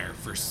sitting there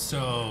for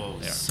so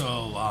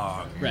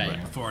long, Right.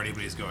 before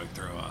anybody's going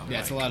through them. Yeah,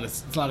 it's a lot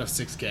of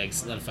 6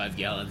 kegs, a lot of 5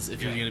 gallons if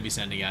you're going to be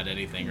sending out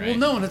anything, right? Well,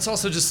 no, and it's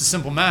also just the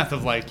simple math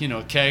of, like, you know,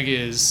 a keg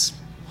is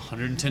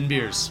 110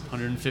 beers,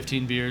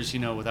 115 beers, you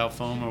know, without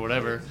foam or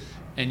whatever,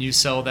 and you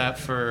sell that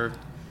for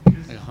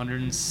like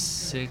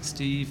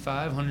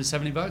 $165,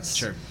 $170.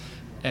 Sure.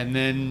 And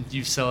then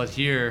you sell it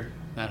here.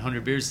 That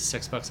 100 beers is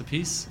 $6 a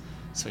piece,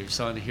 so you're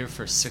selling it here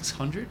for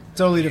 $600.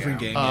 Totally different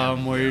game. Yeah.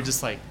 Where you're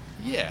just like,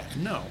 yeah,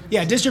 no.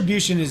 Yeah,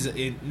 distribution is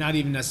not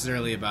even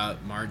necessarily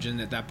about margin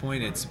at that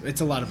point. It's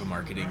a lot of a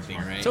marketing thing,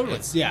 right? Totally.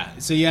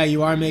 So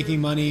you are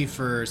making money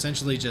for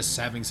essentially just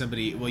having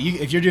somebody. Well,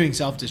 if you're doing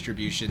self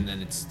distribution,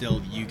 then it's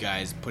still you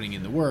guys putting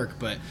in the work.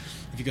 But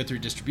if you go through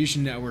a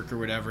distribution network or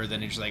whatever,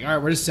 then it's just like, all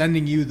right, we're just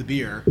sending you the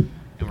beer,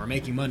 and we're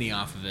making money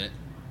off of it,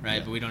 right?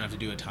 Yeah. But we don't have to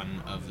do a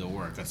ton of the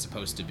work. That's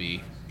supposed to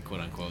be, quote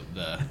unquote,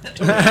 the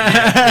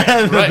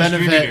Right,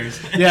 benefit. distributors.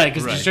 Yeah,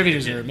 because Right.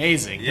 distributors are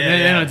amazing. Yeah, they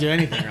yeah. don't do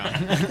anything wrong.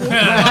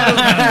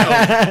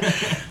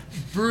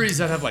 Breweries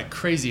that have, like,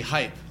 crazy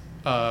hype,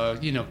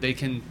 you know, they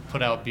can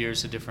put out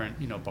beers to different,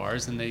 you know,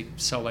 bars, and they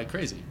sell like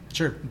crazy.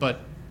 Sure. But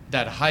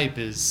that hype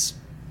is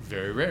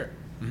very rare,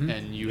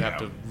 and you have Yeah.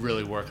 to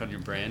really work on your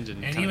brand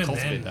and, And kind even of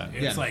cultivate then, that.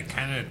 it's Yeah. like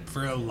kind of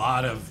for a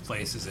lot of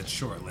places, it's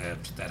short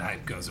lived. That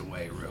hype goes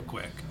away real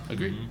quick.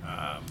 Agreed.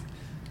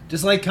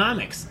 Just like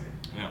comics.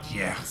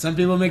 Yeah, Some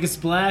people make a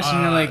splash,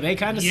 and you're like, they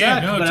kind of yeah,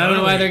 suck, no, but I don't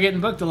know why totally. they're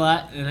getting booked a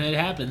lot, and it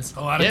happens.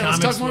 a lot of Yeah, let's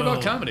comics talk more will-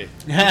 about comedy.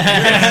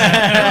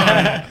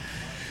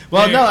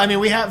 Well, no, I mean,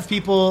 we have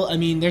people,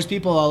 there's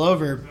people all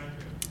over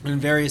in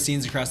various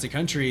scenes across the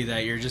country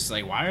that you're just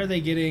like, why are they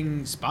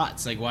getting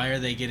spots? Like, why are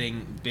they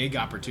getting big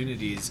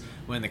opportunities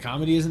when the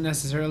comedy isn't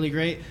necessarily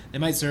great? They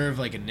might serve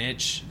like a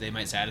niche, they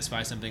might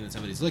satisfy something that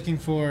somebody's looking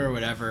for or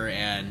whatever,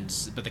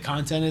 but the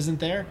content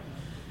isn't there.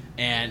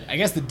 And I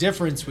guess the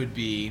difference would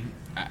be,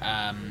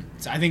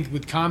 so I think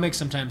with comics,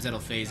 sometimes that'll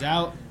phase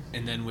out.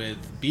 And then with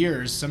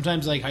beers,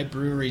 sometimes like hype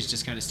breweries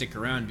just kind of stick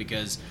around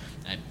because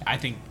I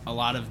think a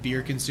lot of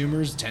beer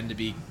consumers tend to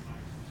be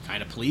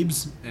kind of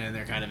plebes and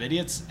they're kind of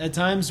idiots at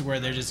times where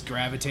they're just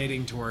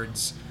gravitating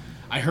towards,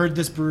 I heard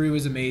this brewery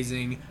was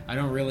amazing. I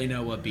don't really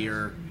know what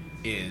beer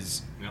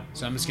is. Yep.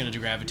 So I'm just going to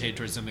gravitate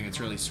towards something that's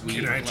really sweet.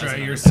 Can I and try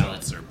pleasant on your the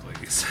palate. seltzer,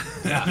 please?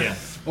 Yeah.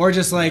 Or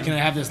just like, can I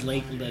have this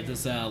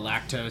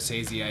lactose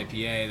hazy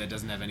IPA that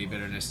doesn't have any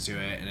bitterness to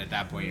it? And at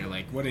that point, you're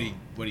like, what are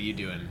you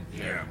doing?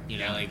 Yeah. You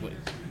know, like, what,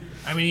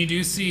 I mean,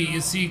 you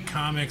see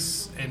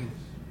comics and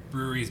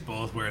breweries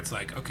both where it's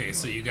like, okay,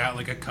 so you got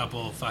like a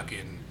couple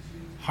fucking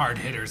hard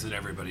hitters that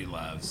everybody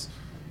loves.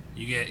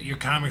 Your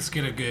comics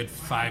get a good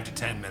 5 to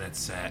 10 minute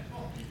set,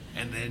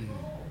 and then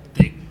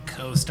they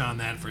coast on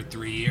that for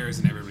 3 years,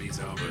 and everybody's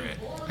over it.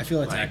 I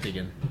feel attacked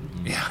again.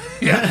 Yeah.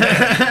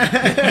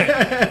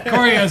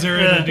 Corey has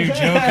a new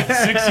joke in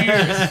 6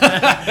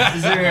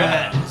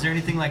 years. Is there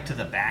anything like to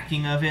the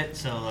backing of it?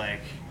 So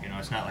like, you know,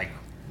 it's not like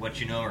what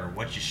you know or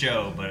what you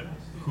show, but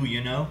who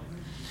you know.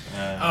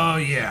 Oh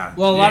yeah.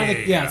 Well,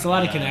 yeah, it's a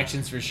lot of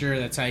connections for sure.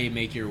 That's how you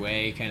make your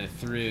way kind of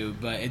through.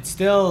 But it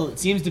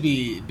seems to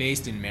be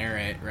based in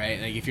merit, right?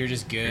 Like if you're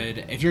just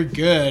good,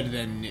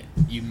 then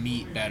you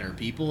meet better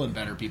people, and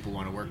better people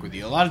want to work with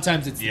you. A lot of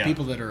times, it's the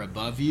people that are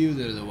above you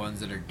that are the ones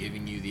that are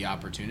giving you the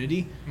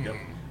opportunity.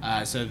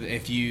 Yep. So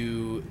if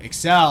you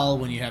excel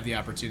when you have the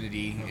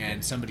opportunity,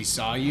 and somebody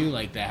saw you,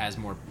 like that has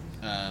more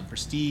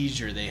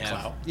prestige or they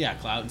have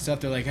clout and stuff.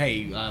 They're like,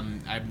 hey,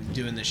 I'm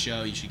doing this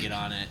show, you should get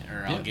on it,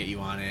 or I'll get you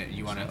on it, and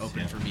you want to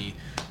open for me,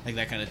 like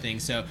that kind of thing.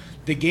 So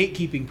the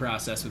gatekeeping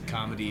process with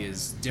comedy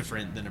is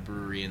different than a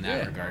brewery in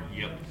that regard.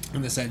 Yep.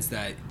 In the sense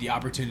that the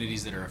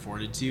opportunities that are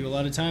afforded to you a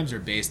lot of times are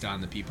based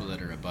on the people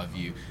that are above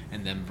you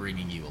and them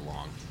bringing you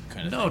along,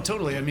 kind of No, thing.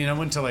 totally. I mean, I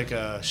went to like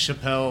a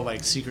Chappelle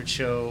like secret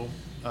show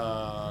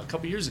a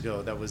couple years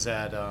ago that was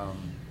at God,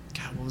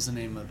 what was the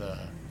name of the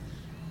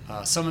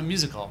Summit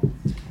Music Hall?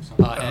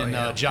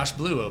 Josh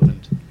Blue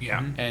opened.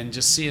 Yeah. And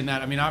just seeing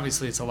that, I mean,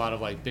 obviously it's a lot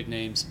of like big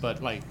names,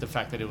 but like the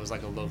fact that it was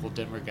like a local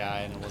Denver guy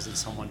and it wasn't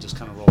someone just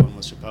kind of rolling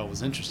with Chappelle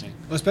was interesting.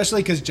 Well,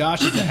 especially because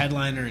Josh is a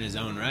headliner in his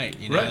own right.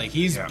 You know, Right. like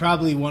he's Yeah.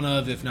 probably one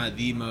of, if not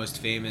the most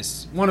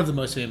famous, one of the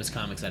most famous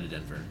comics out of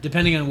Denver.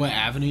 Depending on what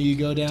avenue you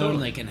go down,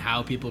 Totally. like and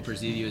how people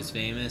perceive you as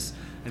famous.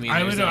 I mean,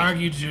 I there's, would like-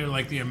 argue to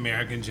like the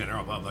American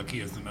general public, he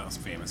is the most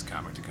famous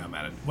comic to come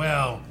out of.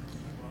 Well,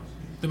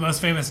 the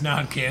most famous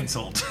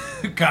non-canceled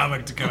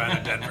comic to come out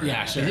of Denver.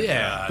 Yeah, sure.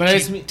 Yeah. But I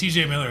just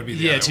TJ Miller would be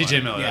the Yeah, other TJ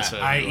one. Miller. That's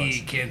what it I.e.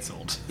 was.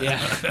 canceled.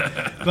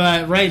 Yeah.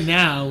 But right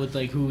now, with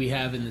like who we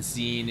have in the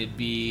scene, it'd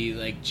be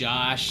like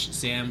Josh,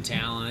 Sam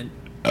Talent,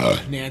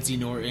 Nancy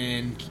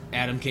Norton,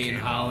 Adam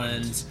Caton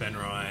Holland. Ben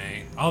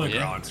Roy, all the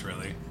Yeah. Grogs,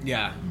 really.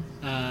 Yeah.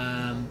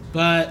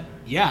 But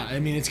yeah, I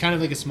mean, it's kind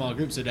of like a small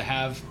group. So to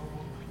have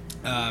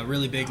a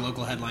really big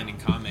local headlining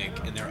comic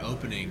and they're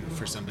opening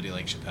for somebody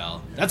like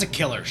Chappelle, that's a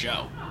killer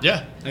show.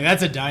 Yeah. Like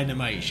that's a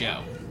dynamite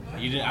show.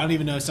 I don't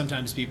even know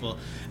sometimes people,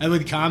 and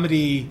with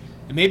comedy,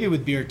 and maybe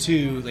with beer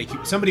too, like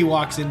somebody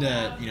walks into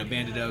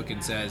Bandit Oak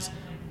and says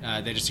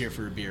they're just here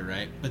for a beer,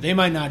 right? But they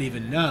might not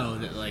even know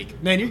that,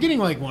 like, man, you're getting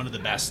like one of the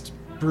best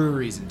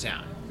breweries in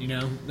town. You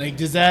know, like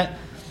does that ever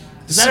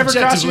cross your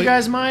Subjectively-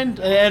 guys' mind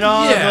at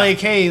all? Yeah. Like,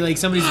 hey, like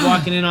somebody's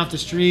walking in off the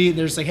street,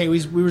 they're just like, hey, we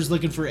were just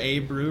looking for a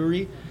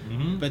brewery,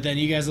 but then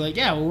you guys are like,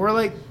 yeah, well,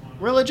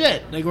 we're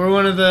legit. Like we're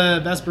one of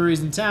the best breweries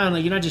in town.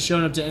 Like you're not just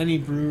showing up to any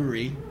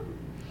brewery.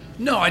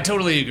 No, I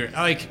totally agree.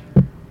 Like,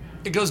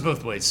 it goes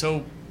both ways.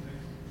 So,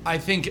 I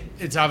think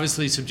it's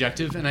obviously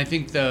subjective, and I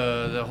think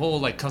the whole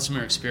like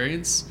customer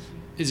experience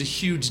is a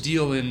huge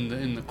deal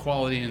in the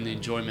quality and the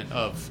enjoyment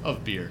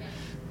of beer.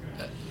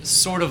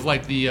 Sort of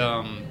like the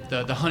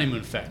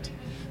honeymoon effect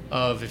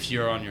of if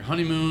you're on your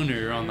honeymoon or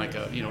you're on like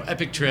a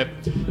epic trip,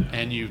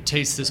 and you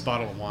taste this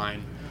bottle of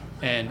wine,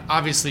 and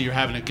obviously you're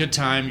having a good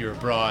time, you're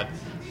abroad.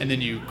 And then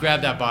you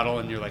grab that bottle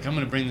and you're like, I'm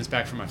going to bring this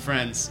back for my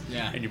friends.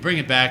 Yeah. And you bring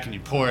it back and you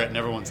pour it and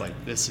everyone's like,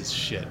 this is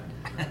shit.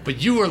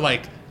 But you were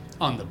like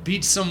on the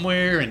beach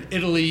somewhere in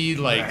Italy,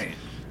 like, Right.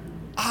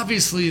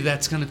 obviously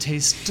that's going to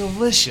taste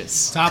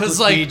delicious. Topless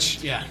like,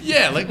 beach, yeah.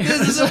 Yeah, like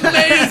this is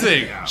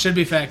amazing. Should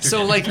be factored.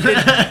 So in. like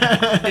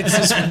it's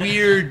this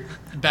weird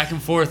back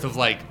and forth of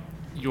like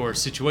your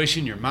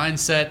situation, your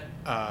mindset,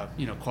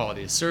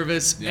 quality of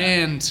service, Yeah.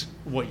 and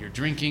what you're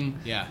drinking.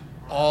 yeah.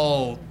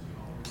 All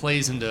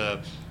plays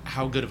into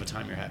how good of a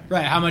time you're having.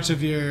 Right. How much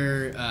of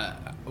your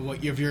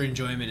your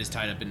enjoyment is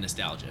tied up in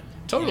nostalgia?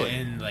 Totally.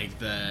 And like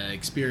the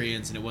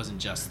experience, and it wasn't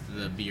just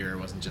the beer, it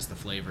wasn't just the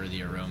flavor,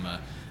 the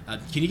aroma.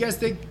 Can you guys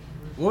think?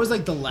 What was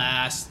like the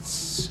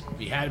last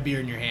you had a beer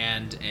in your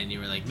hand and you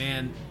were like,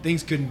 man,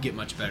 things couldn't get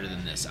much better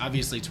than this.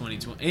 Obviously,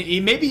 2020,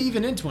 maybe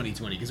even in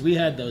 2020, because we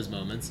had those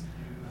moments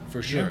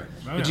for sure.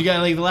 Yeah. Oh, But yeah. you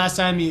got like the last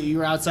time you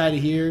were outside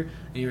of here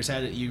and you were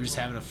just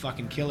having a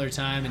fucking killer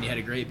time and you had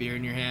a great beer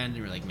in your hand and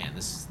you were like, man,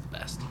 this is the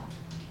best.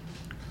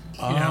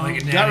 You know, like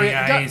a gut Natty re-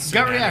 gut- Ice or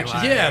gut Natty reaction.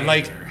 Light Yeah,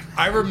 like or-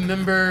 I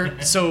remember.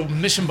 So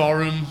Mission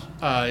Ballroom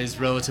is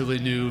relatively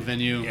new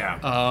venue. Yeah.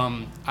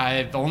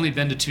 I've only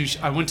been to two.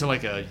 I went to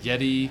like a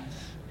Yeti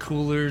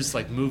Coolers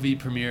like movie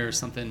premiere or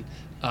something,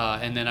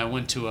 and then I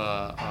went to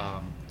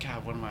a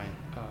God. What am I?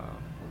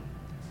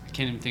 I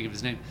can't even think of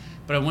his name.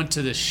 But I went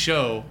to this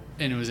show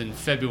and it was in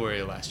February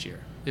of last year.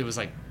 It was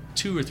like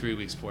 2 or 3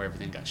 weeks before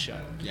everything got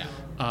shut. Yeah.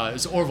 It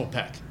was Orville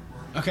Peck.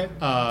 Okay.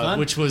 Fun.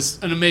 Which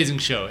was an amazing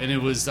show, and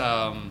it was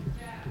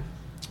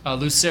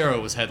Lucero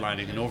was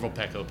headlining, and Orville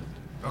Peck opened.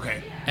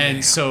 Okay.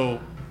 And so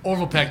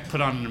Orville Peck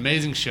put on an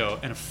amazing show,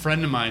 and a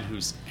friend of mine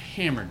who's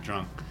hammered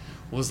drunk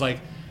was like,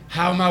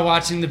 how am I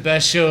watching the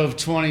best show of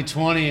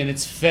 2020 and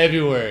it's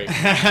February? And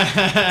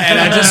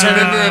I just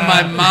remember in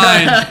my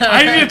mind,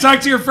 I need to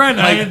talk to your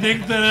friend. I Like, didn't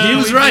think that he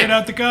was we right. figured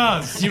out the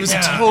cause. he was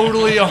Yeah.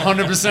 totally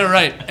 100%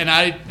 right. And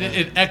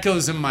it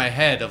echoes in my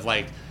head of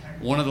like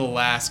one of the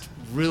last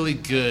really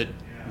good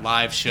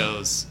live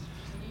shows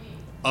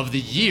of the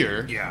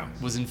year Yeah.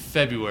 was in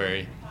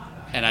February,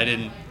 and I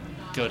didn't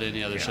go to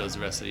any other shows the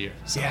rest of the year.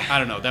 So Yeah. I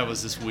don't know. That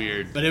was this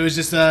weird. But it was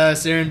just a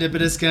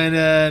serendipitous kind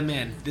of,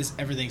 man,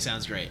 everything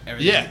sounds great.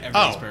 Everything, Yeah. everything's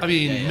Oh, perfect. I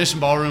mean, Yeah, yeah. Mission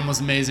Ballroom was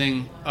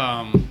amazing.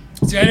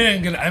 See, I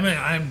didn't get.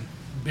 I'm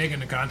big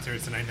into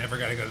concerts, and I never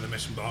got to go to the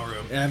Mission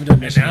Ballroom. Yeah, I haven't done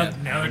And Mission now,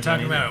 yet. now they're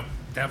talking about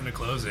having to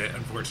close it,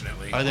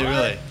 unfortunately. Are they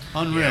really?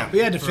 Unreal. We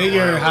had to For a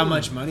figure while. how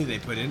much money they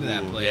put into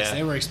that Ooh, place. yeah.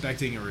 They were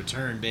expecting a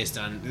return based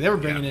on, they were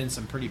bringing Yeah. in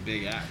some pretty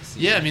big acts.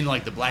 Yeah, I mean,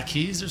 like the Black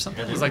Keys or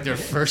something. It was like their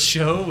first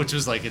show, which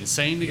was like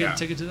insane to get Yeah. a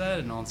ticket to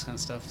that and all this kind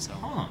of stuff. So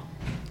Huh.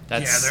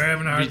 that's Yeah, they're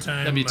having a hard time.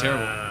 That'd be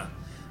terrible.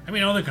 I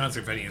mean, all the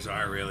concert venues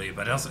are really,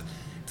 but also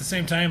at the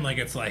same time, like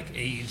it's like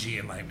AEG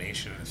and Live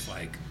Nation. It's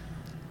like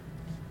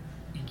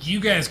you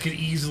guys could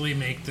easily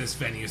make this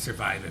venue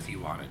survive if you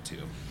wanted to.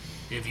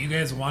 If you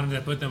guys wanted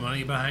to put the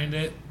money behind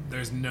it,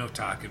 there's no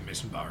talk of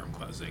Mission Ballroom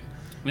closing.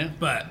 Yeah.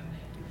 But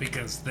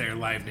because they're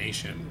Live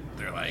Nation,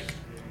 they're like,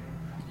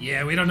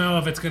 yeah, we don't know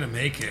if it's gonna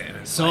make it. And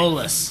it's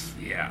Soulless.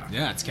 Like, yeah.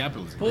 Yeah, it's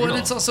capitalism. Well, and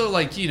it's also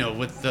like, you know,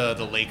 with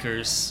the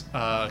Lakers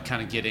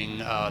kind of getting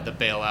the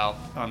bailout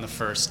on the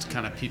first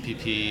kind of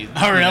PPP.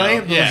 Oh, really?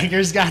 You know? The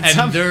Lakers got and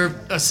some? they're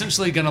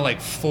essentially going to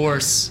like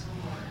force,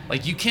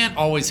 like you can't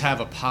always have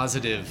a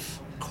positive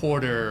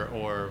quarter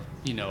or,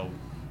 you know,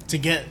 to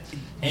get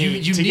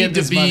you to need get to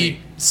this be money.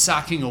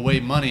 socking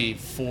away money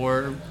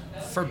for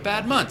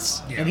bad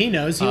months. And he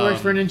knows he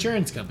worked for an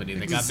insurance company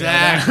that got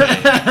Exactly.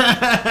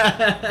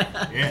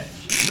 Yeah.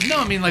 No,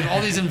 I mean, like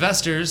all these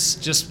investors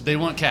just they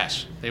want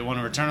cash. They want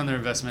a return on their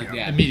investment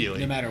Yeah, immediately,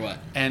 no matter what.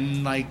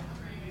 And like,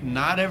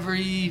 not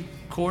every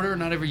quarter,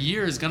 not every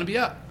year is going to be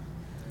up,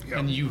 Yep.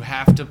 and you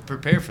have to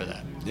prepare for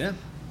that. Yeah.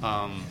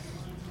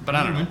 But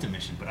I don't know. went to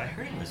Mission, but I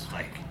heard it was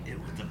like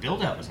the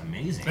build out was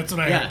amazing. That's what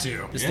I Yeah. heard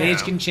too. The stage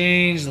Yeah. can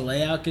change, the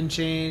layout can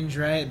change,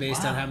 right?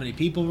 Based on how many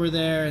people were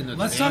there. And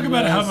Let's talk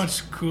about how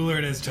much cooler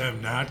it is to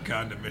have not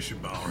gone to Mission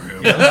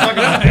Ballroom. Yes,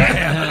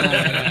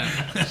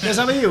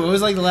 how about you? What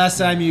was like the last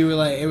time you were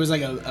like? It was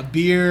like a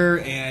beer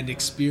and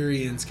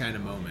experience kind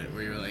of moment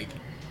where you were like,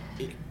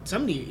 it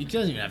doesn't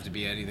even have to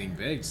be anything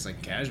big. It's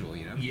like casual,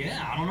 you know?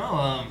 Yeah, I don't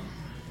know.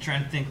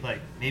 Trying to think like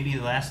maybe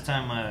the last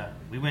time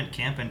we went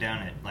camping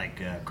down at like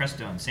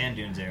Cresto and Sand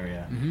Dunes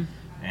area,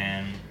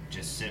 and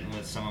just sitting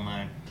with some of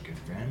my good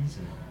friends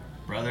and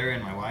brother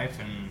and my wife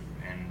and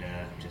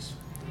just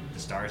the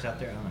stars out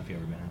there. I don't know if you've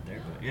ever been out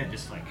there, but yeah,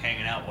 just like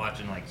hanging out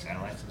watching like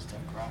satellites and stuff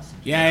cross.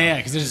 And Yeah,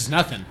 because there's just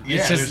nothing. Yeah,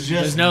 It's there's just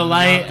there's no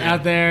light nothing.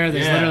 out there.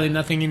 There's Yeah. literally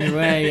nothing in your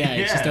way. Yeah,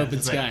 it's just Yeah, open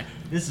it's like, sky.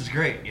 this is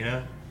great, you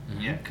know.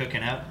 Yeah,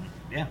 cooking out.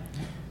 Yeah,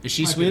 Is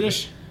she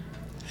Swedish?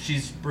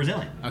 she's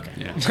Brazilian. Okay.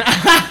 Yeah. So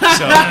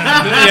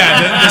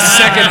the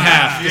second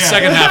half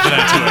of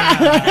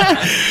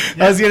that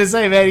I was gonna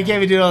say, man, you can't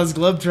be doing all this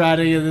globe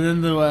trotting,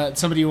 and then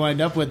somebody you wind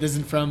up with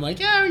isn't from like,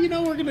 yeah, you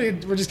know, we're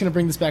just gonna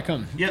bring this back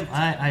home. Yep,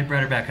 I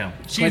brought her back home.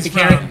 She's the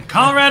from carrot.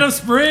 Colorado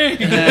Springs.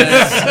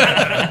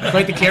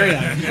 Quite the carry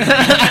on. tour.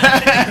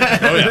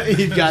 Oh yeah.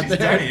 You've got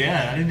there.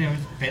 Yeah, I didn't even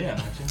pay that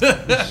much.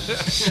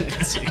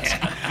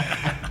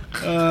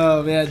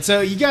 Oh man,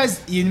 so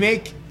you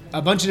make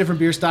a bunch of different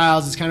beer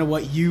styles. It's kind of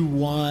what you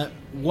want.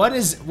 What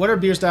are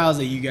beer styles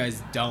that you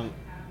guys don't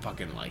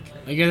fucking like?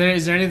 Like,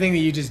 is there anything that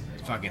you just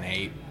fucking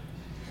hate?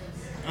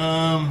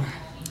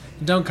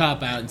 Don't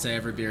cop out and say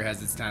every beer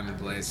has its time and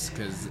place,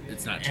 because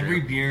it's not true.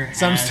 Every beer has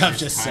Some stuff its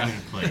just time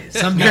sucks. and place.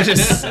 Some beer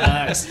just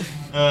sucks.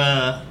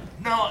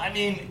 No, I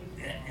mean,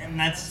 and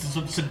that's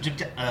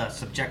subjective.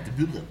 It's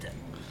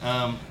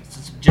a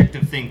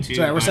subjective thing too.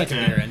 Sorry, we're but,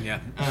 second beer in,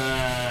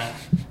 yeah.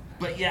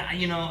 But yeah,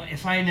 you know,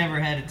 if I never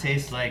had to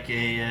taste like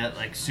a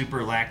like super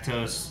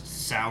lactose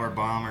sour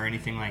bomb or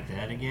anything like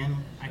that again,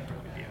 I'd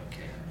probably be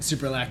okay.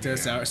 Super lactose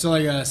sour. So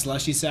like a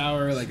slushy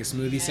sour, like a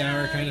smoothie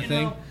sour kind of You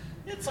thing. know,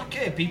 it's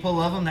okay. People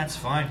love them. That's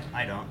fine.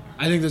 I don't.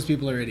 I think those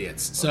people are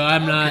idiots. So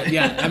I'm not.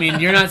 Yeah, I mean,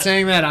 you're not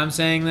saying that. I'm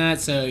saying that.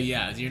 So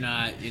yeah, you're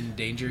not in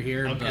danger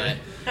here. Okay.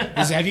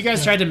 But have you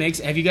guys tried to make?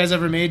 Have you guys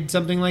ever made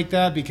something like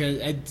that? Because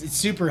it's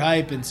super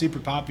hype and super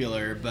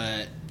popular.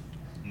 But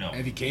No.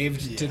 have you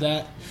caved to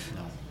that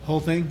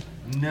whole thing?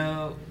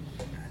 No.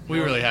 We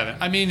really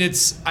haven't. I mean,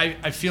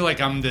 I feel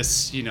like I'm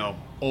this, you know,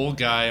 old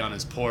guy on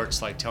his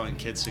porch, like telling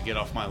kids to get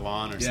off my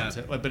lawn or Yeah.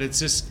 something. But it's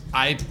just,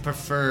 I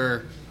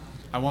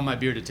want my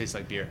beer to taste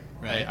like beer.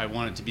 Right. I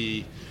want it to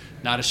be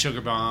not a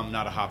sugar bomb,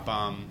 not a hop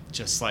bomb,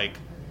 just like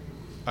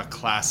a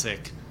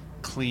classic,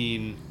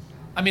 clean.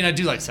 I mean, I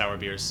do like sour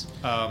beers.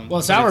 Well,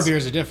 but sour it's-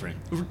 beers are different.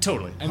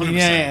 Totally. I mean, 100%.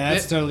 yeah,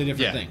 that's a totally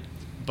different thing.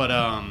 But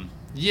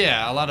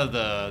yeah, a lot of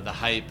the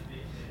hype,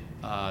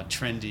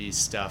 trendy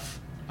stuff.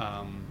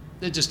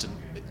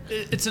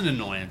 It's an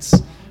annoyance.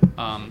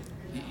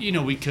 You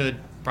know, we could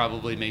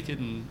probably make it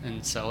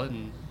and sell it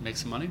and make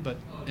some money, but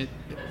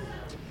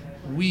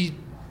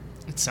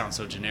it sounds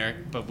so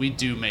generic. But we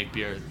do make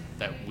beer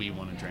that we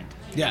want to drink.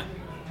 Yeah.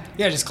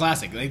 Yeah, just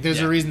classic. Like, there's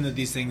Yeah. a reason that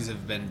these things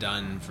have been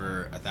done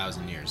for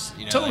 1,000 years.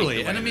 You know, Totally,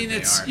 like the and I way mean, that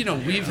they it's are. you know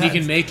we've You had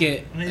can make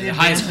it They the advance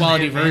highest and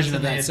quality they advance version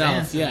of and they that self.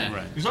 advance and Yeah.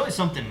 Right. There's always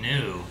something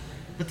new,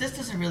 but this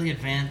doesn't really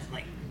advance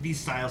like these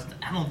styles.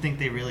 I don't think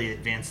they really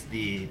advance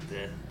the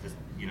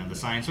you know the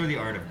science or the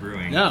art of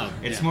brewing. No.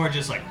 It's Yeah. more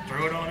just like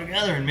throw it all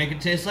together and make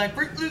it taste like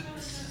Fruit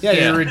Loops. Yeah,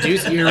 Yeah. you're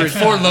reducing. You're like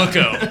Four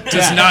Loko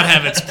does not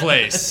have its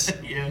place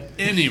Yeah.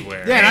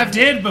 anywhere. Yeah, and I I've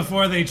did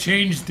before they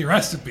changed the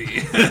recipe.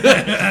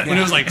 When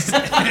it was like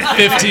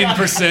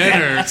 15%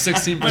 or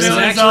 16%. When it was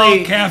actually-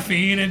 all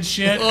caffeine and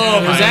shit.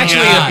 Oh It was my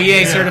actually God, a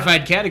BA yeah.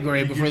 certified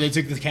category before they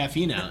took the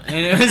caffeine out, and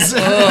it was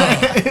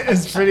it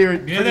was pretty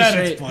It had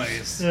straight. its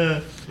place.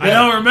 I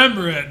don't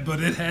remember it, but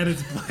it had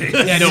its place.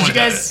 Yeah, No did one you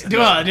guys?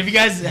 does. Have you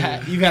guys?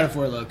 You've had a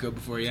Four Loko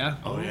before, yeah?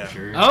 Oh, yeah.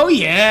 Sure. Oh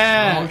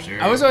yeah. Oh, sure.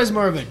 I was always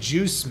more of a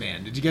juice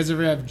man. Did you guys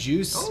ever have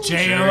juice?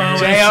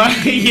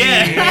 J-O-O-S-E.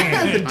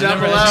 Yeah. The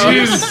double never O. had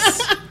Juice.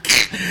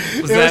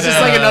 Was It was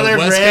just like another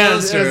West brand.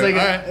 Coast It was or- like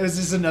all right. it was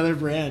just another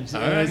brand.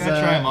 All It right, was, I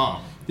gotta try them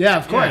all. Yeah,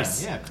 of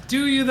course. Yeah.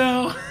 Do you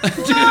though?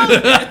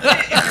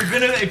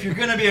 If you're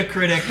gonna be a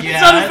critic, yeah.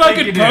 It's not a I think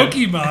fucking you do.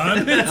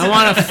 Pokemon. I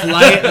want a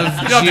flight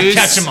of You don't have to juice.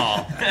 catch them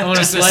all. I want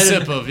Just a a flight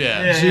sip of of,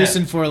 yeah. Yeah. juice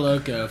and Four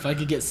Loko. If I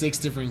could get 6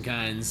 different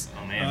kinds,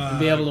 Oh man. and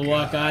be able to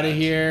walk out of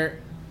here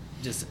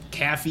just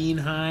caffeine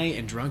high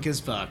and drunk as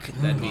fuck,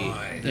 that'd be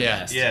boy. the Yeah.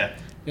 best. yeah.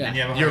 Yeah. And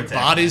you have a Your heart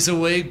attack. body's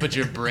awake, but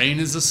your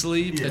brain is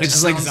asleep. It It's just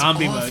just like sounds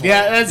zombie awful. mode.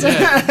 Yeah, that's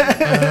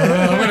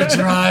I'm gonna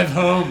drive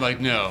home. Like,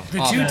 no. The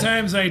Awful. 2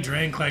 times I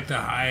drank like the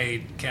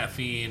high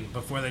caffeine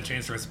before they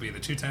changed the recipe, the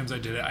 2 times I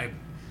did it, I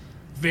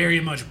very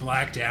much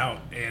blacked out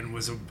and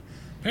was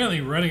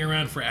apparently running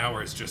around for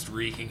hours just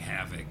wreaking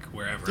havoc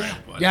wherever I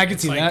was. Yeah, I can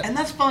It's see like, that. And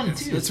that's fun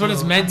too. That's what it's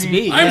So, meant I to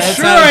mean, be. I'm Yeah, that's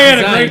sure how I it's had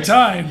a designed. great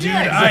time, dude.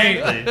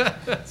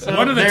 Exactly. So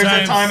One of the there's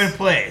times- a time and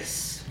place.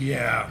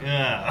 Yeah.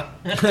 Yeah.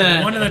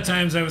 One of the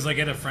times I was like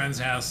at a friend's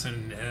house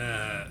and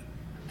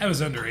I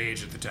was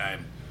underage at the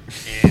time,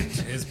 and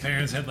his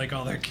parents had like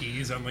all their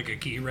keys on like a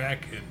key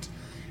rack, and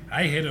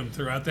I hid them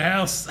throughout the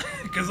house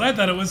because I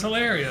thought it was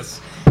hilarious.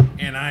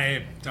 And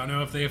I don't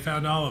know if they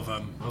found all of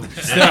them.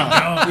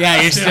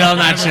 Yeah, you're still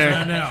not never sure.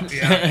 found out.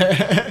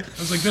 Yeah. I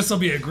was like, this will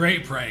be a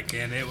great prank,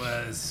 and it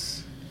was.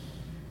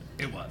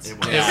 It was. It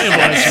was.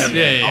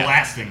 Yeah. A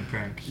lasting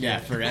prank. Yeah,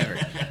 forever.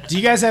 Do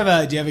you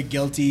have a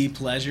guilty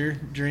pleasure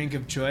drink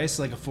of choice,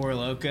 like a Four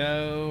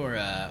Loko or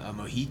a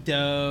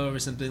mojito or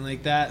something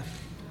like that?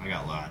 I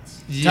got lots.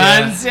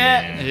 Tons,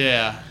 yeah.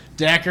 Yeah.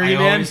 Daiquiri, I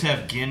man. always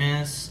have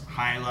Guinness,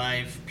 High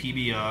Life,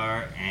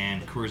 PBR,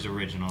 and Coors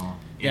Original.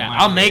 in Yeah, my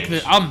I'll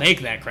fridge. make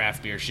that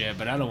craft beer shit,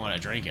 but I don't want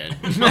to drink it.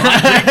 I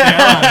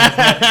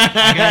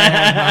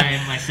gotta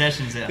have my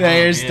sessions at home.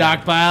 Yeah, your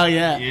stockpile,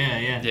 yeah.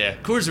 Yeah. Yeah.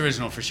 Coors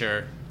Original for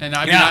sure. And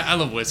I mean, Yeah. I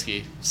love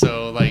whiskey.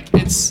 So, like,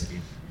 it's.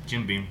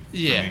 Jim Beam. for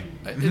Yeah.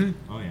 me.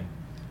 Oh yeah.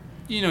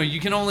 You know, you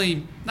can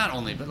not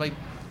only, but like,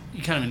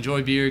 you kind of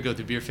enjoy beer, go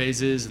through beer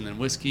phases, and then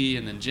whiskey,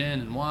 and then gin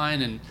and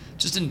wine, and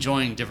just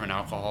enjoying different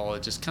alcohol.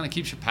 It just kind of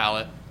keeps your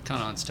palate kind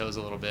of on its toes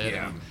a little bit.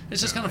 Yeah. and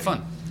it's just kind of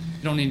fun.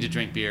 You don't need to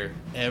drink beer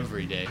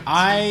every day.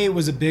 I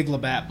was a big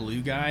Labatt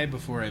Blue guy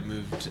before I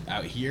moved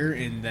out here,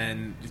 and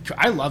then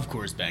I love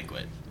Coors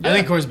Banquet. I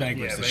think Coors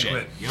Banquet's the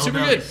shit. Yellow Super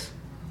Bellies. good.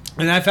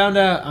 And I found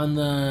out on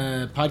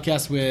the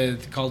podcast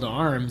with Call to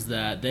Arms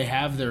that they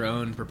have their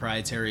own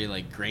proprietary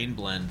like grain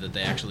blend that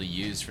they actually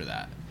use for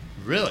that.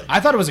 Really? I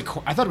thought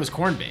it was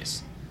corn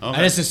based. Okay.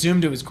 I just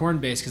assumed it was corn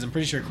based because I'm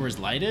pretty sure Coors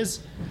Light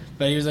is.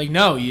 But he was like,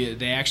 no,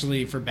 they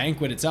actually for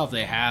Banquet itself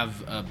they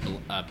have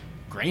a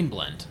grain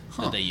blend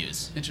that they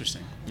use.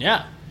 Interesting.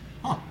 Yeah.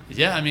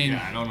 Yeah, I mean,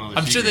 Yeah, I don't know the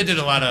I'm sure they secrets.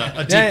 did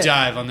a deep Yeah.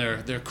 dive on their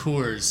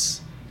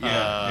Coors.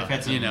 Yeah, they've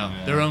had some,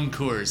 their own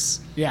Coors.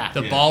 Yeah.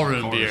 The Yeah,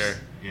 ballroom of course.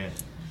 beer. Yeah.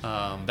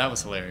 That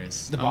was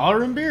hilarious. The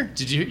ballroom beer?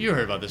 Did you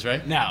heard about this,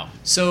 right? No.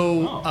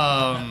 So,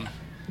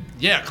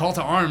 yeah, Call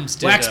to Arms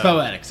did. Wax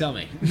poetic. Tell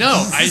me.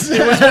 No, it was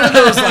one of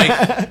those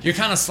like you're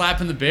kind of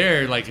slapping the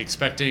bear, like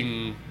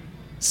expecting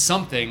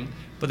something,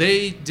 but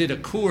they did a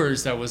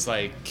Coors that was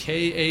like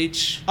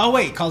KH. Oh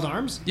wait, Call to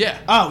Arms? Yeah.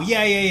 Oh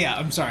yeah.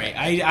 I'm sorry.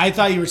 I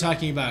thought you were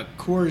talking about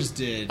Coors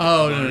did.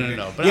 Oh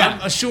no. But Yeah.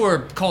 I'm sure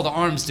Call to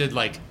Arms did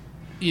like,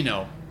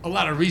 a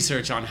lot of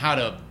research on how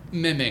to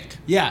mimic.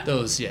 Yeah.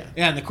 Those. Yeah.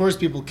 Yeah, and the Coors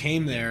people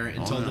came there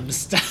and told no. them to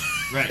stop.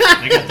 Right.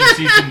 They got their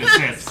cease and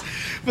desist.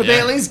 But they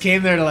Yeah. at least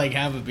came there to like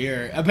have a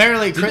beer.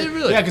 Apparently, Chris, they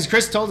really? yeah, because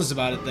Chris told us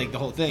about it, like the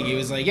whole thing. He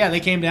was like, "Yeah, they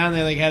came down,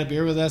 they like had a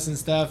beer with us and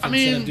stuff I instead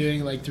mean, of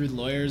doing like through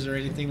lawyers or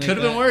anything like that." Could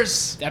have been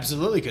worse.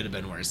 Absolutely, could have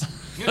been worse.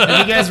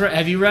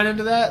 have you run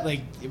into that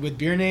like with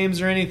beer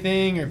names or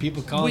anything, or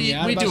people calling you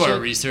out We about do our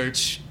shit?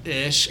 research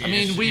ish. I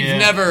mean, Ish, we've yeah.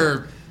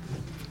 never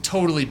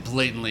totally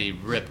blatantly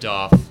ripped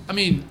off. I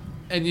mean,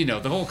 and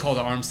the whole Call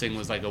to Arms thing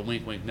was like a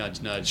wink, wink,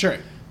 nudge, nudge. Sure.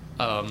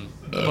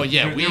 But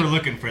yeah, They were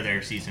looking for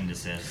their cease and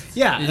desist.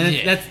 Yeah, and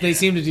Yeah. they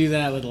seem to do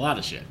that with a lot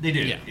of shit. They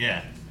do. Yeah.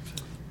 Yeah.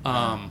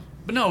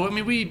 But no, I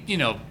mean, we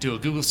do a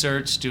Google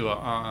search, do a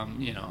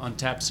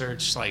Untappd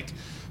search. Like,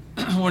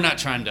 we're not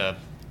trying to.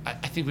 I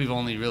think we've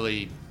only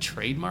really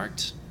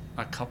trademarked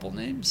a couple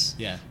names.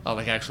 Yeah.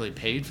 Like actually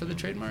paid for the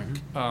trademark.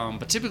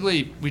 But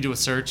typically we do a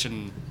search,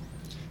 and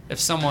if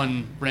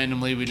someone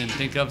randomly we didn't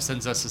think of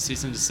sends us a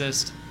cease and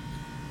desist,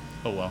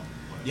 oh well.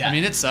 Yeah. I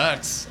mean, it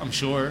sucks. I'm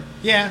sure.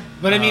 Yeah,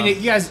 but I mean, you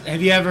guys,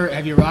 have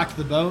you rocked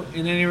the boat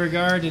in any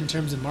regard in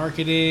terms of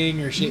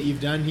marketing or shit you've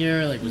done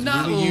here? Like, was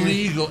Not moving here?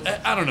 legal.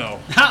 I don't know.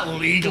 Not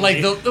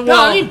legally. Like the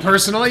No, I mean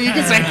personally. You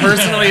can say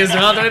personally as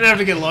well. They don't have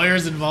to get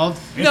lawyers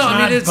involved. It's No, I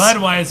not mean, it's-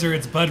 Budweiser,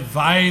 it's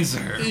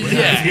Budweiser. with a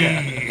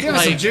Yeah. V. Give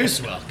us some Like-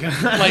 juice, Will.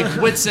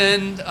 like Wits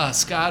End,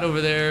 Scott over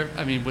there.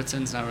 I mean, Wits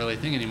End's not really a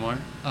thing anymore.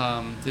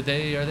 Are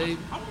they?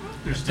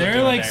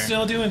 They're like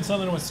still doing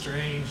something with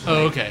Strange.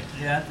 Oh, okay.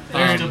 Yeah.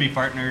 They'll still be I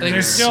partners. think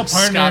They're still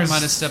Scott partners.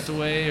 might have stepped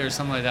away or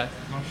something like that.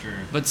 Not sure.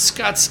 But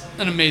Scott's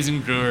an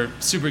amazing brewer,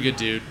 super good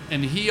dude,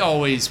 and he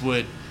always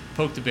would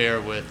poke the bear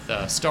with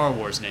Star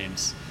Wars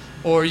names,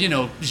 or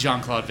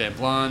Jean-Claude Van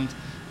Blonde.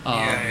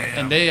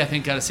 And they, I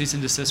think, got a cease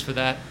and desist for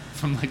that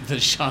from like the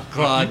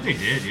Jean-Claude I think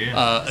they did,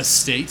 yeah.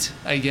 estate,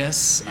 I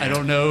guess. I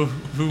don't know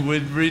who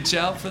would reach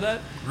out for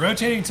that.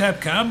 Rotating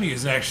Tap Comedy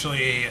is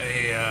actually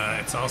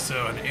it's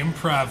also an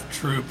improv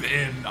troupe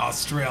in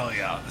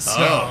Australia.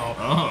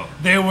 So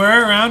they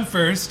were around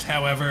first.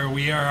 However,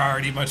 we are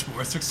already much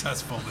more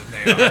successful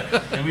than they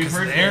are. And we've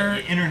heard they're-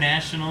 that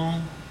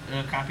international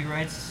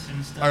copyrights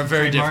and stuff. Are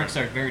very trademarks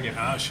different. Are very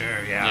different. Oh,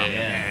 sure,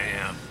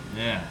 yeah.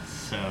 Yeah,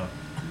 so...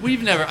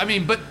 We've never,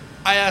 but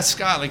I asked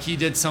Scott, like, he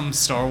did some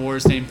Star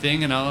Wars named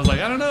thing, and I was like,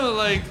 I don't know,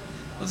 like,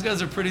 those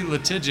guys are pretty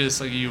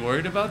litigious. Like, are you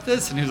worried about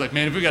this? And he was like,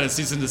 man, if we got a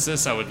cease and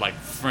desist, I would, like,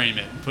 frame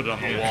it and put it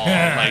on the wall.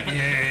 And,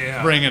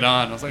 like, bring it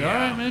on. I was like, all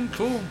right, man,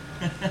 cool.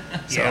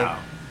 So,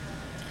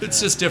 it's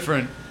just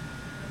different.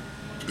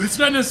 It's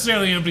not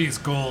necessarily anybody's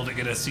goal to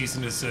get a cease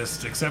and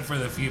desist, except for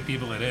the few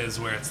people it is,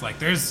 where it's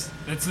like, it's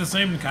the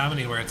same in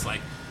comedy, where it's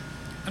like,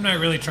 I'm not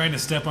really trying to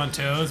step on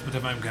toes, but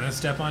if I'm going to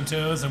step on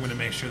toes, I'm going to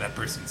make sure that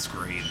person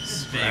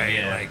screams, right?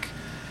 Yeah. Like,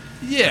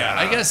 Yeah,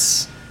 I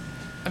guess,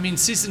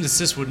 cease and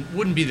desist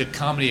wouldn't be the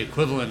comedy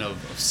equivalent of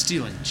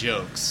stealing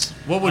jokes.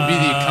 What would be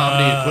the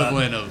comedy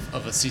equivalent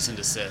of a cease and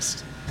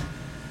desist?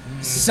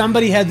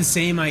 Somebody had the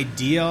same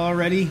idea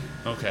already.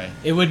 Okay.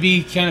 It would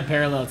be kind of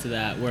parallel to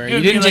that, where it you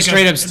would be didn't just like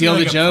straight a- up it'd be steal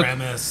like the a joke,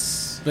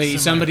 premise, but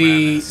similar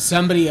premise.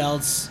 somebody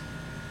else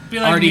Be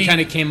like already me- kind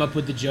of came up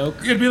with the joke.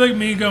 It'd be like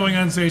me going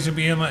on stage and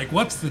being like,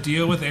 "What's the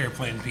deal with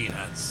airplane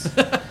peanuts?"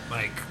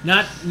 Like,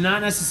 Not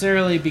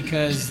necessarily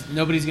because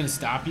nobody's going to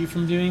stop you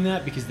from doing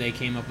that because they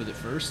came up with it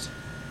first.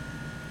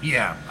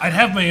 yeah, I'd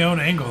have my own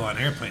angle on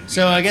airplane peanuts.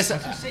 So I guess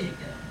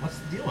What's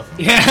the deal with them?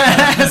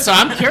 yeah. So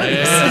I'm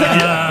curious.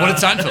 What did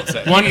Seinfeld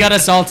say? One got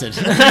assaulted.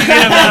 There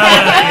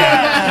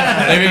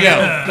we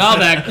go.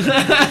 Callback.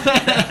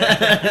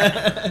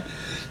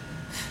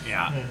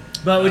 yeah,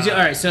 But would you? All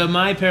right. So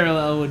my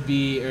parallel would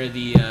be, or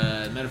the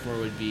metaphor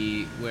would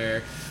be,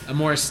 where a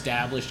more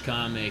established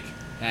comic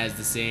has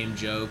the same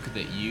joke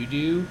that you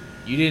do.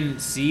 You didn't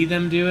see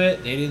them do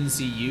it. They didn't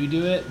see you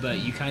do it. But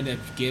you kind of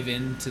give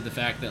in to the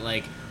fact that,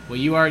 like, well,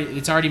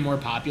 it's already more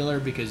popular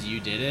because you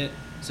did it.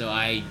 So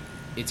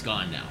it's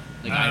gone now.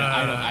 Like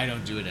I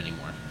don't do it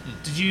anymore.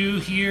 Did you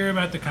hear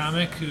about the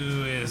comic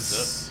who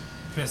is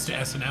pissed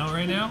at SNL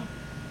right now?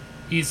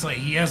 He's like,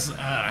 he has,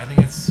 I think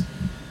it's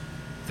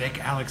Vic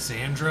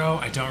Alexandro.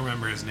 I don't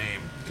remember his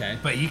name. Okay.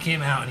 But he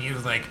came out and he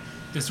was like,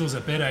 this was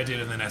a bit I did,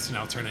 and then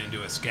SNL turned it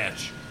into a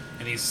sketch.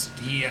 And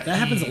That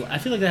happens. I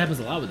feel like that happens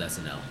a lot with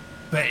SNL.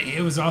 But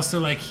it was also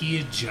like he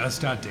had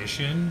just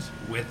auditioned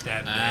with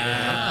that bit.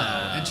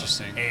 Oh,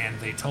 interesting. And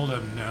they told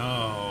him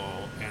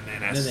no. And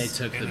then Then they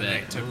took the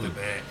bit. the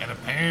bit. And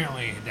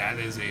apparently that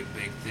is a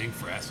big thing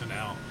for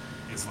SNL.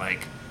 Is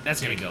like,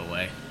 That's gonna go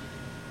away.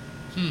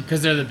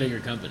 Because they're the bigger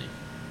company.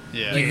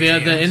 Yeah. Like Yeah,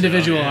 the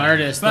individual so, yeah.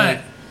 artist.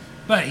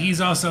 But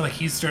he's also like,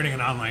 he's starting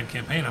an online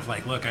campaign of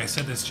like, look, I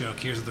said this joke,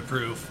 here's the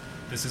proof.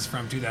 This is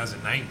from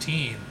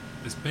 2019,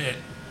 this bit,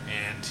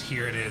 and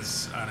here it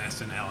is on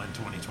SNL in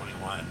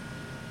 2021.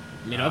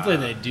 I mean, hopefully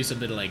they do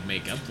something to like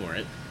make up for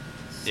it.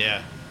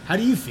 Yeah. How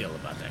do you feel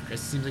about that, Chris?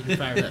 It seems like you're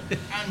fired up.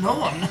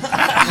 No, I'm not.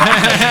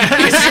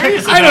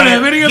 I don't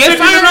have any Get opinion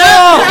fired at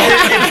all.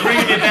 It's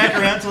bringing it back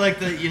around to like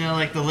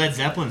the Led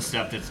Zeppelin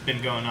stuff that's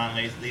been going on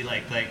lately.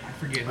 Like I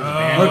forget who the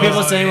band Or was.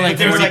 people saying like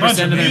There's like 40% of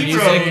their we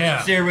music. wrote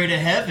Yeah. Stairway to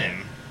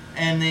Heaven,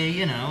 and they,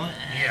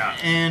 Yeah.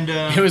 and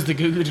It was the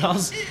Goo Goo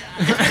Dolls.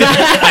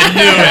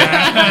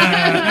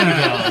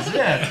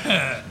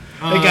 yeah.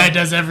 The guy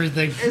does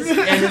everything.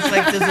 And it's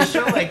like, does a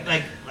show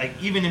like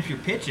even if you're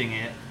pitching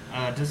it,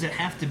 does it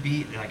have to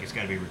be like it's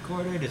got to be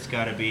recorded? It's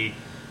got to be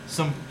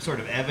some sort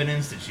of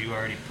evidence that you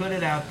already put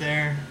it out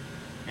there,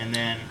 and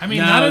then I mean,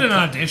 No, not at an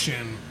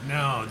audition.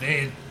 No,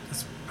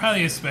 it's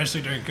probably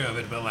especially during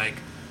COVID, but like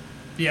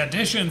the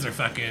auditions are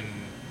fucking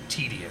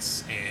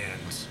tedious,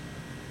 and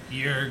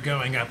you're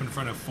going up in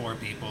front of 4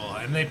 people,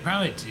 and they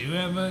probably do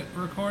have it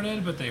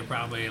recorded, but they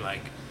probably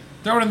like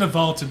throw it in the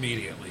vault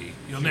immediately.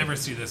 You'll never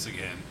see this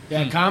again.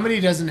 Yeah,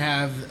 comedy doesn't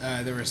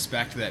have the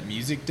respect that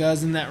music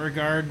does in that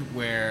regard,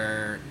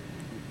 where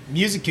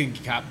music can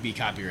be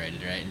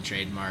copyrighted, right, and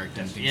trademarked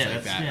and things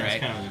like that,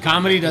 right? Kind of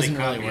Comedy they doesn't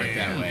really copyright work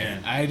that it, way. yeah.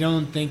 I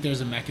don't think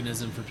there's a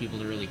mechanism for people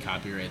to really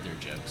copyright their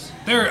jokes.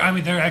 There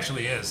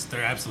actually is.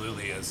 There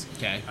absolutely is.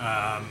 Okay.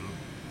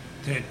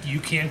 That you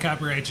can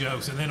copyright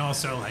jokes, and then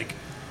also like,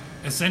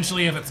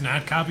 essentially, if it's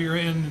not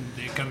copyrighted,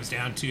 it comes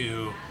down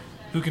to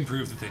who can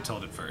prove that they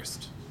told it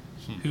first,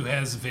 who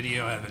has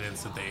video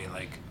evidence that they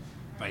like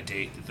by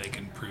date that they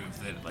can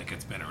prove that like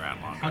it's been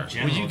around longer. how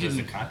general you does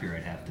can- the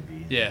copyright have to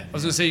be? Yeah. I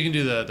was gonna say you can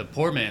do the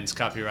poor man's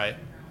copyright,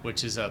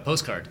 which is a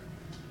postcard,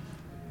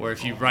 where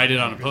if you write it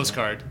on a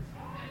postcard,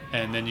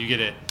 and then you get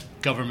it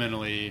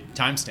governmentally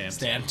timestamped,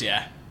 Stamped,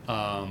 yeah.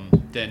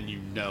 then you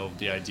know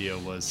the idea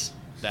was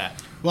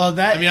that. Well,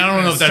 that I mean, I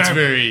don't know if that's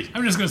very.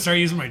 I'm just gonna start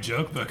using my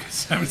joke book.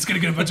 I'm just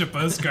gonna get a bunch of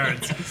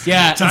postcards,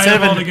 yeah. tie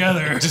Instead them all of,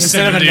 together. Just Instead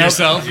send of it a to note-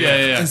 yourself.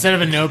 Yeah. instead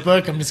of a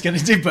notebook, I'm just gonna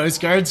do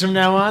postcards from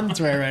now on. That's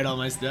where I write all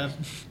my stuff.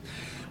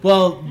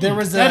 Well, there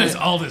was That is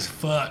old as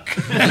fuck.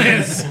 That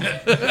is.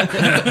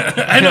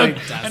 I know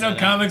that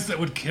comics that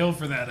would kill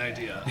for that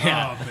idea.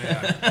 Yeah. Oh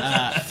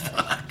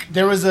man.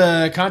 There was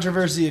a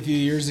controversy a few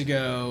years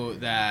ago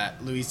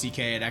that Louis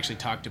C.K. had actually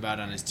talked about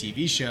on his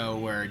TV show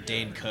where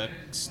Dane Cook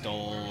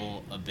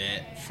stole a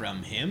bit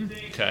from him.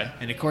 Okay.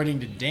 And according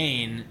to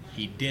Dane,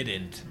 he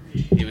didn't.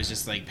 It was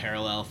just like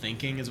parallel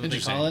thinking is what they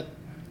call it.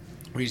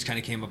 Where he just kind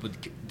of came up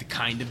with the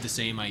kind of the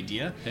same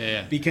idea.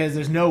 Yeah. Because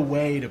there's no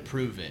way to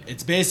prove it.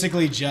 It's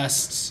basically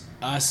just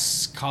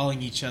us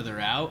calling each other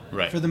out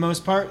Right. for the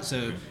most part.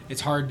 So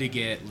it's hard to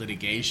get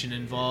litigation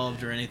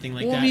involved or anything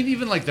like Well, that. I mean,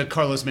 even like the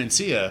Carlos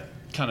Mencia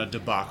kind of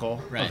debacle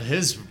Right. of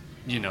his,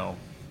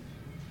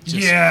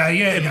 just Yeah.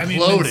 I mean,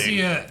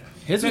 imploding.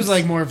 His was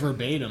like more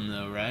verbatim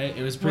though, right?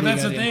 It was Well, pretty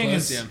that's the goddamn thing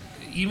close, is,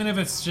 even if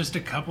it's just a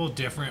couple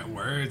different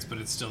words, but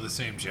it's still the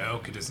same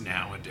joke, it is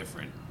now a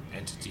different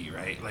entity,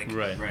 right? Like,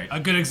 Right. Right. a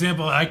good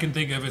example I can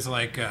think of is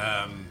like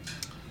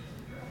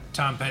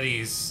Tom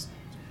Petty's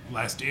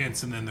Last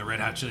Dance, and then the Red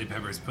Hot Chili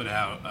Peppers put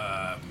out,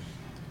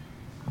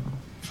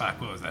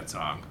 what was that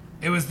song?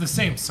 It was the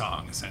same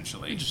song,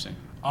 essentially. Interesting.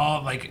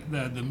 All, like,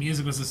 the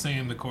music was the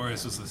same, the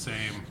chorus was the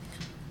same,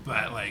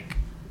 but, like,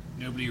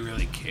 nobody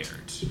really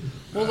cared.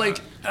 Well, like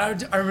I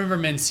remember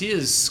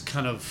Mencia's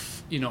kind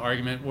of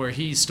argument where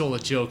he stole a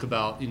joke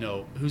about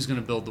who's going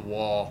to build the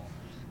wall,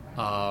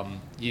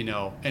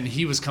 and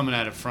he was coming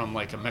at it from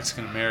like a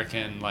Mexican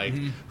American, like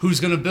who's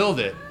going to build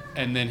it,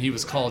 and then he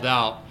was called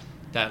out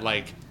that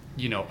like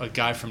a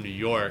guy from New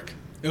York.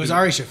 It was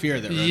Ari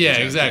Shaffir that wrote the Yeah,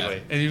 joke,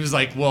 exactly. And he was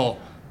like, well,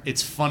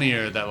 it's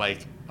funnier that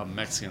like a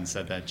Mexican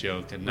said that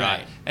joke and not,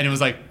 Right. and it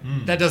was like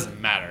that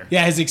doesn't matter.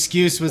 Yeah, his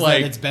excuse was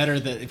Like- that it's better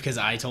that because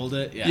I told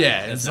it. Yeah,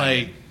 Yeah, that's it's not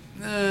like. it.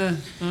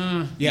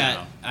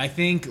 Yeah, I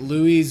think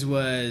Louis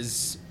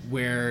was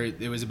where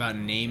it was about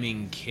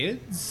naming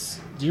kids.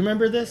 Do you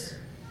remember this?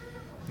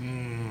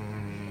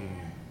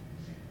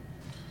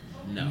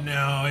 No.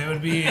 No, it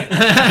would be...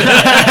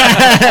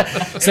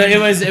 So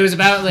it was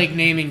about like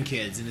naming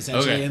kids and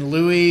essentially, Okay. and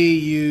Louis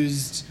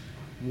used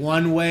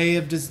one way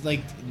of just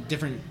like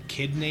different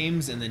kid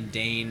names, and then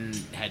Dane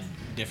had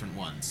different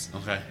ones.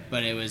 Okay.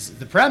 But it was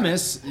the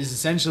premise is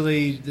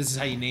essentially this is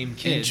how you name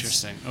kids.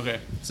 Interesting. Okay.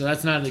 So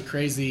that's not a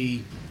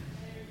crazy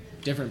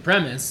different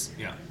premise.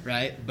 Yeah.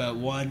 Right? But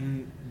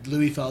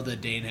Louis felt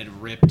that Dane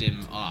had ripped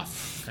him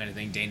off kind of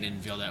thing. Dane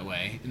didn't feel that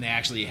way. And they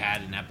actually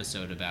had an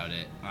episode about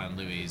it on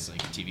Louis'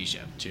 like TV show.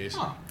 Jeez.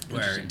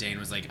 Where Dane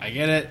was like, I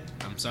get it,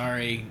 I'm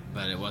sorry,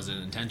 but it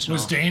wasn't intentional.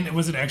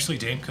 Was it actually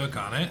Dane Cook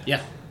on it?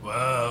 Yeah.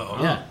 Whoa.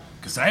 Yeah.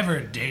 Because I've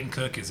heard Dane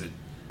Cook is a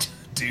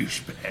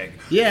douchebag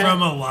Yeah.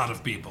 from a lot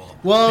of people.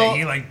 Well-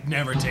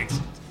 That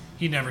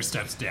he never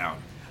steps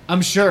down.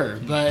 I'm sure,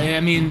 but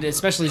I mean,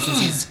 especially since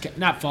he's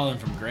not fallen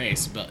from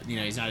grace, but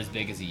he's not as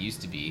big as he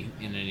used to be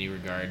in any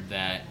regard.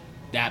 That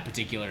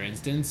particular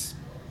instance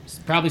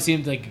probably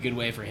seemed like a good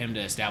way for him to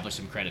establish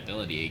some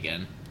credibility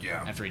again.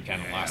 Yeah. After he'd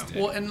kind of Yeah, lost it.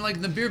 Well, and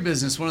like the beer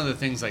business, one of the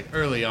things like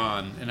early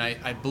on, and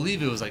I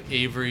believe it was like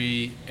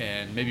Avery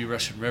and maybe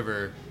Russian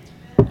River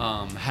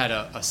had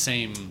a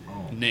same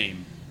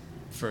name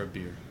for a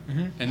beer.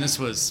 And this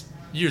was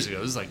years ago.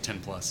 This was like 10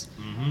 plus.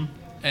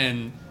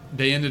 And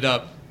they ended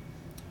up,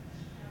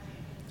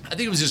 I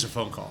think it was just a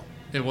phone call.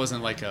 It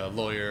wasn't like a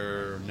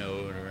lawyer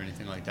note or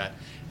anything like that.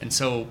 And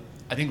so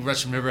I think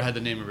Russian River had the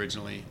name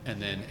originally,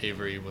 and then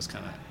Avery was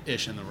kind of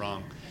ish in the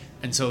wrong.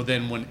 And so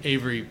then when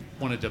Avery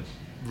wanted to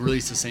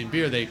release the same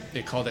beer, they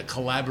called it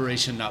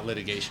Collaboration, Not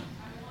Litigation,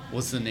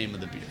 was the name of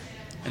the beer.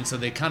 And so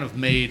they kind of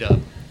made a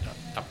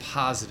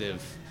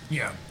positive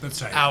Yeah, that's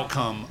tight.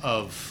 outcome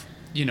of,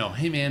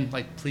 hey man,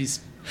 like please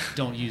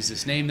don't use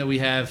this name that we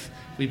have.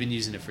 We've been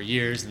using it for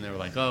years. And they were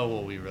like, oh,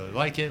 well, we really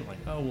like it. Like,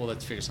 oh, well,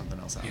 let's figure something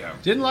else out. Yeah.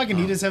 Didn't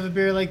Lagunitas have a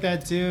beer like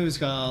that too? It was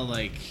called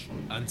like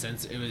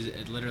Uncensored.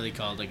 It literally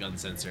called like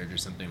Uncensored or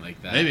something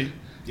like that. Maybe.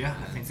 Yeah,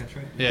 I think that's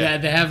right. Yeah,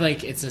 they have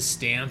like it's a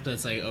stamp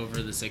that's like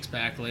over the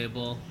 6-pack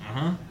label.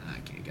 Uh-huh. I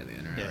can't get the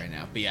internet Yeah. right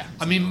now, but yeah.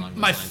 I mean, something along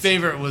those my lines.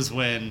 favorite was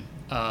when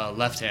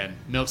Left Hand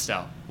Milk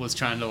Stout was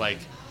trying to like,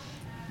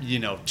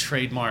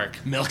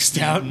 trademark Milk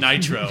Stout.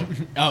 Nitro,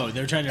 Oh,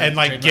 they're trying to. and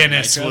like trademark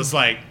Guinness Nitro? was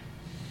like,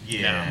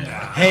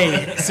 Yeah.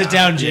 Hey, sit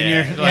down,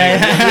 Junior.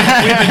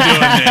 Yeah, we've been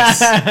doing this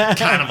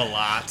kind of a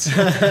lot,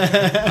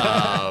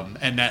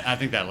 and I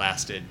think that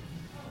lasted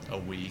a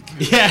week.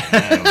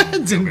 Yeah.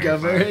 Didn't go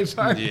very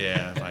far.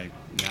 Yeah, like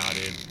nah,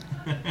 dude.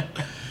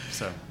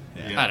 So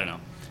I don't know.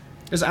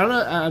 'Cause I don't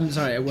know. I'm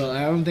sorry. Well,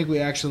 I don't think we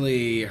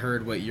actually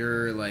heard what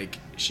your like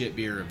shit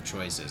beer of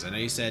choice is. I know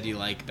you said you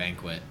like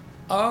Banquet.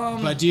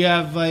 But do you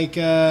have like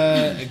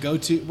a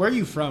go-to? Where are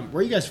you from? Where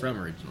are you guys from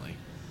originally?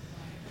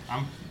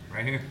 I'm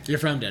right here. You're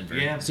from Denver.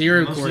 Yeah. So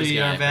you're a mostly Coors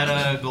guy.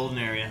 Arvada, Golden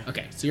area.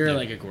 Okay, so you're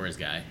like a Coors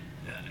guy.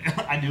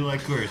 I do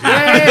like Coors. Yeah.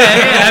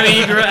 I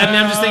mean,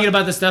 I'm just thinking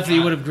about the stuff that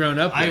you would have grown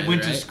up with. I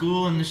went to right?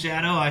 school in the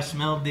shadow. I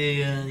smelled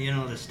the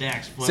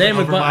stacks. Same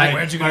with over my-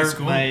 Where'd you go to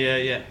school?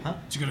 Yeah. Huh?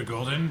 Did you go to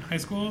Golden High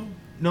School?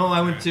 No,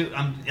 I went to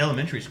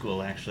elementary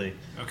school actually.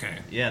 Okay.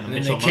 Yeah, the And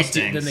then Mitchell they kicked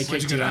it. Mustangs. Then they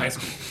Where'd you kicked go it to high out.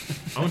 school?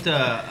 I went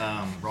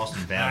to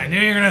Ralston Valley. I knew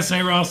you were gonna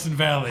say Ralston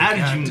Valley. How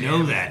God did you damn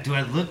know it. that? Do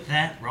I look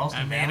that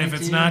Ralston I Valley? mean, if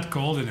it's dude? not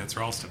Golden, it's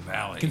Ralston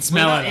Valley. Can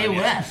smell What it. about on A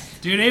you.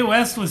 West? Dude, A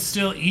West was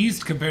still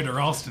east compared to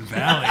Ralston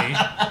Valley.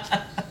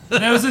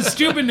 That was a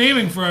stupid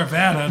naming for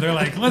Arvada. They're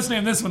like, let's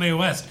name this one A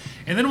West.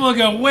 And then we'll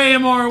go way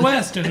more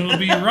west and it'll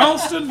be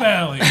Ralston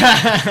Valley.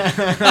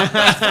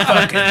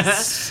 Fucking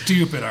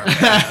stupid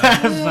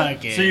Arvada.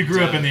 Fuck it. So you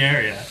grew up in the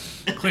area?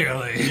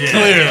 Clearly.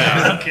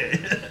 Okay.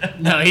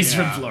 No, he's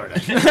Yeah. from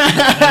Florida.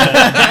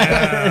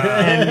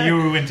 And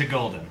you went to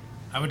Golden.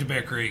 I went to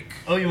Bear Creek.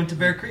 Oh, you went to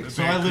Bear Creek. The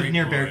So Bear I live Creek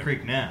near boy. Bear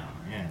Creek now.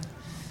 Yeah.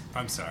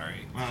 I'm sorry.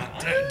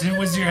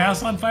 Was your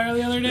house on fire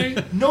the other day?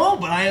 No,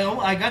 but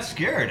I got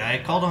scared. I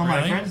called all my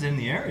Really? friends in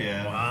the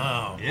area.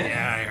 Wow. Yeah.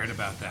 Yeah, I heard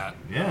about that.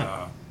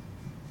 Yeah.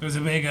 There was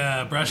a big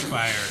brush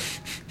fire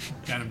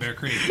down in Bear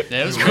Creek.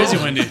 Yeah, it was crazy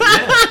windy. It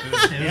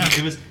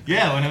was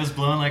when it was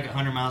blowing like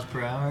 100 miles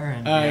per hour,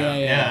 and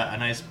yeah. a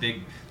nice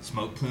big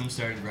smoke plume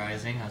started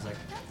rising. I was like,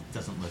 that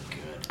doesn't look good.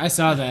 I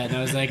saw that and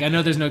I was like, I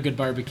know there's no good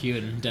barbecue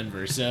in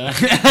Denver, so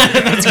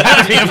that's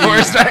gotta be a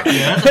forest fire.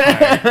 Yeah,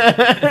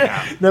 that's a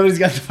fire. Nobody's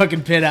got the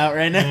fucking pit out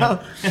right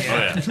now.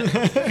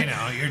 You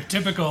know, your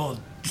typical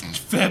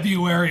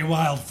February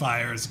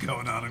wildfires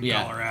going on in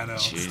Yeah. Colorado.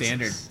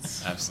 Standard.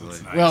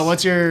 Absolutely. Nice. Well,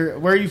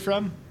 where are you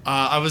from?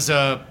 I was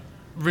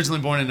originally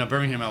born in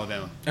Birmingham,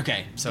 Alabama.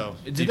 Okay. So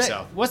Did deep that-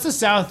 south. What's the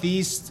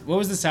southeast? What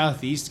was the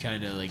southeast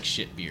kind of like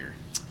shit beer?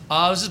 It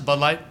was just Bud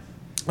Light.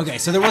 Okay,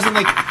 so there wasn't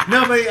like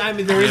no, but I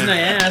mean the reason I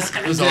ask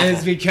is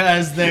awful.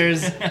 because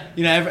there's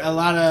a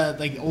lot of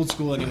like old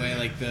school anyway,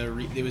 like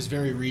it was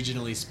very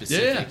regionally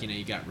specific. Yeah. You know,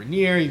 you got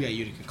Rainier, you got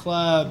Utica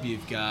Club,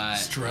 you've got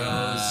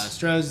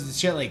Stroh's,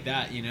 shit like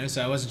that. You know,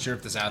 so I wasn't sure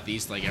if the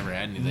southeast like ever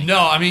had anything.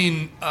 No, I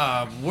mean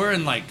we're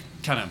in like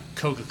kind of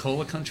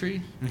Coca-Cola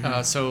country.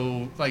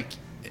 So like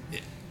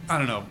I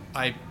don't know.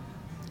 I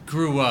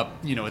grew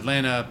up,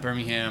 Atlanta,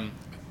 Birmingham.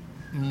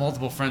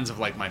 Multiple friends of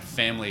like my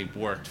family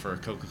worked for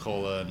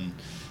Coca-Cola and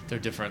their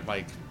different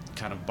like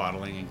kind of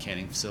bottling and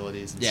canning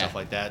facilities and stuff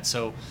like that.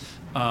 So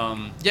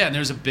and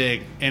there's a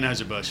big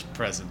Anheuser-Busch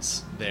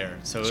presence there.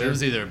 So it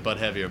was either Bud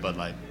Heavy or Bud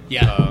Light.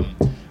 Yeah.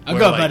 I'll where,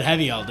 go like- Bud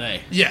Heavy all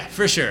day. Yeah,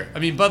 for sure. I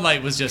mean, Bud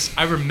Light was just,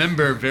 I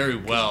remember very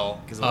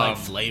well. 'Cause I like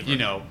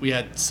flavor. We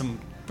had some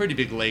pretty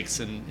big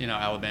lakes in,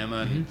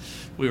 Alabama, and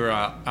we were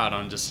out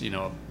on just,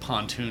 a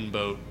pontoon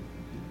boat,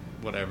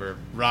 whatever,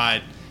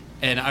 ride.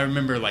 And I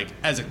remember, like,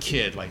 as a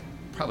kid, like,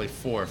 probably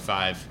 4 or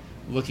 5,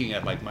 looking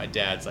at, like, my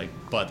dad's, like,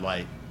 Bud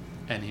Light.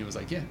 And he was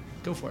like, yeah,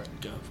 go for it.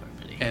 Go for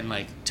it, buddy. And,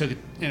 like, took it,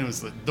 and it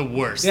was the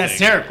worst Yeah, it's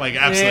thing. terrible. Like,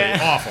 absolutely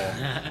Yeah. awful.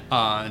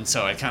 And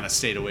so I kind of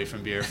stayed away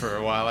from beer for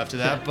a while after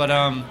that. But,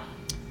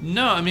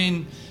 no, I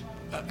mean,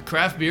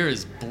 craft beer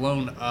is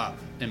blown up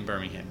in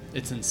Birmingham.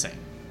 It's insane.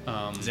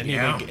 Is any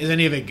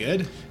of it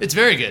good? It's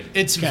very good.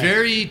 It's Okay.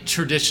 very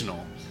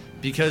traditional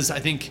because I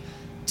think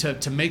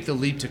to make the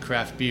leap to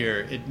craft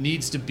beer, it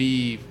needs to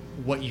be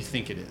what you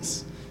think it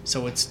is.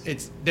 So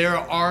there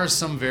are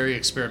some very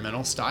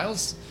experimental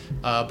styles,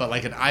 but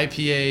like an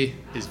IPA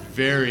is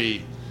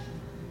very.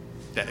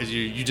 That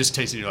you just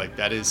taste it, you're like,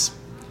 that is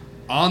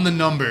on the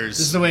numbers.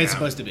 This is the way it's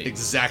supposed to be.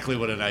 Exactly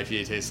what an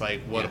IPA tastes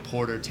like, what a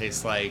porter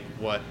tastes like,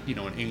 what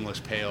an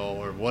English pale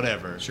or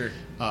whatever. Sure.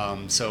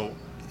 So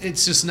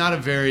it's just not a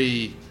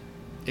very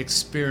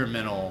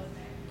experimental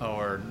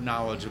or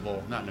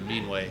knowledgeable, not in a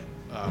mean way,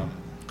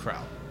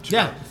 crowd.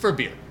 Yeah. For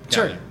beer.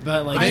 Sure, down there.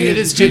 but like I mean, do, it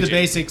is do the changing.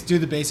 basics. Do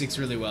the basics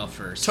really well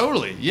first.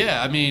 Totally,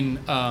 yeah. I mean,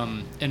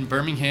 in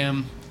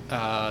Birmingham,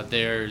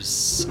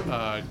 there's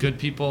Good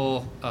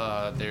People,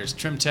 there's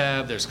Trim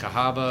Tab, there's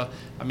Cahaba.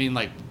 I mean,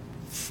 like,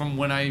 from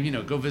when I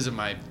go visit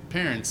my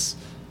parents,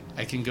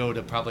 I can go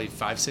to probably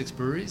 5-6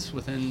 breweries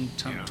within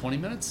 20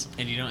 minutes.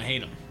 And you don't hate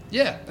them.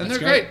 Yeah, and they're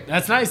great.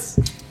 That's nice.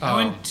 I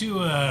went to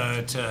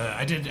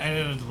I did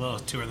a little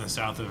tour in the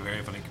south of a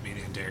very funny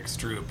comedian, Derek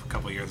Stroop, a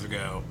couple years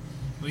ago.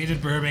 We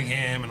did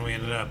Birmingham, and we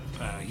ended up.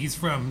 He's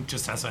from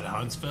just outside of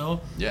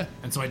Huntsville. Yeah.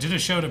 And so I did a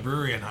show at a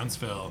brewery in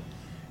Huntsville,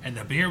 and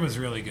the beer was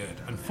really good.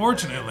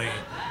 Unfortunately,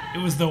 it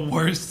was the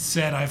worst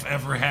set I've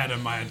ever had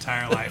in my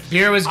entire life.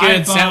 Beer was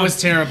good, set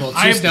was terrible.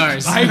 2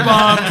 stars. I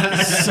bombed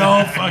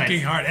so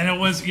fucking hard, and it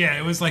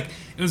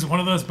was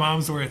one of those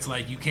bombs where it's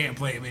like you can't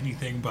blame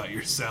anything but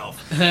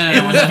yourself.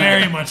 It was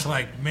very much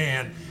like,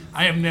 man,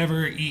 I have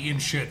never eaten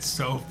shit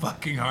so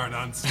fucking hard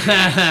on stage.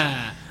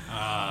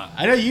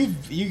 I know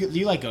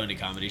you like going to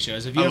comedy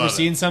shows. Have you I ever love it.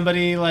 seen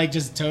somebody like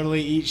just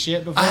totally eat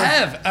shit before? I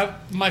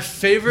have. My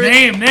favorite.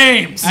 Name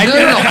names. No,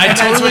 I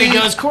That's when he totally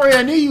goes, Corey,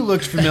 I knew you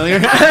looked familiar.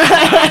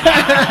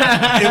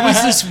 It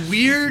was this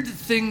weird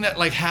thing that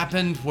like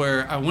happened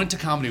where I went to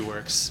Comedy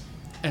Works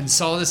and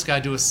saw this guy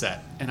do a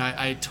set, and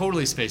I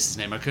totally spaced his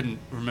name. I couldn't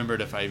remember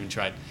it if I even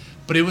tried,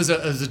 but it was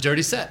a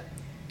dirty set.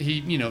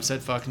 He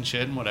said fucking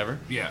shit and whatever.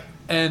 Yeah.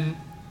 And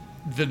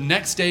the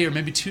next day or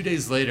maybe 2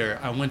 days later,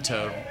 I went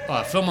to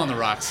Film on the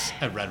Rocks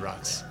at Red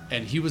Rocks,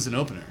 and he was an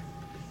opener,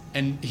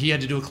 and he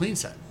had to do a clean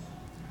set,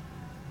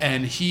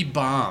 and he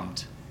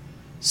bombed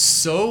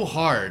so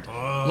hard.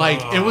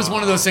 Like, it was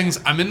one of those things,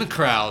 I'm in the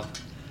crowd,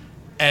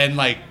 and,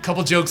 like, a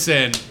couple jokes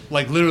in,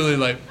 like, literally,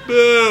 like,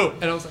 boo!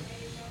 And I was like,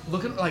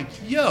 looking, like,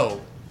 yo,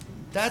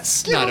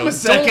 that's not him a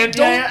second.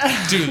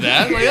 Don't do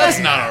that. Like, that's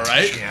not all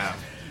right. Yeah.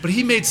 But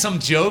he made some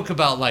joke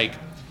about, like,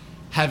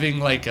 having,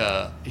 like,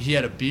 he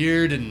had a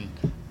beard, and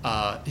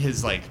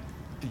his, like,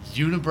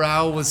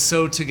 unibrow was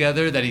so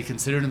together that he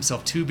considered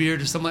himself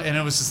two-beard or something, and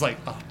it was just like,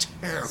 oh,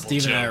 terrible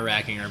Steve and I joke. are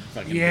racking our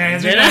fucking Yeah, I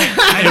brains think right I, now.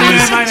 I, think I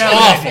was might have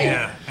awful. an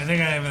idea. I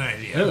think I have an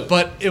idea.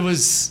 But it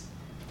was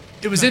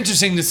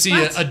interesting to see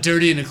a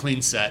dirty and a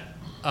clean set,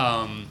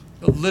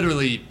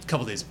 literally a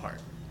couple days apart.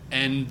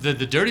 And the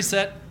dirty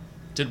set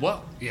did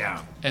well,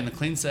 Yeah. and the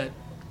clean set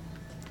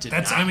did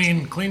That's, not. I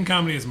mean, clean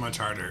comedy is much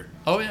harder.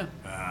 Oh, yeah.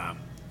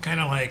 Kind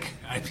of like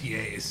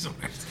IPAs.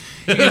 Sometimes.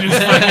 You can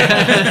just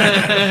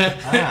fucking,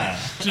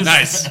 just,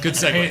 Nice. Good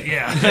segue.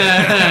 Yeah.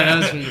 That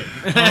was pretty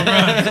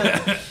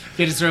good.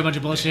 You just throw a bunch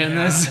of bullshit in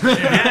this.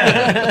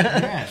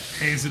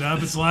 Haze it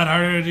up. It's a lot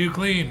harder to do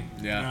clean.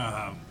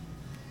 Yeah.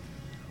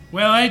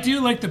 Well, I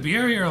do like the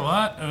beer here a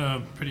lot.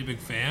 Pretty big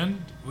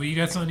fan. Well, you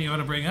got something you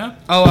want to bring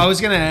up? Oh, I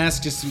was gonna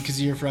ask, just because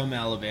you're from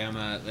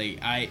Alabama,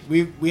 like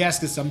we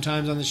ask this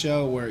sometimes on the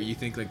show, where you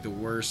think like the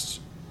most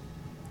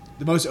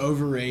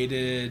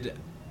overrated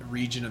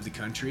region of the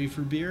country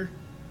for beer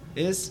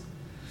is.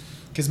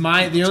 Because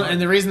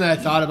the reason that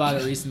I thought about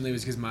it recently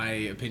was because my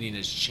opinion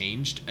has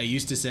changed. I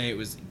used to say it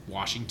was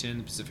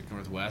Washington, Pacific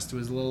Northwest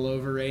was a little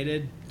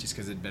overrated, just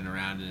because it'd been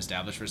around and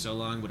established for so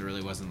long, but it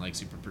really wasn't like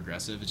super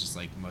progressive. It's just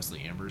like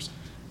mostly ambers.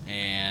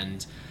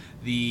 And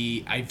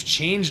I've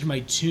changed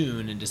my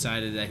tune and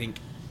decided that I think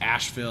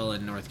Asheville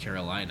in North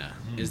Carolina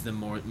is the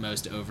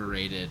most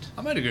overrated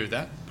I might agree with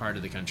that. part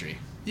of the country.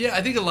 Yeah,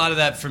 I think a lot of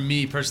that, for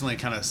me personally,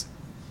 kind of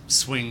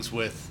swings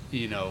with,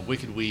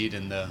 Wicked Weed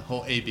and the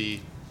whole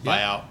AB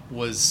buyout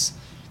was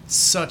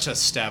such a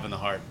stab in the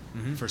heart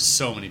for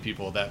so many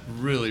people that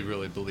really,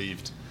 really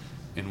believed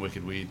in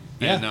Wicked Weed.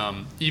 Yeah.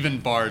 And even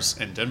bars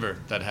in Denver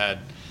that had,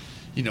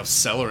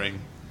 cellaring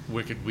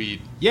Wicked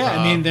Weed. Yeah,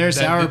 I mean, their that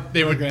sour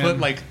they would program- put,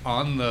 like,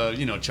 on the,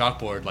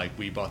 chalkboard, like,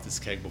 we bought this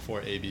keg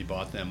before AB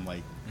bought them.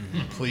 Like,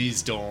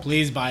 please don't.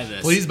 Please buy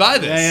this. Please buy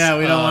this. Yeah,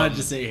 we don't want it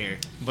to sit here.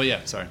 But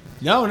yeah, sorry.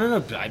 No.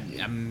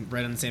 I'm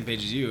right on the same page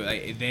as you.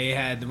 They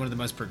had one of the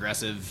most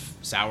progressive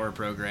sour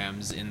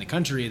programs in the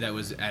country that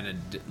was at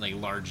a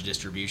large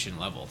distribution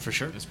level. For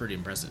sure. It was pretty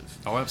impressive.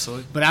 Oh,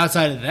 absolutely. But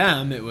outside of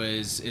them,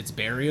 it's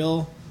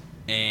Burial,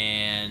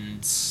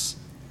 and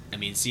I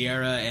mean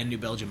Sierra and New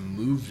Belgium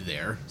moved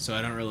there, so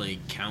I don't really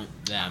count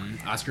them.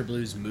 Oscar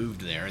Blues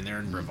moved there, and they're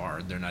in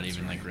Brevard. They're not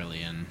even like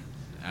really in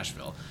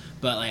Asheville.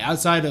 But like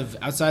outside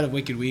of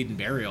Wicked Weed and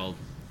Burial,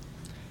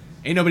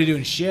 ain't nobody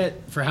doing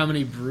shit for how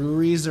many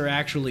breweries are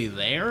actually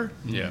there.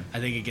 Yeah.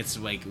 I think it gets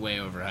like way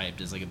overhyped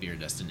as like a beer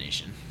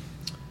destination.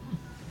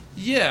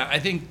 Yeah, I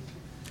think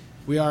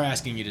We are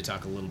asking you to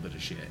talk a little bit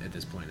of shit at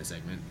this point in the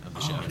segment of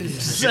the show.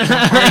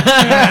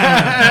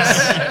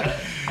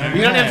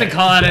 You don't have to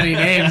call out any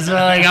names. But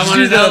like, I want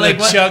to know, like,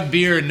 what? chug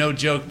beer and no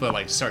joke, but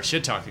like start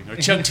shit talking or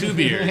chug two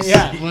beers.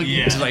 Yeah.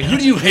 It's like, who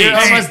do you hate?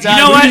 almost done.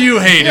 You know Who what? do you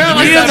hate? You're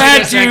almost We done have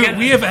for a second.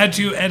 we have had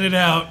to edit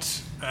out.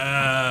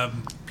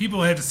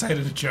 People had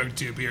decided to chug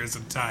 2 beers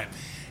at a time,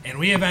 and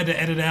we have had to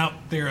edit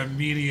out their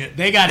immediate.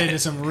 They got into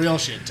some real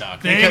shit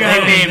talk. They They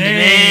got- named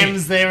they-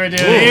 names. They were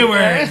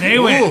doing. They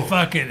went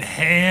fucking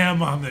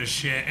ham on the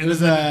shit. It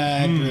was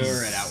a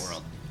brewer at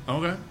Outworld.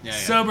 Okay. Yeah.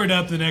 Sobered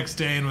up the next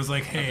day and was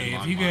like, "Hey,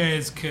 if you Longmont.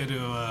 guys could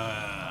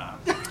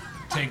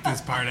take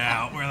this part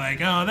out," we're like,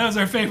 "Oh, that was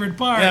our favorite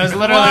part." That was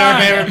literally our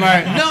Why? favorite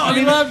part. No,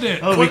 we loved it.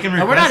 Oh, we can We're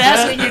not request that?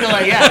 asking you to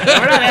like, yeah.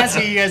 We're not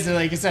asking you guys to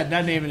like I said,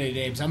 not naming any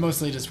names. I'm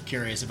mostly just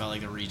curious about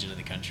like the region of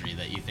the country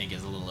that you think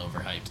is a little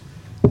overhyped.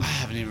 I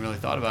haven't even really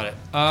thought about it.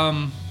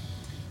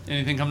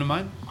 Anything come to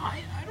mind? I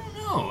don't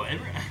know.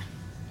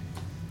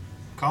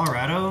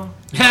 Colorado?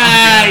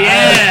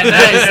 Yeah,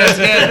 nice. That's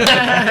good.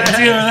 It's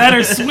either that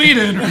or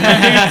Sweden,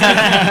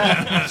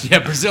 right? Yeah,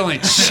 Brazil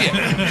ain't shit.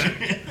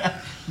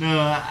 No,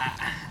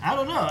 I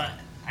don't know.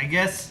 I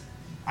guess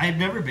I've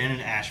never been in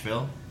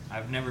Asheville.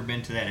 I've never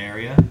been to that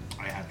area.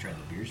 I have tried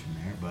the beers from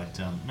there, but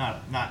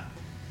not.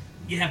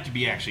 You have to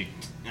be actually,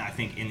 I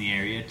think, in the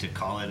area to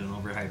call it an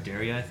overhyped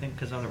area. I think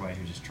because otherwise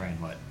you're just trying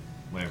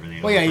whatever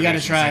they. Well, yeah, you got to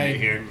overproduce and try. send it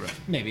here.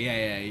 Maybe,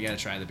 yeah. You got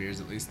to try the beers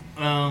at least.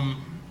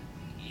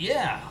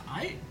 Yeah,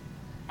 I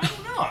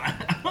don't know.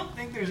 I don't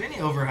think there's any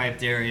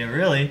overhyped area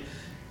really.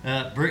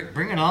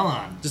 Bring it all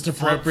on. Just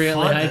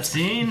appropriately flood hyped. the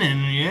scene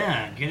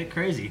and get it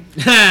crazy.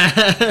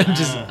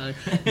 Just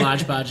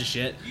modge podge of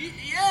shit.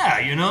 Yeah,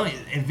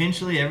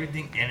 eventually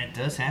everything, and it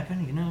does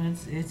happen.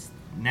 It's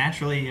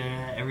naturally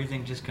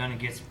everything just kind of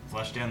gets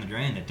flushed down the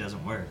drain that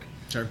doesn't work.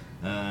 Sure.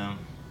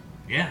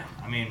 Yeah,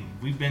 I mean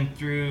we've been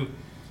through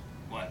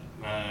what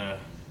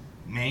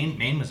Maine.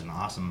 Maine was an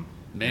awesome.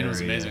 Maine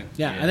was area. amazing.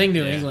 Yeah, I think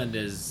New England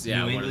is New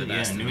one of the England,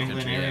 best in New the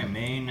England country. area, yeah.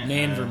 Maine,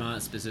 Maine,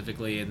 Vermont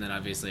specifically, and then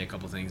obviously a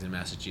couple things in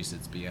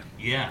Massachusetts. But yeah.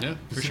 Yeah, Yeah, for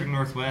Pacific sure.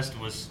 Northwest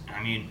was.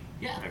 I mean,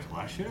 yeah, there's a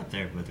lot of shit up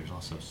there, but there's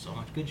also so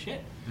much good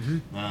shit.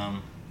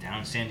 down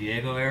in San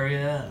Diego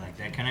area, like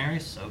that kind of area,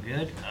 so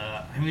good.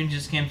 I mean,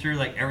 just came through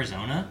like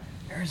Arizona.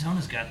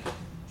 Arizona's got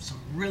some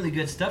really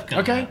good stuff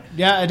coming Okay. out.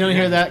 Yeah, I don't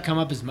hear that come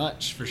up as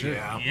much for sure.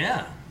 Yeah.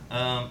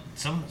 Yeah.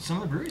 Some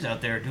of the breweries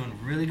out there are doing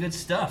really good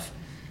stuff.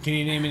 Can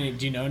you name any?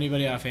 Do you know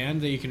anybody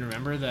offhand that you can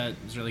remember that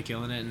is really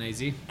killing it in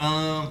AZ?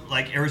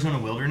 Like Arizona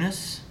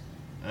Wilderness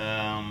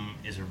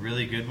is a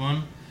really good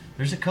one.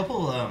 There's a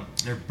couple.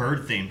 They're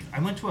bird themed.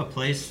 I went to a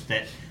place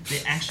that they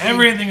actually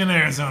Everything in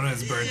Arizona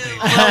is bird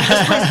themed. Well,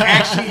 this place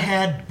actually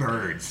had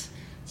birds.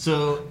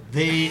 So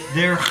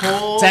their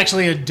whole It's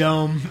actually a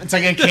dome. It's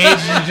like a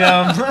caged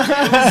dome.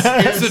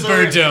 It's a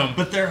bird dome.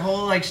 But their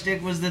whole like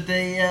shtick was that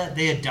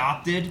they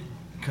adopted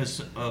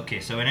because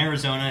so in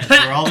Arizona it's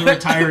where all the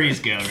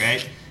retirees go,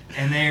 right?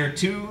 And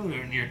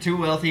you're too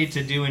wealthy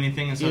to do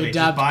anything, and so You they just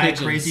adopt buy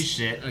pigeons. crazy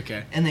shit.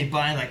 Okay. And they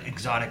buy like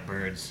exotic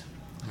birds.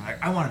 And they're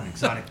like, I want an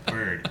exotic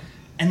bird.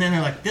 And then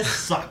they're like, this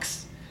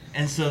sucks.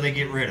 And so they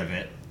get rid of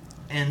it.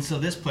 And so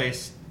this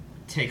place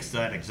takes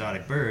that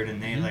exotic bird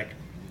and they like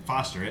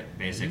foster it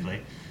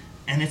basically.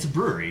 And it's a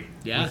brewery.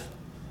 Yeah.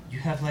 You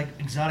have like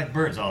exotic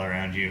birds all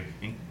around you.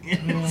 And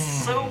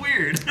it's so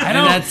weird. I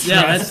don't. I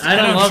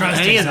don't love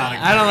trust any of exotic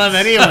that. I don't love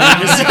birds. any of it.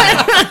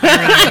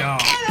 I really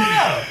don't.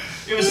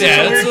 It was Yeah, such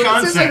a it's- weird It seems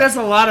concept. like that's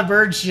a lot of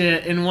bird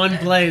shit in one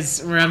place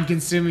where I'm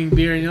consuming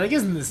beer, and you're like,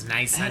 "Isn't this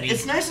nice, honey?"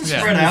 It's nice and Yeah.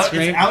 spread That's out.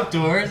 great. It's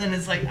outdoors, and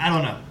it's like I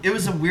don't know. It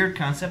was a weird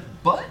concept,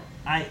 but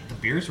the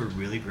beers were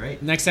really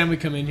great. Next time we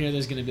come in here,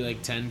 there's gonna be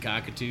like 10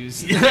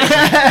 cockatoos, Oh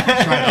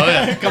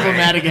yeah. a couple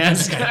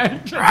Madagascar.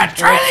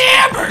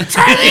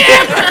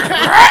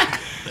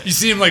 You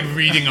see him like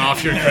reading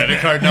off your credit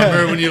card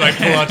number when you like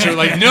pull out your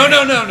like no.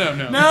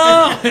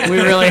 We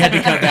really had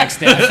to cut back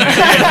staff.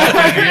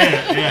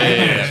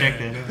 Yeah. Check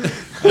that out.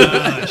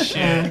 Oh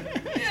shit.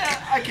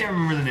 Yeah, I can't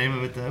remember the name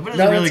of it though, but it's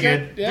No, really that's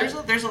good. good,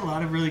 yeah. There's a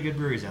lot of really good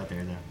breweries out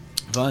there though.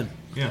 Fun.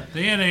 Yeah.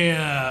 They had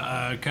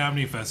a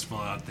comedy festival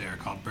out there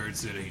called Bird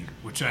City,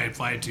 which I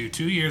applied to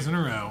 2 years in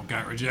a row,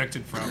 got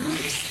rejected from.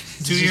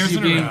 2 years you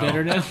in a being row.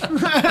 bitter now?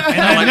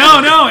 And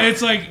no,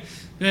 it's like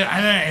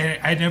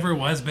I never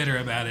was bitter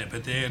about it,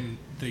 but then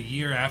the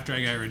year after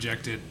I got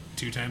rejected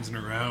 2 times in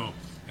a row,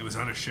 I was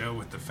on a show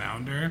with the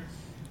founder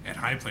at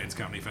High Plains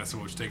Comedy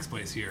Festival, which takes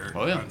place here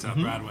Oh, yeah. on South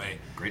Broadway.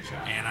 Great show.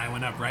 And I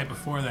went up right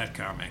before that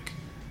comic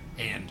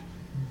and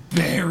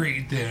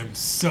buried them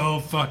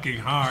so fucking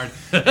hard.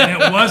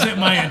 And it wasn't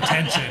my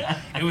intention.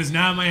 It was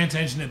not my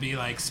intention to be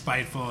like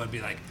spiteful and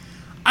be like,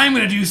 I'm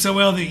going to do so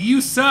well that you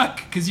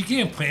suck. Because you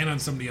can't plan on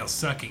somebody else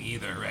sucking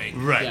either, right?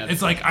 Right. Yeah.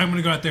 It's like, I'm going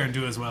to go out there and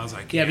do as well as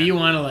I can. Yeah, but you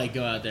want to like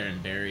go out there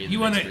and bury the You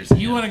next want person.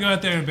 to go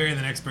out there and bury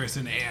the next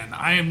person, and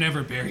I have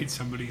never buried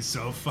somebody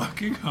so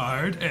fucking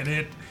hard, and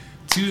it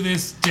to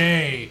this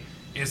day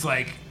is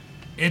like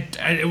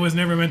it was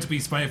never meant to be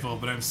spiteful,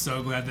 but I'm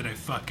so glad that I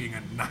fucking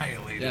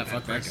annihilated Yeah, that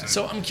fuck that person. guy.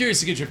 So I'm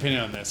curious to get your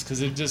opinion on this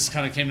because it just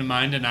kind of came to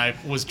mind, and I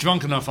was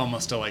drunk enough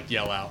almost to like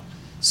yell out.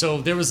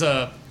 So there was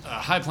a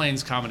High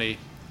Plains comedy,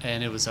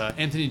 and it was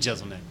Anthony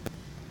Jeselnik,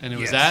 and it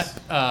was Yes.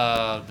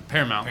 at the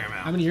Paramount.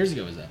 How many years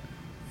ago was that?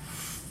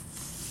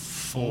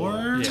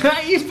 4?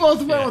 Yeah. You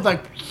both went with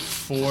like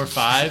 4 or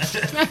 5.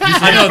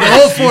 I know the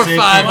whole 4 or say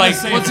 5. four. Like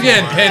Say once four.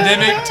 again,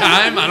 pandemic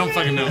time. I don't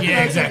fucking know.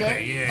 Yeah,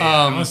 exactly. Yeah,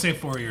 I want to say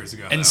 4 years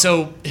ago. And though.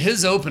 so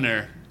his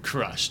opener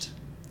crushed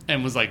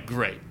and was like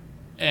great.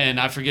 And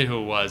I forget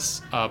who it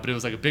was, but it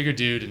was like a bigger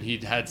dude, and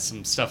he'd had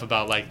some stuff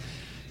about like,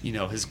 you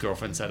know, his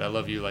girlfriend said, I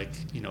love you, like,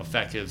 you know,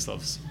 Fat Gibbs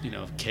loves, you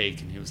know,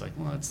 cake. And he was like,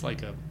 well, it's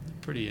like a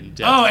pretty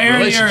in-depth Aaron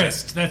relationship.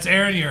 Urist. That's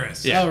Aaron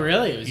Urist. Yeah. Oh,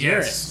 really? It was Yes,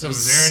 yours. it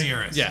was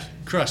Aaron Urist. Yeah,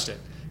 crushed it.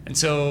 And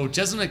so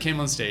Jeselnik came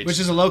on stage. Which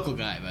is a local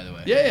guy, by the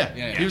way.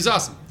 Yeah. He was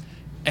awesome.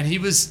 And he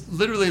was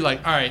literally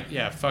like, all right,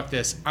 yeah, fuck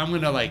this. I'm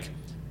going to like,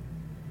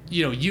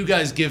 you know, you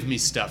guys give me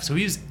stuff. So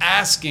he was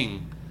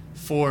asking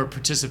for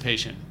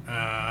participation.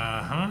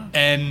 Uh-huh.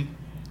 And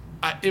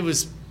it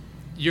was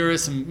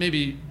Eurus and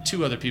maybe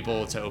 2 other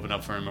people to open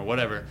up for him or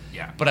whatever.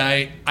 Yeah. But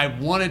I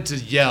wanted to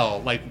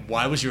yell, like,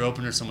 why was your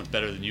opener so much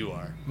better than you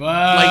are? Whoa.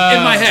 Like,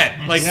 in my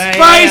head. Like, Yeah,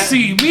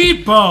 Spicy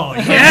meatball.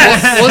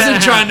 Yes.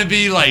 wasn't trying to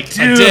be like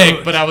a Dude.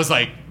 dick, but I was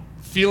like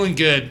feeling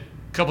good.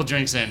 Couple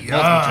drinks in,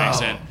 multiple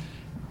drinks in.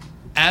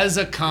 As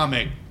a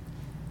comic,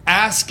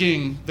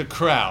 asking the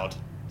crowd,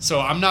 so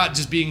I'm not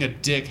just being a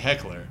dick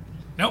heckler.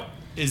 Nope.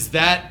 Is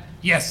that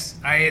Yes,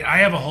 I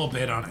have a whole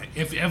bit on it.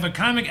 If a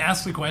comic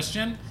asks a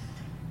question,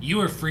 you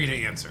are free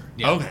to answer.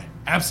 okay?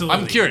 Absolutely.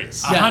 I'm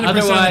curious. 100% of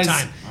the otherwise-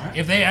 time.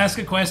 If they ask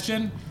a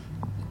question,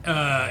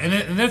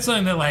 and that's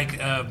something that like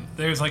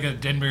there's like a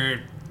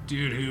Denver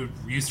dude who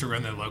used to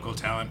run the local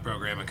talent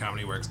program at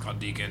Comedy Works called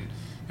Deacon,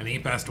 and he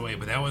passed away.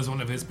 But that was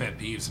one of his pet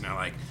peeves, and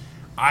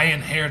I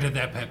inherited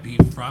that pet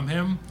peeve from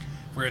him,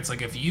 where it's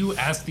like if you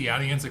ask the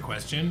audience a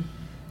question,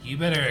 you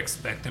better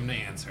expect them to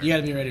answer. You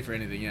gotta be ready for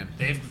anything, yeah.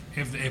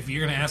 If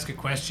you're gonna ask a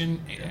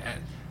question,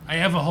 I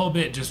have a whole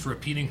bit just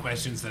repeating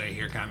questions that I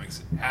hear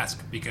comics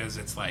ask, because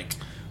it's like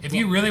if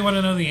you really want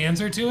to know the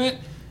answer to it,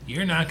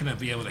 you're not gonna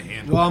be able to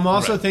handle Well, it. I'm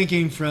also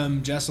thinking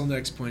from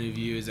Jeselnik's point of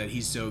view is that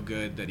he's so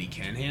good that he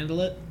can handle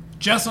it.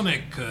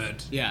 Jesselnick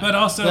could. Yeah, But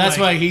also, that's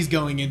like, why he's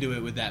going into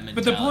it with that But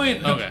mentality. the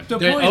point, Okay. the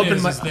They're point open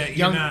is mi- that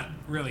young- you're not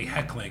really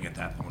heckling at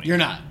that point. You're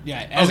not. Yeah,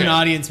 as Okay. an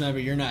audience member,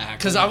 you're not heckling.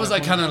 Because at I was that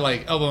like point. kind of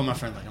like elbowing my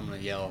friend like I'm gonna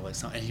yell like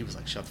something, and he was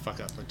like shut the fuck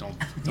up, like don't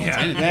Yeah.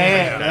 say anything.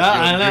 Yeah. Well,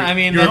 I don't know. I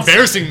mean, You're that's-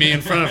 embarrassing me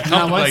in front of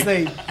No,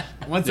 company.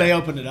 once they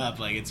open it up,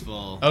 like it's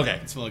full. Okay.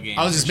 It's full game.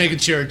 I was just making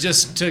sure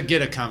just to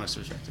get a comic's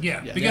perspective.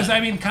 Yeah, because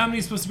I mean,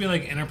 comedy's supposed to be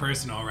like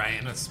interpersonal, right?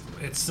 And it's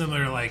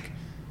similar to like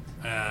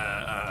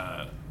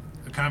a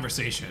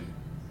conversation,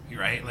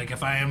 right? Like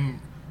if I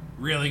am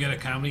really good at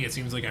comedy, it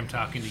seems like I'm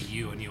talking to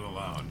you and you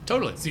alone.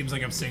 Totally. It seems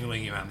like I'm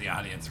singling you out in the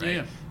audience, right?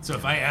 Yeah. So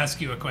if I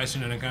ask you a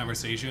question in a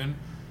conversation,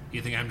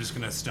 you think I'm just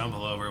gonna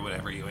stumble over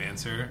whatever you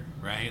answer,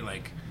 right?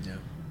 Like,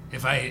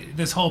 if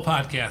this whole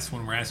podcast,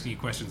 when we're asking you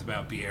questions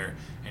about beer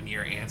and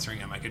you're answering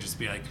them, I could just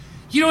be like,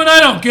 you know what? I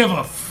don't give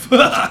a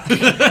fuck.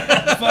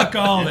 Fuck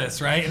all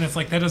this, right? And it's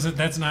like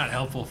that's not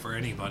helpful for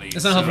anybody.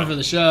 It's not helpful for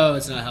the show.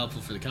 It's not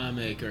helpful for the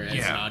comic or as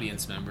Yeah. an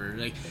audience member.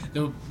 Like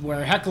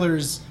where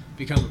hecklers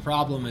become a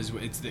problem is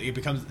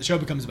the show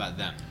becomes about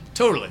them.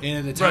 Totally.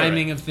 And the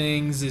timing of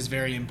things is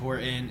very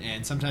important,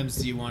 and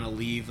sometimes you want to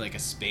leave like a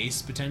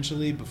space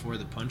potentially before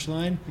the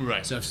punchline.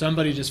 Right. So if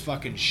somebody just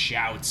fucking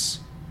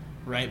shouts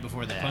right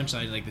before the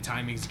punchline, like the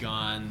timing's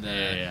gone,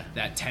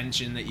 that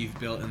tension that you've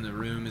built in the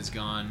room is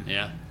gone.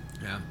 Yeah.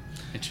 Yeah.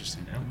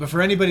 Interesting. But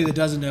for anybody that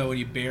doesn't know, when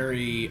you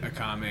bury a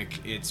comic,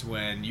 it's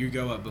when you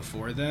go up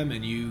before them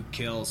and you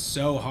kill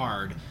so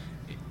hard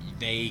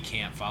they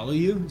can't follow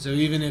you. So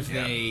even if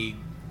they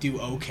do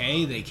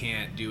okay, they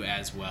can't do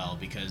as well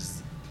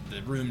because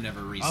the room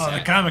never resets. Oh,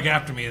 the comic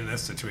after me in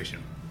this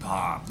situation,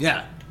 bombs.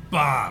 Yeah.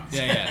 Bombs.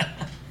 Yeah.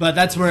 But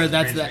that's where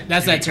that's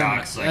that term.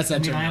 Cox, like, That's that I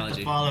mean, I have to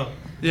terminology. follow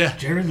Yeah.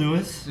 Jerry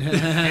Lewis, and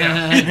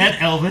then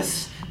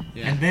Elvis,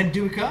 and then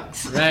Dewey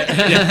Cox. Right.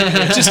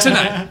 Just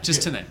tonight.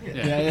 Just tonight.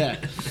 Yeah.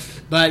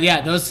 But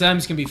yeah, those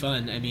times can be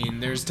fun. I mean,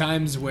 there's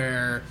times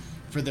where,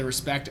 out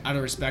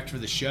of respect for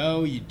the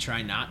show, you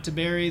try not to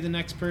bury the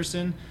next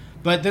person.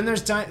 But then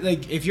there's time,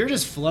 like if you're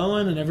just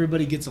flowing and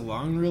everybody gets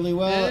along really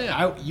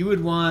well,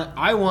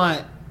 I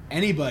want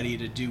anybody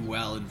to do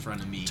well in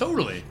front of me.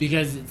 Totally.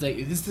 Because it's like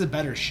this is a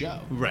better show.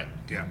 Right.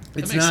 Yeah.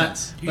 It's makes not.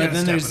 sense. You But gotta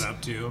then step there's it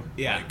up too.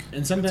 yeah, Like,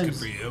 and sometimes it's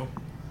good for you.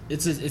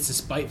 it's a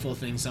spiteful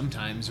thing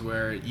sometimes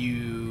where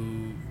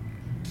you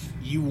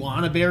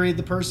want to bury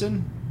the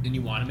person and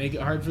you want to make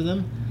it hard for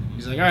them.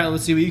 He's like, all right,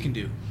 let's see what you can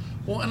do.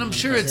 Well, and I'm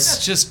sure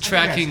it's just I think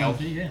tracking that's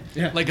healthy,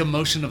 yeah. like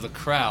emotion of the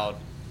crowd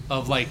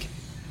of like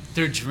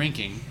they're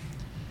drinking,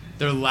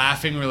 they're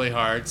laughing really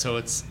hard, so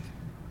it's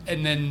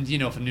and then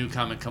if a new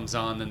comic comes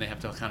on, then they have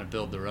to kind of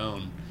build their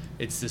own.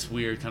 It's this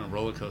weird kind of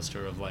roller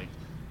coaster of like,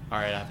 all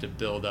right, I have to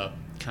build up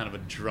kind of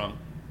a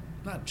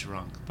not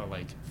drunk, but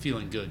like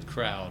feeling good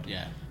crowd.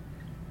 Yeah.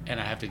 And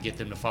I have to get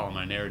them to follow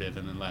my narrative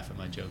and then laugh at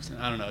my jokes. And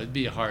I don't know, it'd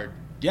be a hard.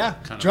 Yeah,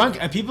 kind of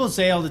drunk. People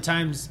say all the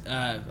time.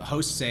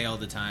 Hosts say all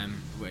the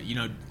time.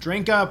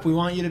 Drink up. We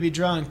want you to be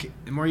drunk.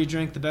 The more you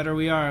drink, the better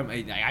we are.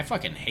 I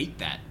fucking hate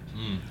that.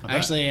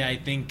 Actually, I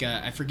think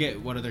I forget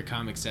what other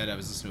comic said. I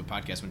was listening to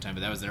a podcast one time,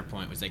 but that was their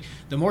point. Was like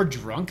the more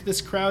drunk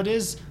this crowd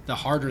is, the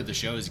harder the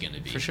show is going to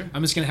be. For sure.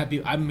 I'm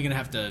gonna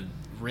have to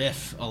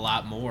riff a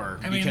lot more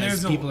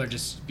because people are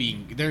just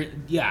being there.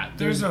 Yeah,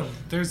 There's a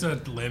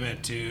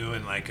limit too,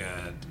 and like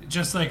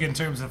just like in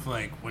terms of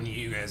like when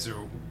you guys are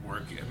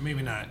working,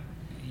 maybe not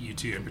you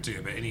two in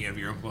particular, but any of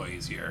your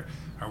employees here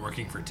are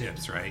working for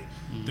tips, right?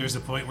 Mm-hmm. There's a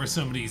point where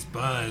somebody's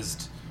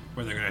buzzed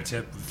where they're going to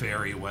tip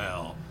very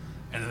well,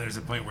 and then there's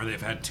a point where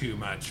they've had too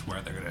much where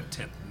they're going to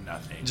tip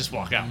nothing. Just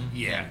walk out.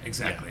 Yeah,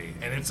 exactly.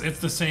 Yeah. And it's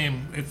the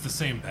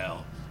same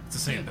bell. It's the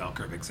same bell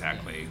curve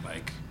exactly.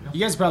 Like you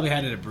guys probably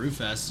had it at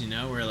Brewfest,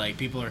 where like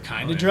people are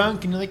kind of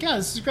drunk and you're like, yeah,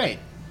 this is great.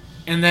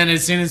 And then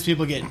as soon as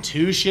people get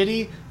too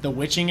shitty, the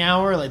witching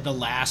hour, like the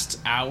last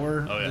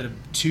hour that a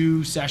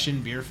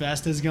 2-session beer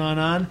fest has gone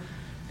on,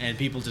 and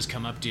people just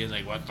come up to you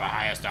like, what's the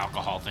highest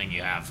alcohol thing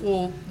you have?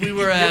 Well, we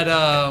were at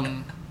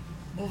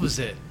what was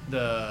it?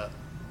 The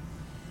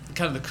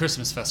kind of the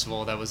Christmas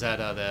festival that was at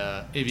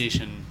the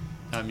Aviation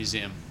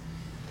Museum.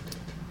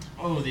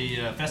 Oh, the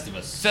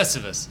Festivus.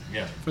 Festivus.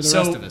 Yeah. For the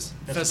rest of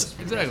us.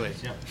 Exactly.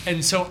 Yeah.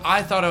 And so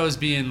I thought I was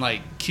being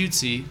like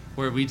cutesy,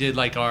 where we did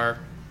like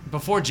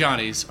before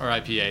Johnny's, our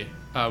IPA,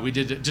 we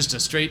did just a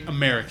straight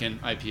American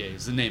IPA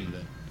is the name of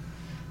it.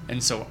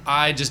 And so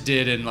I just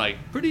did in like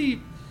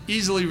pretty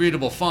easily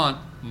readable font,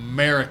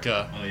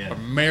 American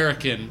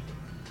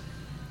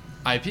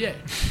IPA.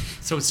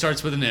 So it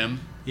starts with an M.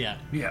 Yeah.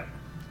 yeah.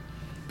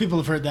 People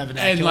have heard that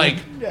vernacular. And like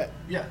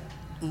Yeah.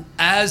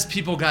 as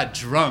people got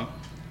drunk,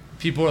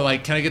 people were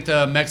like, "Can I get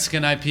the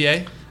Mexican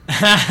IPA?"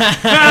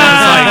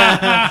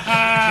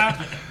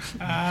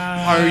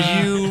 Are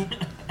you?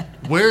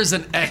 Where's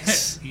an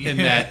X in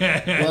that?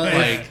 well,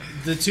 Like,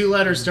 the two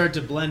letters start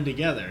to blend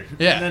together.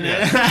 yeah.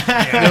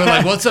 They were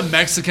like, "What's a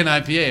Mexican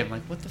IPA?" I'm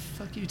like, "What the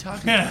fuck are you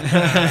talking about?" It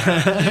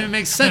doesn't even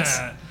make sense.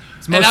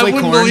 It's And I mostly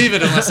wouldn't corn. believe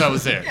it unless I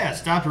was there. Yeah,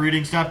 stop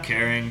reading, stop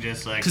caring,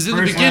 just like 'Cause in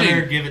the first beginning-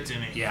 letter, give it to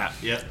me. Yeah.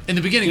 Yep. In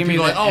the beginning, Give me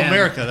people were like, the "Oh, M."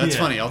 America, that's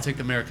Yeah. funny. I'll take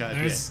the America IPA."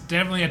 There's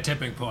definitely a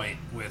tipping point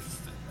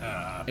with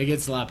It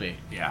gets sloppy.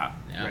 Yeah.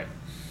 Yeah. Right.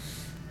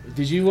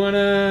 Did you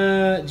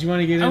wanna get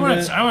into?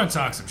 I want to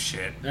talk some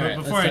shit. But right,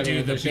 before let's I talk do,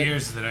 about the this shit.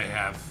 beers that I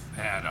have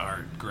had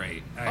are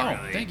great.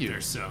 Thank you.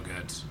 They're so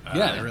good.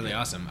 Yeah, they're really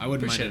awesome. I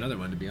wouldn't Appreciate mind another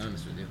one, to be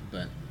honest with you.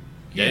 But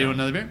Yeah, you want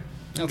another beer?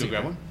 I'll Go take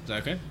grab one. one. Is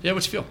that okay? Yeah,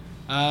 what you feel?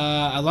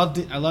 I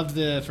loved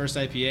the first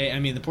IPA. I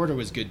mean, the porter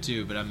was good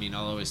too, but I mean,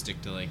 I'll always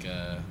stick to like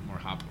a more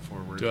hop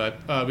forward.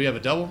 We have a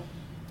double,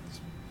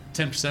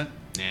 10%.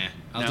 Nah,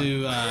 I'll No.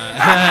 do. Was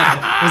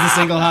the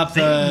single hop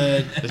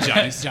the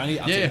Johnny's. Johnny?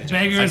 I'll Yeah, take yeah. the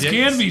Johnny. Beggars I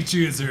did. can be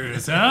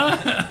choosers,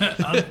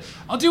 huh?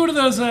 I'll do one of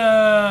those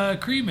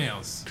cream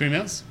ales. Cream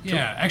ales?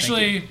 Yeah,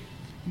 actually, you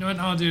know what?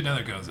 I'll do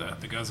another Goza.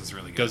 The Goza's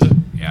really good. Goes it?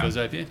 Yeah. Goes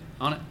IPA.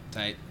 On it.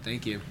 Tight.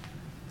 Thank you.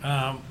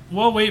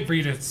 We'll wait for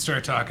you to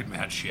start talking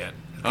mad shit.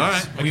 All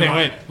right. I We can't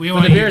want- wait. We But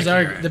want the you beers to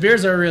are hear it. the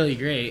beers are really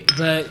great.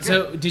 But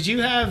so, did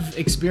you have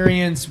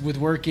experience with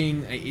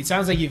working? It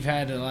sounds like you've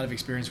had a lot of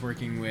experience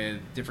working with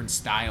different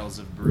styles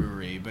of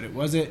brewery. But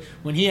was it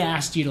when he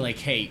asked you to like,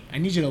 hey, I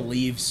need you to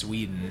leave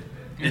Sweden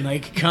and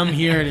like come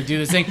here to do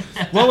this thing?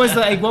 What was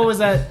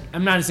that?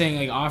 I'm not saying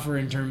like offer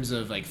in terms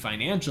of like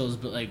financials,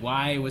 but like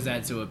why was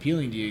that so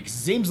appealing to you? Because it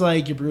seems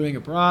like you're brewing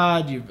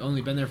abroad. You've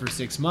only been there for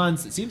 6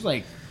 months. It seems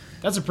like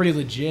that's a pretty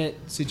legit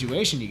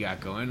situation you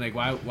got going. Like,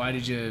 why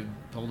did you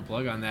pull the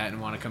plug on that and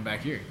want to come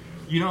back here?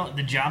 You know,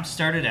 the job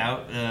started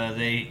out.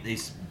 They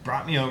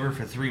brought me over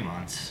for 3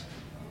 months,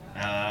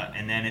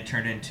 and then it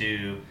turned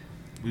into,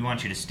 we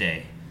want you to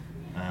stay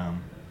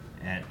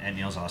at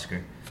Niels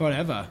Oscar.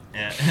 Forever.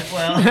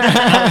 Well,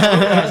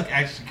 I was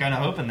actually kind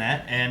of hoping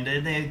that, and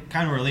they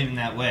kind of were leaning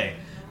that way.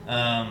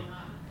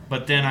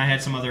 But then I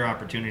had some other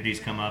opportunities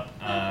come up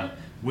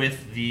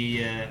with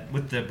the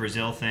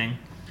Brazil thing.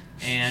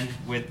 And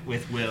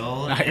with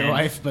Will. Not your and-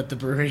 wife, but the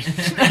brewery.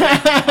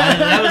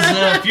 that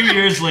was a few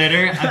years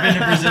later. I've been to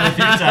Brazil a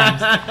few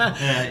times.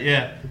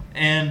 Yeah,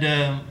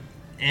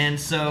 and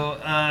so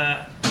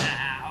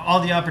all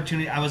the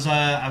opportunity. I was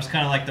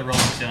kind of like the Rolling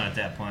Stone at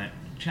that point,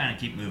 trying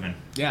to keep moving.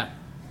 Yeah.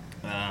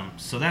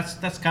 So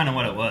that's kind of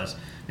what it was.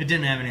 It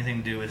didn't have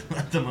anything to do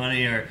with the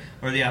money or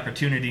the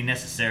opportunity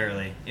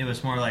necessarily. It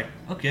was more like,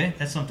 okay,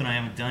 that's something I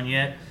haven't done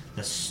yet.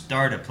 Let's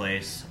start a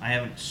place. I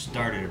haven't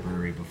started a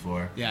brewery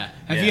before. Yeah.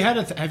 Have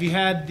you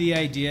had the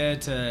idea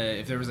to,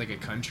 if there was like a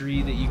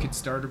country that you could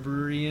start a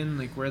brewery in,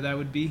 like where that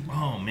would be?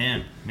 Oh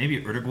man, maybe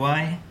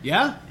Uruguay.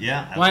 Yeah.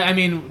 Yeah. Why? I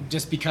mean,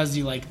 just because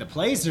you like the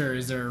place, or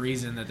is there a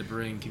reason that the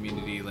brewing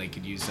community like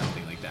could use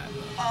something like that?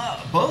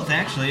 Both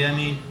actually. I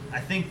mean, I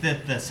think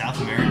that the South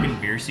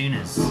American beer scene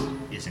is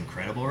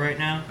incredible right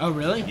now. Oh,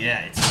 really? Yeah,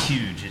 it's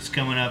huge. It's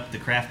coming up. The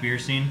craft beer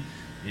scene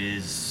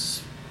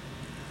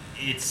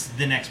it's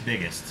the next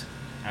biggest,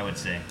 I would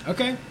say.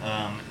 Okay.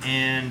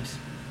 And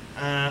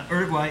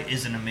Uruguay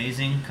is an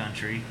amazing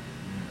country.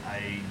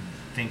 I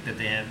think that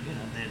they have,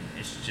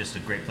 it's just a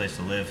great place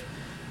to live.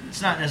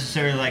 It's not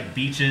necessarily like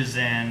beaches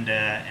and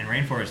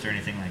rainforest or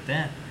anything like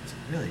that. It's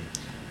really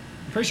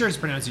I'm pretty sure it's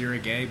pronounced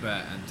Uruguay,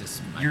 but I'm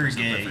just my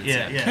personal Uruguay. preference,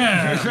 Yeah.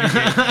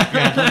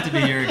 Yeah, I'd love to be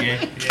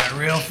Uruguay. Yeah,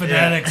 real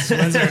phonetics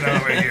wizard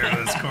over here,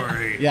 this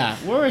Corey. Yeah,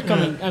 we're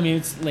coming. I mean,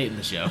 it's late in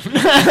the show.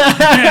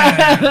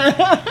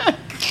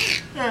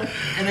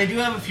 And they do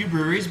have a few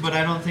breweries, but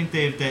I don't think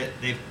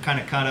they've kind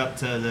of caught up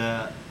to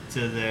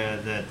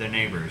the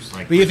neighbors.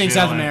 Like But you think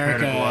Brazil South and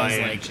America Paraguay is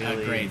and like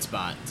Chile. a great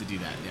spot to do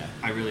that? Yeah.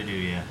 I really do.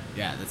 Yeah.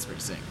 Yeah, that's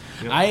pretty sick.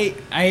 Yep. I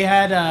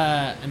had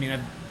I mean,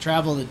 I've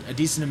traveled a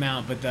decent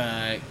amount, but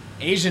the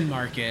Asian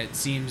market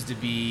seems to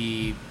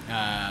be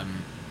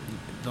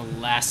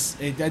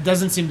it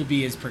doesn't seem to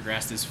be as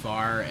progressed as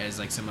far as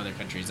like some other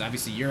countries.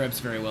 Obviously, Europe's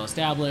very well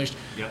established.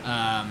 Yep.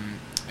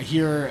 I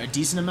hear a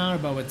decent amount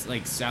about what's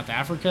like South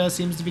Africa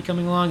seems to be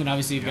coming along, and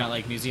obviously you've got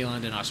like New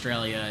Zealand and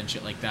Australia and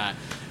shit like that.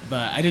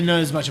 But I didn't know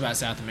as much about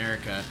South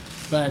America.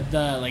 But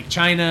like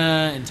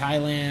China and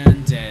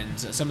Thailand and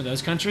some of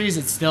those countries,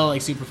 it's still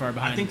like super far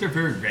behind. I think they're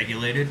very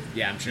regulated.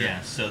 Yeah, I'm sure.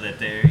 Yeah, so that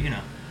they're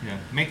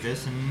make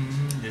this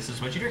and this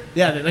is what you drink.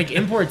 Yeah, like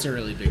imports are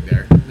really big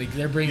there. Like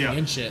they're bringing Yeah.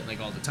 in shit like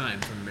all the time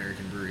from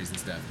American breweries and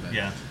stuff. But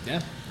Yeah.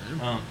 yeah. I don't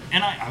know.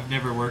 And I've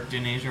never worked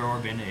in Asia or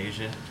been to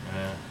Asia.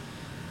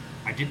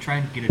 I did try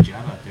and get a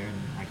job out there,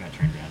 and I got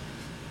turned down.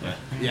 But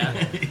Yeah.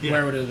 Yeah.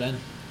 Where would it have been?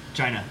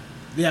 China.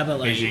 Yeah, but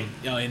like Beijing.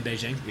 Oh, in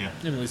Beijing. Yeah.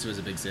 I mean, at least it was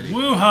a big city.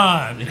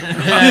 Wuhan.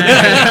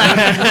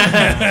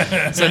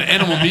 It's an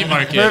animal meat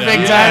market.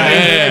 Perfect Yeah,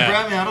 timing. they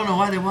brought me. I don't know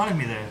why they wanted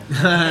me there.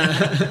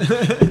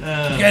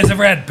 You guys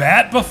ever had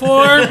bat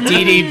before?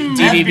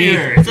 DDB.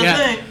 beer. It's a yeah.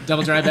 thing.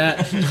 Double dry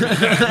bat. No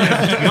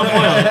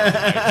boil.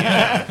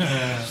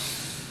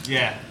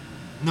 Yeah.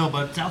 No,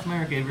 but South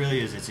America, it really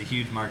is. It's a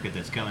huge market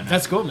that's coming up.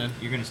 That's cool, man.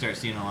 You're going to start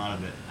seeing a lot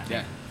of it. I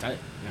think. Yeah. Tight.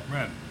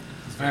 Right.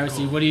 All right,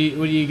 Steve, what do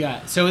you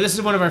got? So this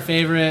is one of our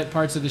favorite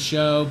parts of the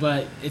show,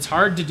 but it's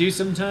hard to do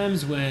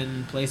sometimes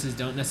when places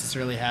don't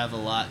necessarily have a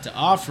lot to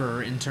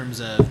offer in terms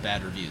of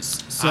bad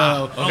reviews.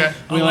 So Okay.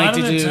 we a like lot to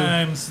of the do.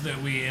 times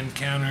that we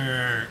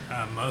encounter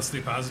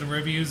mostly positive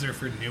reviews are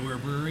for newer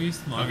breweries.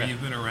 The longer Okay.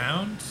 you've been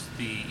around,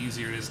 the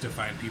easier it is to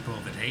find people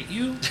that hate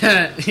you.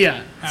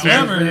 Yeah.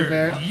 However,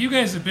 Fair. you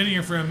guys have been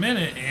here for a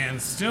minute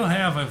and still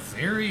have a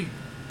very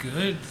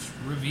good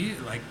review,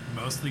 like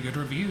mostly good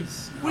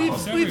reviews. We've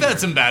everywhere. had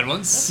some bad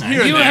ones.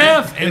 Here You and there.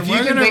 have, and If you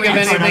we're can gonna think of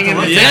read some anything in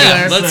of them. particular.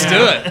 Yeah, let's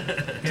do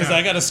it. Because Yeah.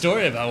 I got a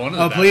story about one of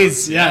the Oh, bad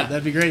please. ones. Yeah,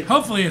 that'd be great.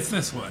 Hopefully, it's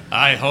this one.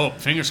 I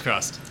hope. Fingers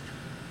crossed.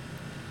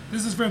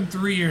 This is from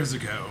 3 years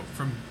ago,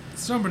 from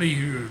somebody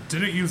who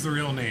didn't use the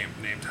real name,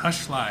 named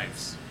Hush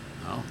Lives.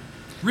 Oh.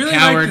 Really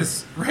Coward.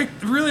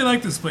 really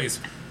like this place.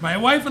 My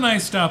wife and I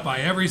stop by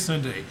every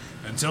Sunday.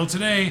 Until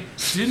today,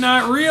 did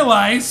not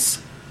realize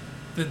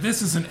that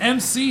this is an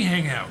MC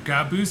hangout.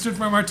 Got boosted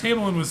from our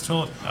table and was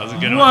told, That was a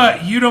good one.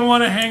 "What? You don't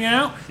want to hang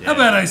out? How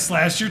about I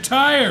slash your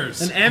tires?"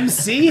 An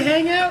MC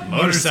hangout?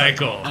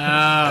 Motorcycle.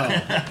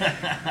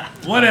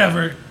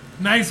 Whatever.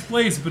 Nice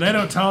place, but I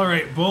don't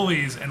tolerate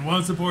bullies and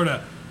won't support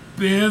a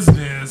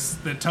business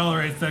that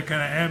tolerates that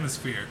kind of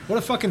atmosphere. What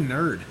a fucking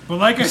nerd. But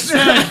like I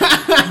said,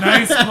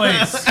 nice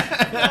place.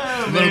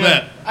 A little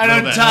bit. I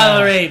don't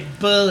tolerate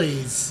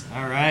bullies.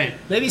 All right.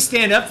 Maybe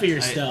stand up for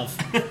yourself.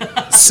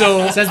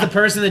 So Says the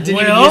person that didn't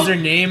Well, even use their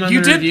name on you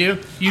the did, review.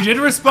 You did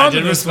respond I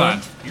did to this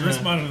respond. one. You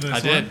responded to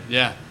this I one. did.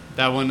 Yeah.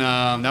 That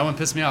one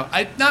pissed me off.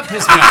 Not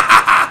pissed me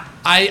off.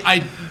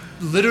 I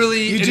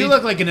literally. You do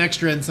look like an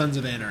extra in Sons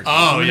of Anarchy.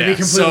 Oh I'm gonna yeah,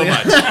 be so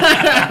completely-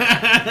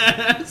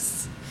 much.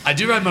 I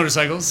do ride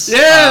motorcycles. Yeah,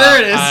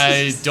 there it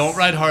is. I don't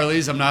ride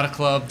Harleys. I'm not a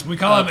club. We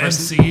call them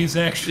person. MCs,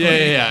 actually.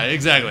 Yeah,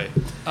 exactly.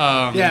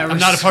 Yeah, I'm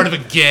not a part of a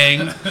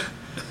gang.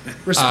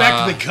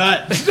 Respect the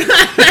cut.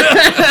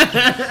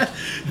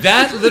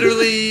 That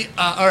literally.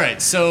 All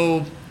right.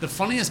 So the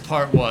funniest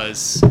part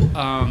was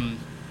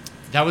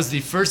that was the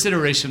first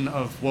iteration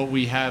of what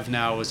we have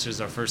now, which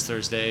is our first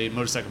Thursday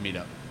motorcycle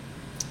meetup.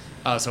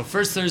 So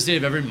first Thursday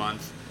of every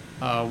month,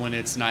 when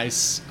it's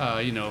nice,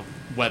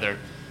 weather,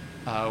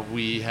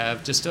 we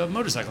have just a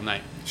motorcycle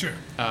night Sure.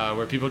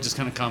 where people just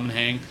kind of come and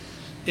hang.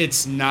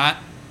 It's not.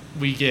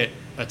 We get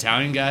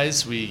Italian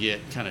guys. We get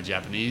kind of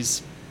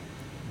Japanese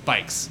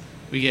bikes.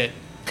 We get,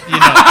 we get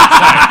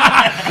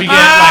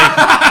like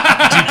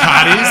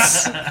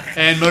Ducatis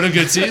and Moto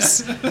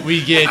Guzzi's.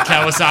 We get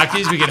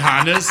Kawasaki's. We get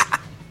Hondas.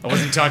 I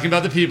wasn't talking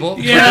about the people.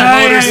 Yeah,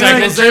 But the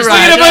motorcycles they We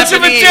ride. get a bunch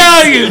of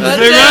Italians.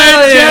 They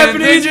ride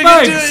Japanese They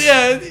bikes. do-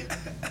 yeah.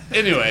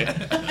 Anyway,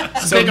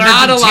 so Big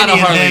not a lot of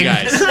Harley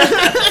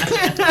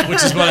Argentinian guys,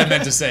 which is what I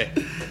meant to say.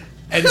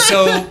 And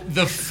so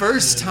the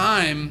first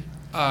time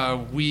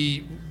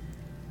we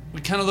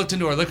kind of looked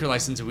into our liquor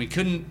license and we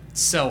couldn't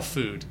sell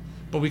food,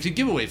 but we could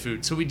give away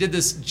food. So we did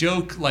this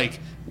joke like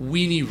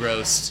weenie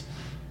roast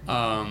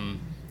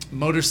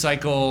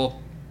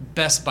motorcycle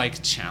best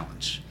bike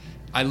challenge.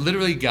 I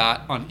literally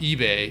got on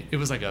eBay, it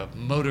was like a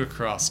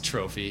motocross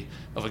trophy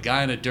of a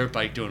guy on a dirt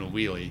bike doing a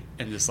wheelie,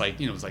 and this it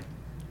was like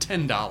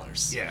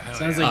 $10. Yeah. hell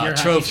Sounds yeah. like your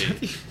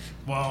Trophy.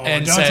 Well,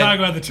 and don't said- talk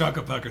about the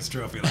Choco Puckers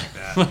trophy like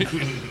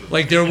that.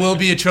 Like there will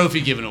be a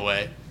trophy given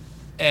away.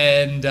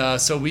 And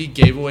so we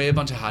gave away a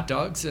bunch of hot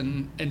dogs,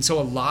 and so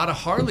a lot of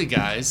Harley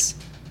guys,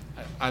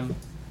 I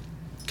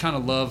kind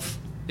of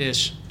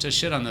love-ish to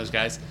shit on those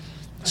guys,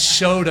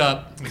 showed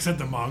up. Except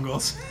the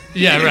Mongols.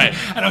 Yeah, right.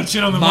 I don't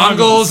shit on the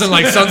Mongols and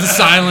like Sons of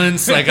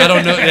Silence. Like I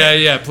don't know.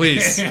 Yeah,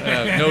 please.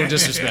 No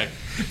disrespect.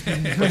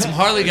 But some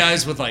Harley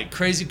guys with like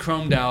crazy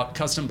chromed out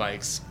custom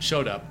bikes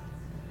showed up,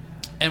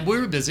 and we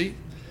were busy.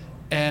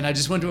 And I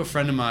just went to a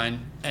friend of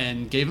mine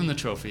and gave him the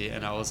trophy,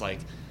 and I was like,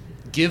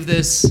 "Give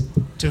this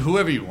to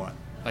whoever you want."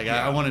 Like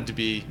I wanted to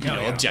be, Yeah.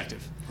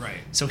 objective. Right.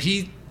 So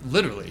he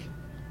literally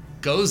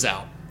goes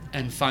out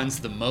and finds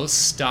the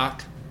most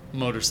stock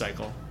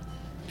motorcycle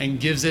and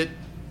gives it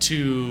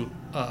to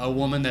a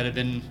woman that had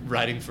been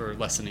riding for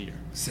less than a year,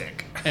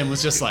 Sick. and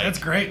was just like, That's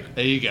great.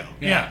 There you go.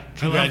 Yeah. I love that.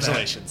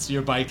 Congratulations.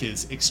 Your bike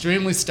is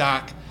extremely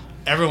stock.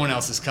 Everyone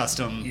else is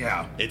custom.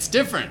 Yeah. It's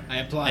different. I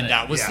applaud And it.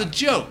 that was Yeah. the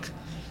joke.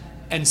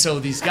 And so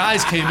these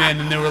guys came in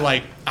and they were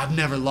like, I've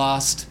never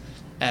lost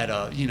at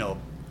a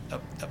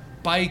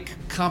bike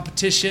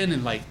competition,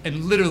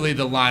 and literally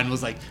the line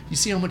was like, you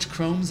see how much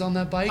chrome's on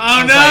that bike? Oh,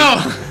 I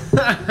was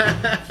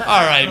like,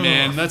 all right,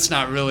 man, that's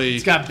not really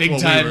got big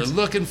what times. we were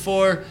looking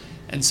for.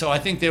 And so I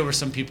think there were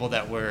some people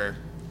that were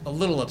a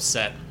little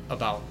upset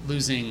about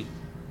losing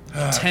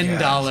a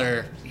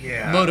 $10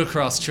 Yeah.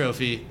 motocross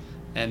trophy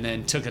and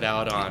then took it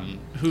out on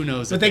who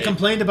knows. But if they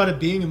complained about it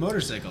being a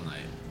motorcycle night.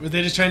 Were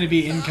they just trying to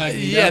be incognito?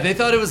 Yeah, they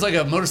thought it was like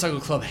a motorcycle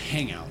club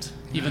hangout,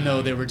 even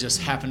though they were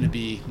just happened to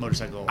be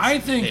motorcycles. I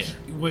think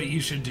there. what you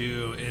should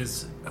do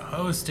is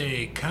host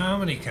a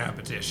comedy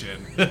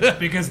competition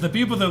because the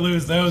people that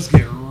lose those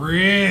get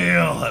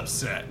real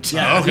upset.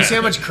 Yeah. Okay. You see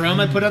how much chrome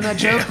I put on that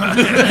joke?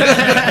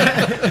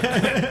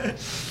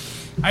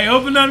 I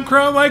opened on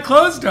Chrome, I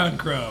closed on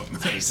Chrome.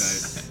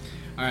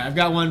 All All right, I've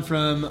got one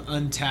from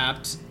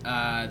Untapped.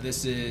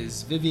 This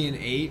is Vivian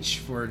H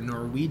for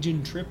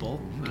Norwegian Triple.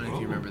 I don't know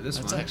if you remember this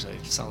That's one. actually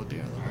a solid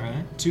beer. All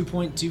right.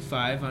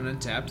 2.25 on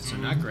Untapped, so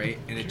not great.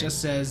 And it just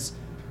says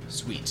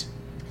sweet.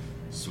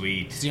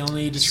 Sweet. It's the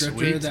only descriptor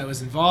Sweet. that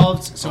was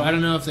involved. So I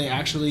don't know if they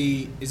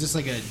actually... Is this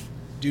like a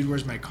dude,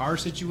 where's my car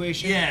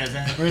situation? Yeah, is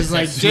that, Where it's is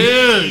like,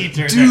 that sweet,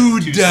 or is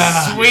dude,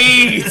 that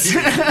too sweet.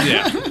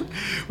 Yeah.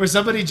 Where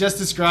somebody just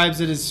describes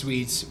it as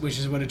sweet, which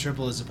is what a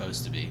triple is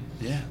supposed to be.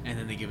 Yeah. And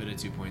then they give it a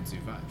 2.25.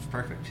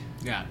 Perfect.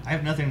 Yeah. I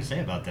have nothing to say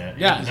about that.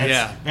 Yeah.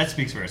 Yeah. That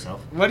speaks for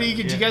itself. What do you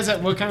Yeah. guys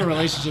have? What kind of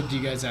relationship do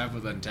you guys have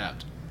with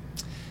Untapped?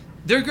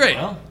 They're great.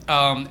 Well.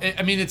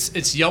 I mean,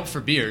 it's Yelp for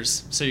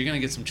beers, so you're gonna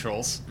get some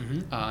trolls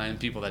and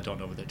people that don't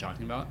know what they're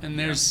talking about. And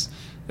there's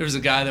a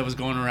guy that was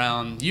going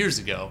around years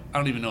ago. I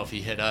don't even know if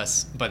he hit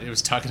us, but it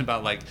was talking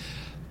about like,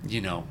 you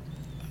know,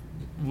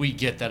 we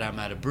get that I'm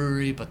at a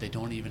brewery, but they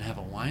don't even have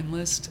a wine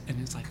list, and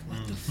it's like,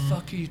 what the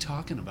fuck are you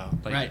talking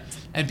about? Like, Right.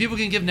 And people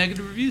can give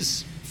negative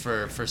reviews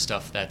for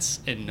stuff that's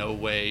in no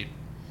way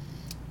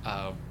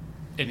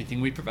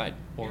anything we provide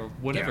or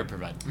whatever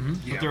provide.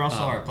 But they're also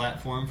our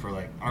platform for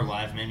like our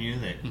live menu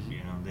that you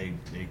know they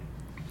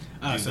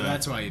Oh, do so the-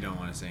 that's why you don't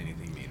want to say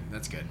anything mean.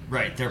 That's good.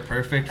 right. They're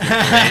perfect.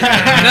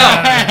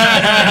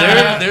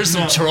 There's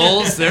some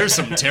trolls. There's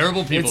some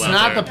terrible people It's out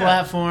not there. the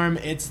platform,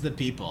 it's the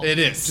people. It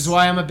is. Which is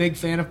why I'm a big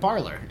fan of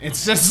Parler.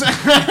 It's just...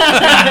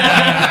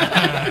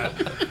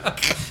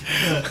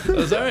 That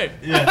was all right.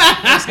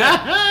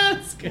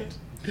 That's good.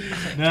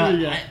 No, What do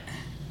you got?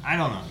 I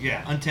don't know.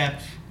 Yeah,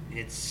 Untapped.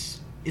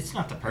 It's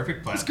not the perfect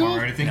It's platform cool.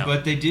 or anything, No.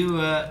 but they do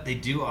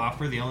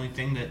offer the only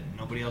thing that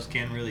nobody else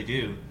can really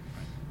do,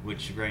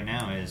 which right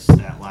now is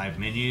that live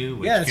menu.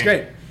 Which Yeah, that's can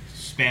great.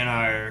 Span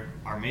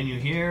our menu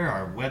here,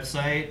 our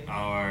website,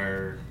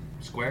 our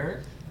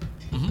Square.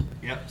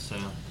 Yep. So.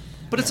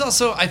 But it's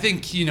also, I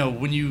think, you know,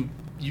 when you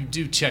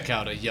do check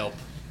out a Yelp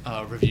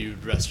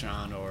reviewed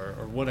restaurant or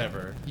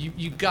whatever,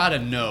 you gotta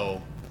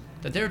know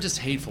that there are just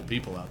hateful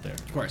people out there.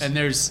 Of course. And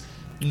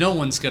no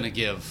one's gonna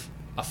give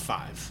a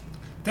 5.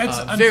 That's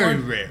very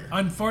rare.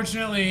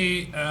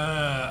 Unfortunately,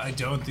 I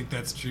don't think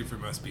that's true for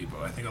most people.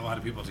 I think a lot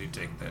of people do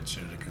take that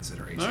shit into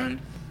consideration, All right.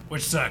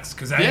 which sucks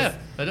because Yeah,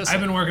 that does I've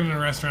suck. been working in a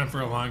restaurant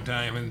for a long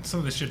time, and some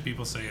of the shit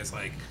people say is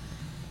like,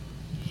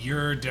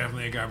 "You're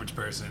definitely a garbage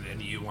person,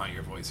 and you want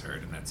your voice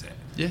heard, and that's it."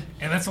 Yeah.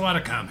 And that's a lot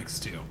of comics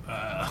too.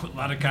 A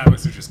lot of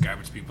comics are just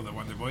garbage people that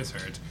want their voice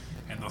heard,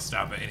 and they'll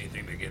stop at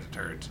anything to get it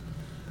heard.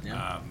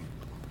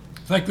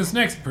 Like this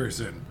next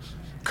person,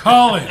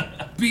 Colin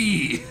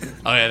B.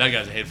 Oh yeah, that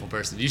guy's a hateful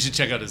person. You should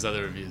check out his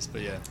other reviews.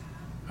 But yeah,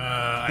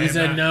 I He's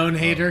am a not- known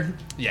hater,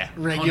 yeah,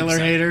 regular 100%.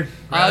 hater.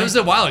 It was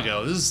a while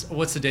ago.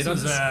 What's the date This on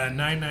is this?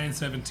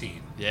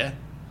 9917. Yeah.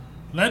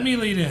 Let me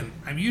lead in.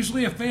 I'm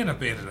usually a fan of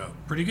Bandit Oak.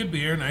 Pretty good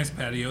beer, nice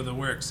patio that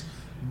works.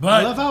 I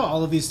But love how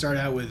all of these start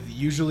out with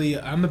usually,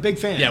 I'm a big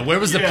fan. Yeah. Where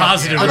was the Yeah,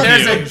 positive yeah.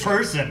 There's review? a-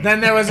 person.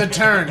 Then there was a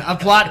turn, a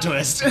plot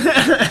twist,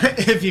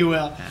 if you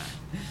will.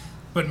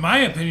 But my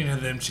opinion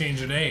of them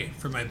changed today.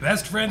 For my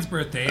best friend's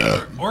birthday,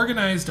 I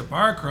organized a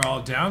bar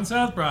crawl down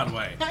South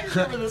Broadway. First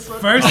up,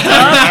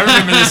 I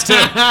remember this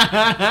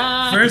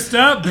too. First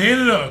up,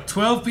 Bandit Oak,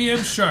 12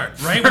 p.m. sharp,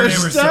 right when they were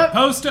First up?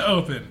 supposed to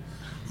open.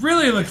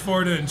 Really look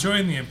forward to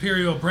enjoying the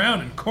Imperial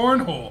Brown and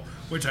Cornhole,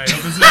 which I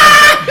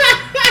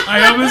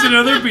hope is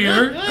another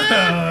beer.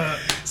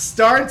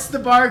 Starts the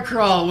bar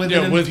crawl with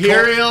Yeah, an with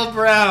Imperial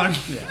Brown.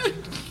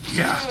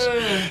 Yeah.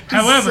 Set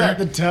However,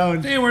 the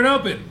tone. they weren't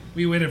open.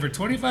 We waited for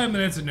 25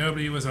 minutes and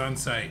nobody was on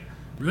site.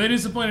 Really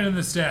disappointed in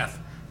the staff.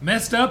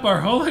 Messed up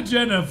our whole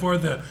agenda for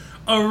the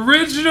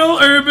original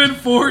Urban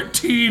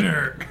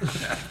 14er.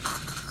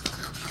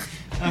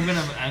 I'm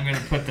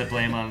gonna put the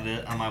blame on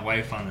my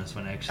wife on this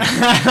one actually.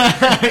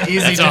 Easy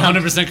That's down.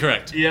 100%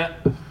 correct. Yeah,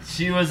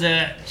 she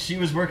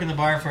was working the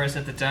bar for us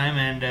at the time,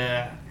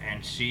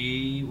 and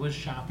she was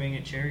shopping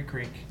at Cherry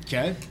Creek,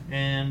 Okay,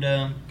 and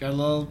got a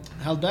little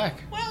held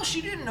back. well,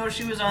 she didn't know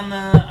she was on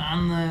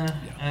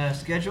the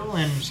schedule,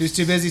 and She was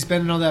too busy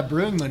spending all that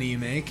brewing money you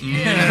make.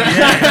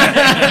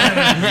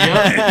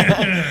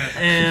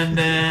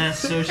 and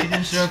so she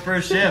didn't show up for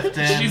a shift.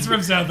 And She's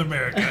from South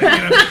America. You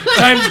know,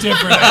 time's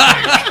different,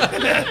 I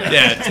think.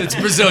 Yeah, it's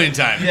Brazilian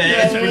time.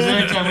 yeah, it's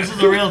Brazilian time. This is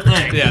a real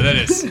thing. Yeah, that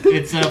is.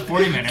 It's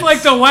 40 minutes. It's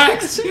like the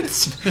wax.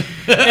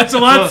 It's a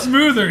lot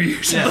smoother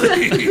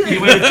usually. He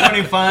waited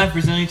 25.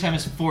 Brazilian time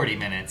is 40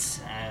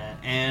 minutes,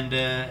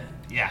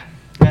 yeah,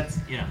 that's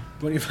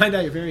When you find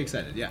out, you're very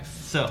excited. Yeah.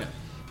 So.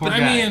 Poor But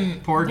guy. I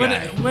mean, Poor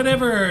guy.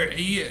 whatever.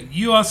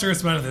 You also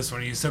responded to this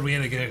one. You said we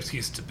had a good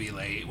excuse to be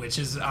late, which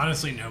is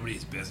honestly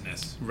nobody's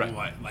business. Right.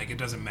 What? Like, it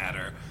doesn't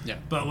matter. Yeah.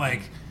 But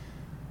like,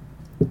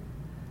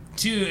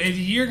 if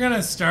you're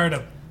gonna start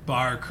a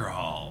bar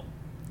crawl,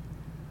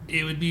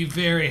 it would be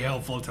very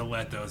helpful to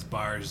let those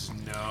bars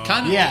know.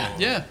 Kind of. Yeah.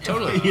 Yeah,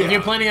 totally. If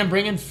you're planning on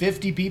bringing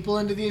 50 people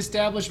into the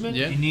establishment,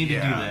 Yeah. You need to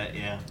do Yeah. that,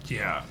 yeah.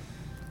 Yeah.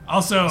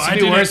 Also, It'd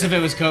be worse if it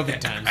was COVID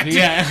times. But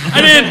yeah.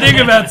 I didn't think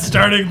about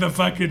starting the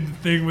fucking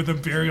thing with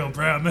Imperial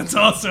Brown. That's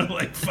also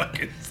like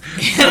fucking.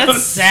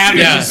 That's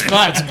savage as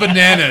fuck. It's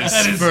bananas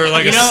That is- for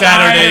like You a know,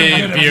 Saturday I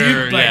am gonna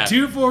beer. puke by Yeah.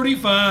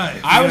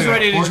 $2.45. I was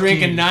ready to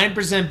drink a 14.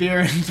 9% beer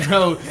and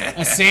throw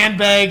a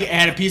sandbag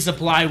at a piece of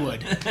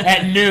plywood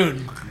at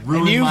noon.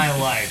 Ruined and you my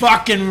life.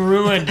 fucking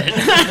ruined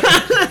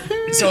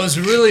it. So I was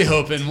really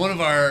hoping one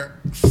of our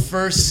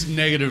first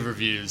negative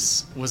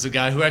reviews was a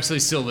guy who actually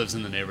still lives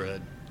in the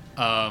neighborhood.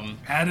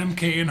 Adam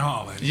K. in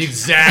Holland.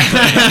 Exactly.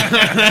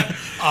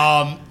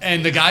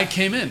 And the guy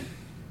came in.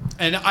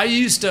 And I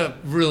used to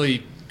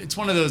really, it's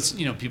one of those,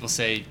 people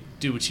say,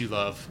 do what you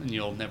love and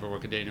you'll never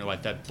work a day in your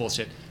life. That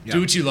bullshit. Yeah.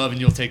 Do what you love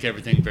and you'll take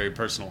everything very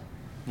personal,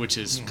 which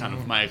is kind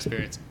of my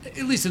experience,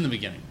 at least in the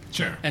beginning.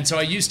 Sure. And so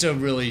I used to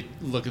really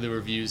look at the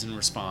reviews and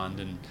respond.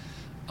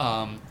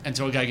 And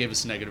so a guy gave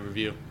us a negative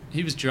review.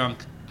 He was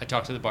drunk. I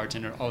talked to the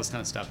bartender, all this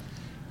kind of stuff.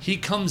 He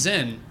comes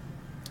in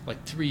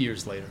like 3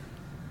 years later.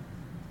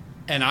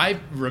 And I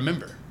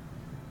remember.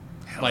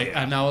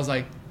 And I was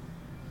like,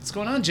 what's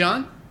going on,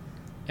 John?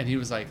 And he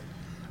was like,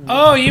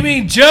 Oh, you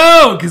mean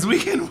Joe? Because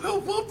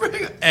we'll bring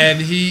it.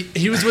 and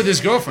he was with his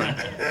girlfriend.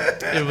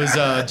 It was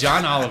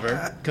John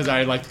Oliver, because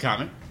I liked the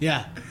comment.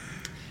 Yeah.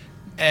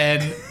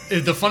 And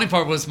the funny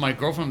part was my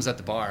girlfriend was at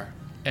the bar,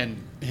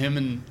 and him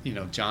and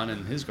John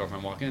and his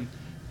girlfriend walk in,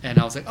 and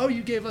I was like, "Oh,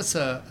 you gave us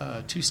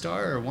a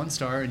 2-star or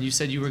 1-star, and you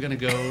said you were going to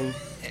go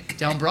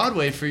down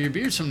Broadway for your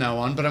beers from now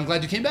on, but I'm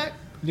glad you came back."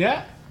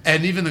 Yeah.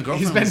 And even the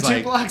girlfriend He's been was 2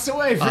 like, blocks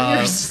away for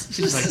years.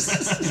 she's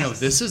like,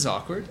 this is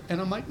awkward, and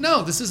I'm like,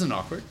 no, this isn't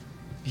awkward.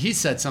 He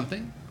said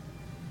something,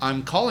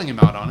 I'm calling him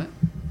out on it,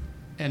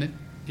 and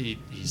he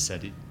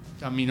said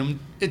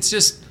it's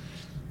just.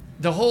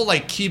 The whole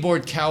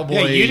keyboard cowboy.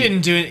 Yeah, you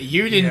didn't do it.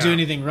 You didn't do Yeah.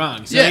 anything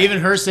wrong. So Yeah. even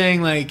her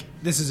saying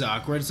this is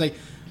awkward. It's like,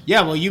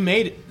 yeah, well, you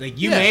made it.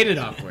 You Yeah. made it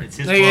awkward. It's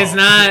his It's fault.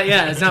 not.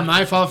 Yeah, it's not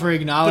my fault for But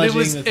acknowledging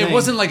it the thing.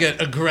 wasn't like an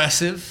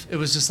aggressive. It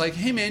was just like,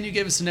 hey man, you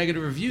gave us a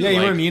negative review. Yeah,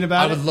 you weren't mean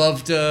about I it. would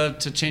love to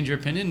change your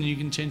opinion, and you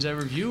can change that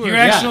review. You're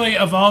actually,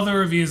 of all the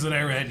reviews that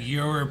I read,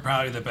 you were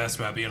probably the best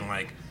about being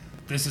like,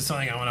 this is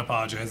something I want to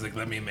apologize.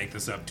 Let me make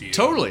this up to you.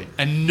 Totally,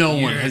 and no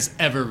one You're- has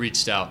ever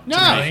reached out. No,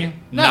 to Really? me.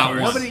 no, Not one.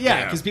 nobody. Yeah,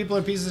 Yeah. because people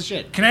are pieces of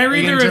shit. Can I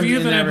read the In terms- review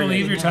in that I that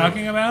believe you're regard.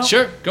 talking about?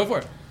 Sure, go for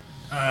it.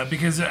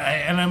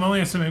 And I'm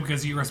only assuming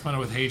because you responded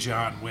with "Hey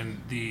John"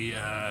 when the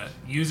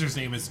user's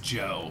name is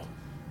Joe,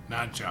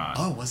 not John.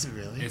 Oh, was it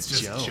really? It's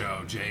just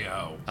Joe,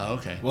 J-O. Oh,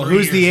 okay. Well, 3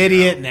 who's the years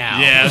idiot ago. now?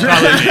 Yeah, it's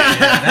probably me.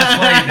 That's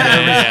why you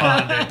never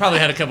responded. Probably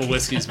had a couple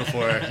whiskeys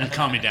before and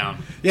calm me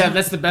down. Yeah,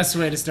 that's the best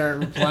way to start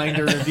replying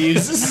to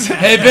reviews.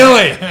 Hey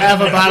Billy,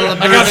 Have a bottle of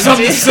I bourbon got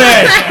something to tea.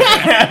 say.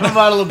 Have a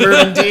bottle of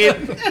bourbon tea.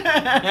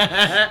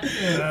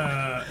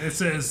 It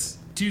says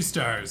 2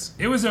 stars.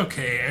 It was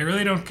okay. I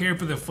really don't care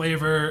for the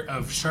flavor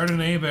of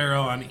Chardonnay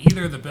barrel on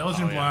either the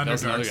Belgian blonde or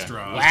That's dark another guy.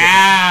 straw.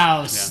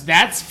 Wow,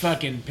 that's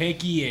fucking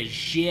picky as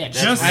shit.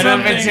 Just I don't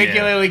something-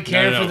 particularly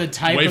care No. for the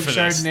type Wait of for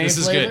this. Chardonnay This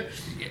is flavor. good.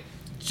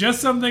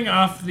 Just something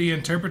off the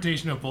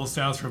interpretation of both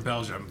styles from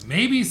Belgium.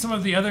 Maybe some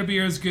of the other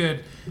beer is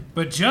good,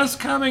 but just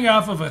coming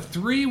off of a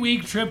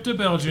 3-week trip to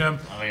Belgium,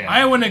 yeah.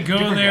 I want to go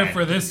Different there guy.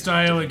 for this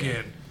style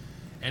again.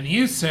 And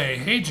you say,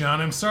 hey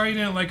John, I'm sorry you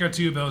didn't like our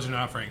 2 Belgian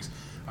offerings.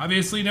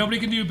 Obviously, nobody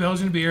can do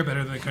Belgian beer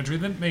better than the country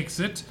that makes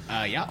it.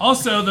 Yeah.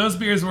 Also, those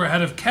beers were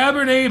out of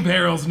Cabernet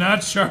barrels, not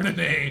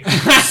Chardonnay.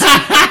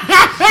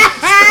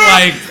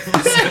 Like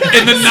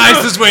in the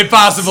nicest way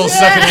possible,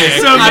 suck a dick.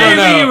 So I don't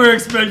maybe you know. were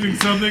expecting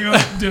something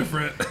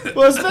different.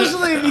 Well,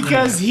 especially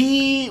because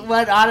he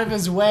went out of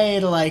his way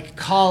to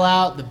call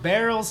out the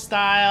barrel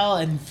style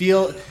and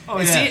feel.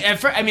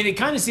 It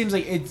kind of seems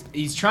like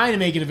he's trying to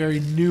make it a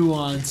very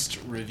nuanced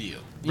review.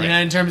 You know,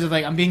 in terms of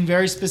I'm being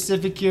very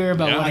specific here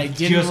about what I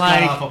didn't Just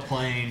like, got off a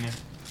plane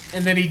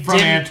and then he from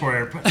didn't.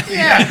 Antwerp.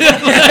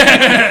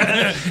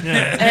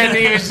 And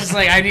he was just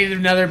like, I need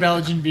another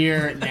Belgian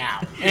beer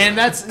now. And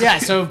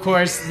so of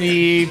course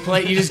you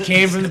just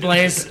came from the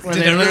place where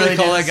Did they they really literally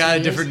call did that guy a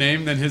this. different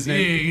name than his Yeah,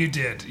 name? you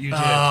did. You did.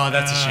 Oh,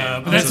 that's a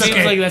shame. But that's It seems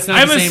okay. like that's not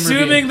I'm the same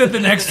assuming review. that the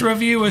next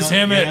review was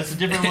him Yeah, at. that's a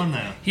different one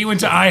though. He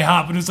went to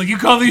IHOP and was like, "You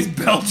call these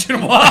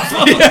Belgian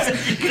waffles?"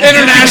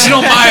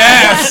 International my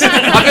ass.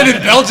 I've been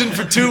in Belgium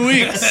for 2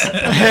 weeks.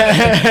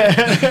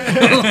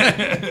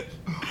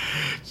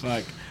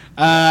 Fuck.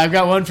 I've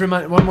got one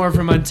more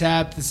from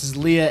Untapped. This is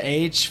Leah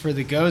H for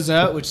the Goes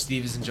Out, which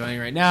Steve is enjoying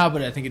right now,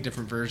 but I think a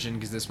different version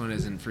because this one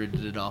isn't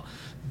fruited at all.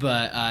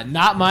 But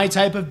not my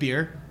type of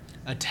beer.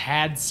 A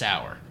tad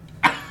sour.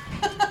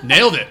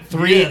 Nailed it.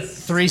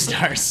 3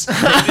 stars.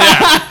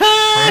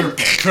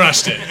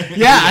 Crushed it.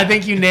 Yeah, I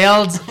think you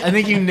nailed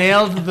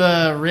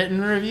the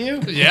written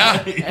review,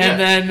 Yeah. and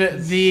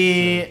then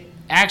the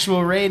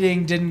actual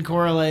rating didn't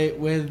correlate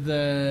with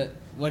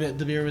what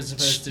the beer was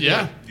supposed to be.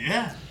 Yeah.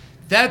 Yeah.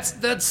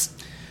 That's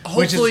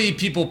hopefully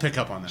people pick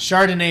up on that.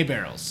 Chardonnay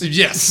barrels.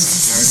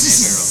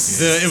 Yes.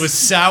 It was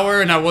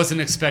sour, and I wasn't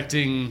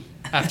expecting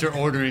after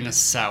ordering a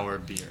sour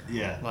beer.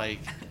 Yeah.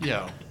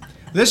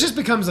 This just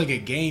becomes like a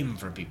game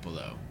for people,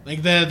 though.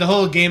 Like the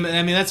whole game.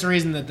 I mean, that's the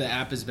reason that the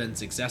app has been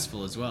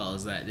successful as well.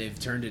 Is that they've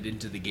turned it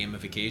into the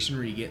gamification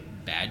where you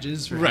get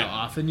badges for Right. how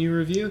often you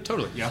review.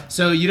 Totally. Yeah.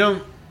 So you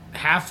don't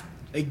have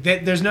like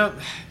that. There's no.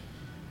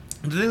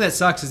 The thing that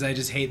sucks is I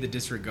just hate the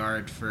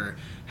disregard for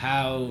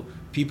how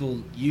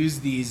people use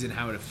these and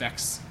how it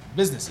affects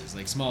businesses,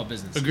 like small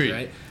businesses. Agreed.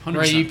 Right. 100%.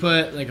 Where you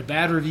put like a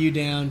bad review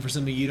down for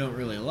something you don't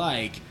really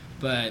like,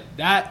 but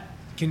that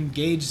can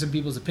gauge some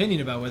people's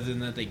opinion about whether or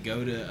not they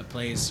go to a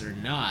place or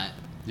not.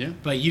 Yeah.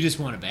 But you just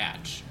want a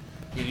badge.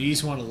 You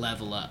just want to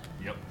level up.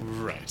 Yep.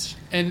 Right.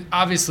 And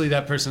obviously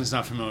that person is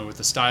not familiar with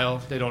the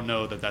style. They don't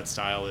know that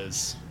style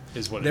is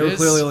what They it were is.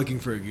 clearly looking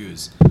for a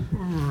goose.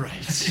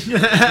 Right.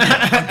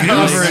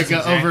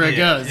 Over a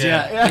goes.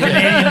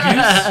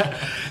 Yeah.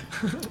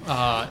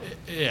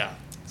 Yeah.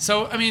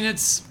 So, I mean,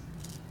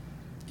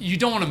 you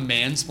don't want to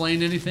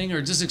mansplain anything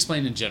or just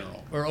explain in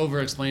general or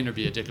over-explain or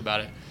be a dick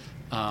about it.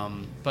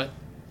 But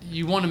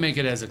you want to make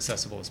it as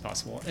accessible as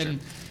possible. And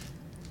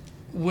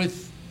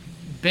with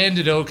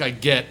Banded Oak, I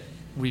get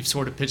we've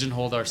sort of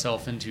pigeonholed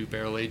ourselves into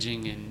barrel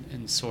aging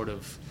and sort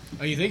of...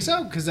 Oh, you think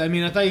so? Because, I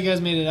mean, I thought you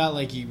guys made it out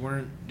like you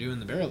weren't doing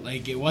the barrel.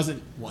 Like, it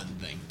wasn't one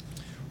thing.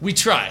 We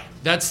try.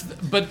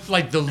 But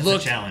like the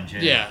look... a challenge,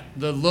 yeah. Yeah.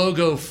 The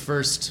logo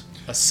first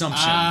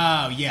assumption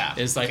Oh, yeah.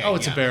 is like, Okay,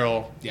 it's yeah. a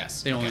barrel.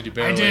 Yes. They only Okay. do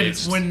barrel I did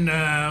aged.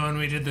 when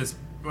we did this.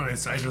 When I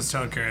was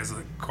telling Carrie, I was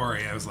like,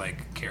 Corey, I was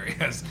like, Carrie,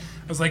 I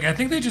was like, I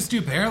think they just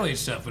do barrel aged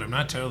stuff, but I'm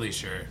not totally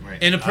sure.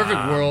 Right. In a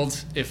perfect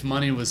world, if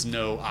money was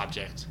no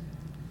object,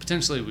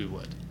 potentially we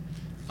would.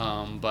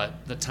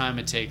 But the time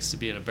it takes to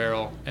be in a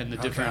barrel and the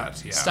Oh, different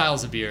God, yeah.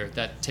 styles of beer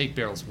that take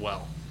barrels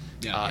well,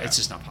 Yeah. it's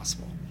just not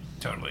possible.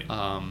 Totally.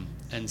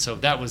 And so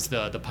that was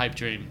the pipe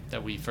dream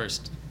that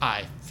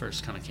I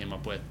first kind of came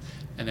up with.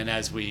 And then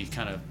as we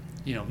kind of,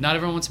 not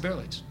everyone wants a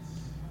barrel aged.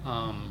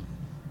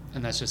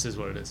 And that's just is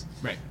what it is.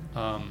 Right.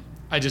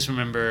 I just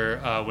remember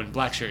when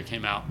Black Sherry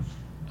came out,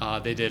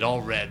 they did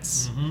all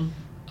reds.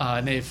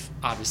 And they've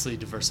obviously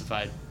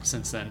diversified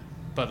since then.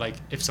 But like,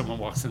 if someone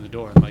walks in the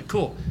door, I'm like,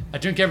 cool, I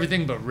drink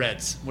everything but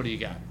reds. What do you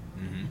got?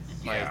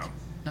 Like, Yeah.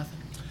 nothing.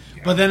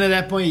 But then at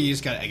that point, you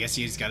just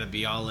got to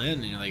be all in.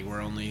 And you're like,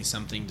 we're only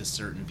something to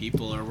certain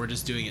people, or we're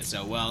just doing it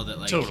so well that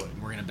like Totally.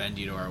 we're gonna bend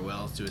you to our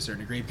will to a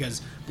certain degree.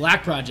 Because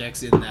Black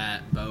Project's in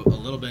that boat a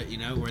little bit,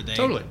 where they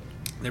Totally.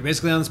 they're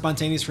basically on the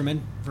spontaneous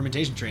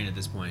fermentation train at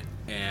this point,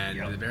 and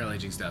Yep. the barrel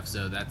aging stuff.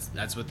 So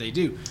that's what they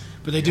do.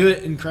 But they do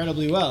it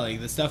incredibly well.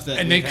 Like the stuff that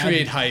And they we've had-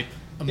 create hype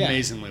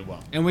amazingly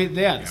well. And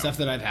the stuff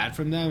that I've had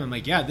from them, I'm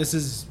like, yeah, this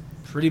is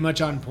pretty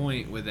much on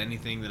point with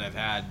anything that I've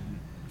had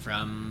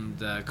from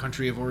the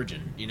country of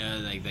origin.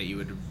 Like that you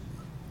would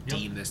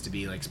deem this to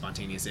be like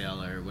spontaneous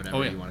ale or whatever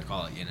Oh, yeah. you want to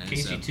call it.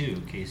 Casey So-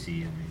 too.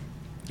 Casey. I mean,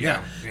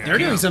 yeah. They're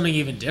doing something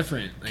even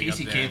different. Like,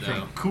 Casey up there, came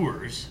though. from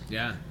Coors.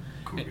 Yeah.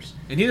 Coors.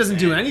 And he doesn't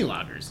do any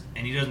lagers.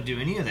 And he doesn't do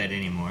any of that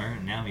anymore.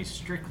 Now he's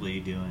strictly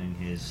doing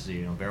his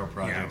barrel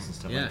projects and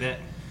stuff Yeah. like that.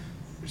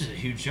 Which is a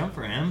huge jump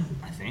for him,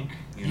 I think.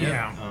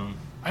 Yeah.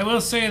 I will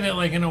say that,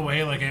 like, in a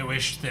way, like, I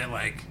wish that,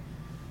 like,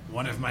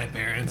 one of my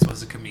parents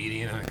was a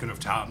comedian and could have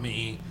taught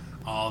me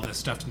all this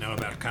stuff to know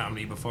about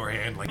comedy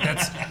beforehand. Like,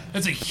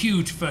 that's a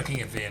huge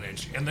fucking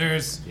advantage. And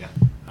there's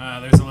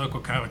a local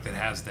comic that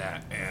has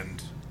that,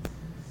 and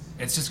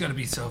it's just going to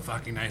be so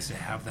fucking nice to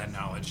have that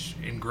knowledge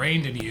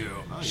ingrained in you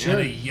Sure. at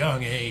a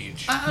young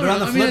age. I But don't on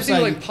know. the I mean, I flip think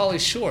side- like Pauly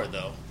Shore,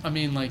 though. I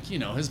mean, like,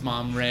 his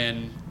mom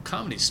ran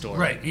Comedy Store.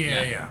 Right,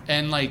 yeah.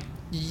 And, like,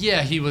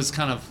 yeah, he was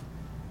kind of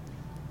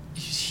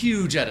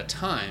huge at a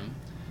time,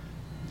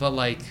 but,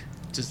 like,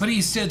 just... But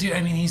he's still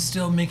he's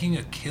still making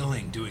a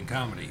killing doing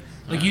comedy.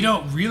 Like, you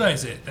don't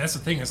realize it. That's the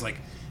thing, is like,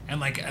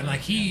 and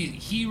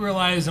he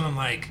relies on,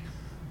 like,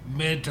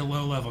 mid to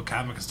low level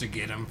comics to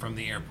get him from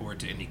the airport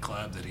to any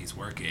club that he's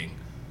working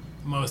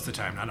most of the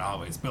time, not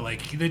always, but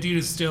like the dude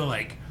is still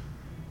like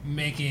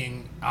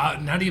making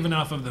not even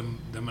off of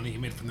the money he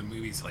made from the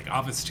movies, like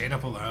off his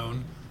stand-up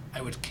alone. I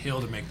would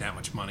kill to make that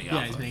much money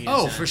off he's of. making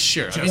Oh, it for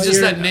sure. I Just- mean, But just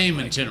you're- that name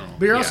in general.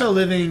 But you're Yeah. also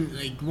living,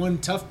 like, one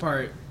tough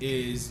part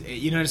is, at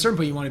a certain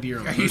point you want to be your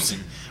own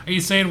person. Are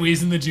you saying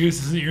Wheeze and the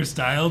Juice isn't your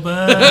style,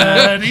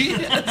 buddy?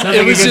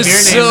 It was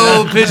just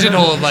so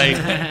pigeonholed. Like,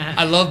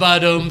 I love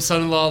Biodome,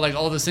 Son-in-Law, like,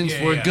 all those things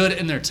Yeah, were yeah. good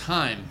in their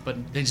time,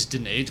 but they just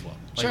didn't age well,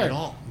 like, Sure. at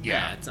all.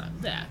 Yeah, it's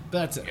not that. But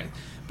that's okay.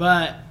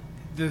 But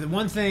the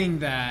one thing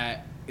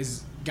that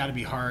is got to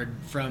be hard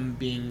from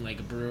being like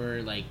a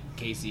brewer like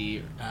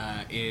Casey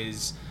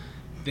is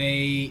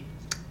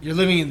you're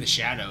living in the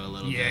shadow a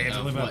little Yeah, you bit have to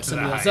of live up what to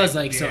somebody the else hype. does.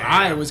 Like, so Yeah,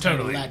 I was kind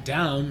totally. of let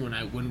down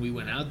when we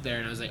went out there,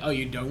 and I was like, oh,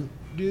 you don't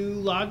do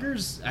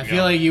lagers? I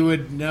feel like you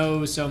would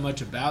know so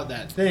much about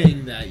that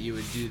thing that you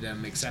would do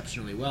them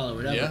exceptionally well or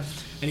whatever. Yeah.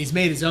 And he's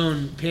paved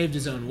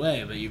his own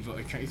way, but you're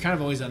kind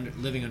of always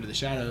living under the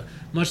shadow,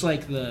 much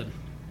like the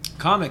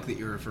comic that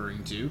you're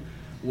referring to,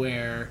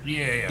 where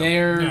Yeah.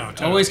 they're No,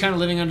 totally. always kind of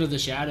living under the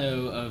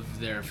shadow of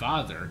their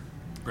father,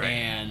 Right.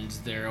 and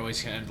they're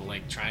always kind of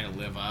like trying to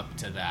live up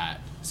to that.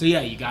 So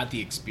yeah, you got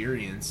the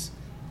experience,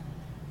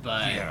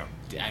 But Yeah.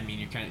 I mean,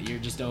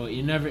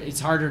 you never. It's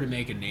harder to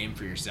make a name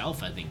for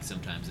yourself. I think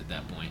sometimes at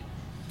that point.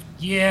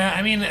 Yeah,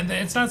 I mean,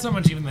 it's not so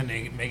much even the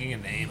making a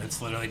name.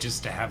 It's literally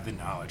just to have the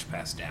knowledge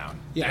passed down.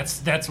 Yeah.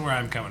 That's where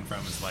I'm coming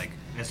from. Is like,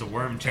 As the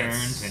worm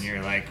turns, and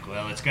you're like,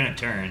 well, it's gonna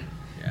turn.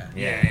 Yeah.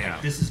 Yeah.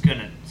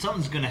 Like,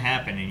 something's gonna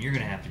happen, and you're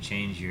gonna have to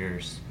change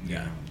yours. You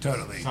know,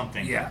 totally.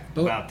 Something Yeah.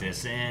 about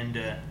this, and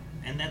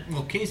that.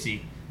 Well,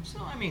 Casey. So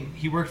I mean,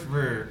 he worked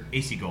for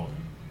AC Golden.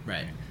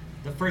 Right.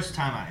 The first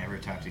time I ever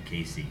talked to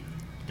Casey,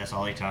 that's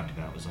all he talked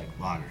about was like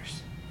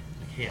loggers.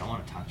 Like, hey, I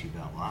want to talk to you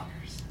about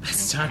loggers.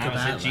 Let's And talk I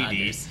was about at GD,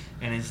 loggers.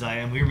 and it's like,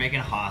 and we were making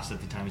a Haas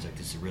at the time. He's like,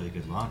 this is a really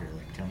good logger.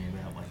 Like, tell me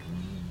about like.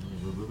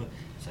 Blah, blah, blah.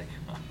 It's like,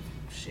 oh,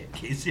 shit,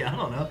 Casey, I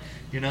don't know.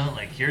 You know,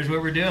 like here's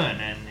what we're doing,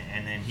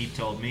 and then he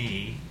told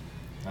me,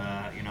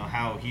 you know,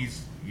 how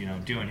he's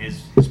doing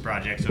his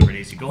projects over at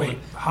AC Golden. wait,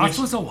 Haas which-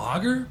 was a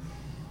logger?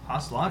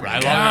 Haas logger.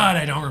 Right. God,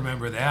 I don't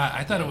remember that.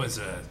 I thought it was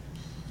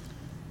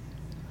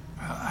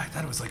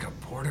like a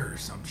porter or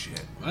some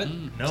shit. What?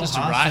 No, Just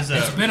a Haas rye-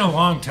 is It's been a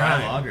long rye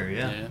time. logger.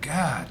 Yeah. Yeah.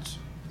 God,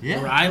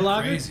 Yeah. Rye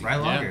lager? crazy. Rye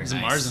Yeah, lager. it's a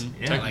Nice. Marzen. Yeah. I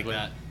like technically.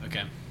 that.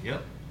 Okay.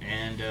 Yep.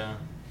 And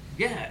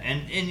yeah,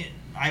 and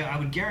I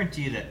would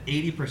guarantee you that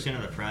 80%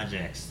 of the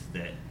projects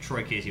that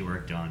Troy Casey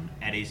worked on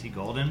at AC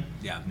Golden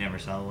never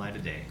saw the light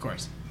of day. Of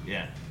course.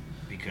 Yeah.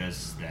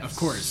 Because that's Of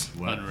course.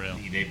 what Unreal.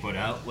 they put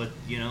out what,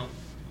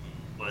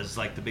 was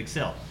like the big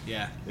sell.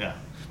 Yeah. Yeah.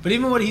 But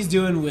even what he's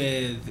doing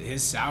with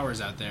his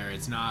sours out there,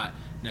 it's not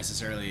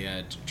necessarily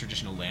a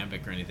traditional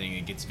lambic or anything.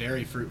 It gets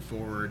very fruit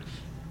forward,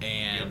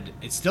 and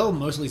it still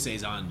mostly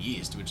saison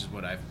yeast, which is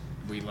what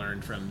we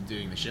learned from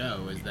doing the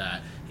show. Is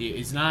that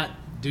he's not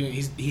doing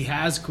he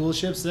has cool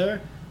ships there,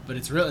 but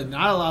it's really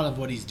not a lot of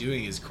what he's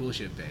doing is cool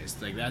ship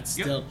based. Like that's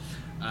still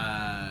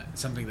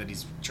something that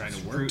he's trying to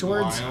work Fruit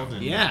towards. wild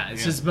and-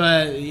 It's just,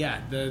 but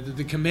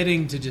the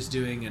committing to just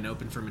doing an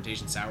open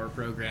fermentation sour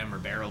program or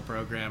barrel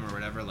program or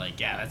whatever, like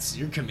that's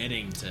you're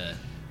committing to.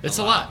 It's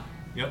a lot.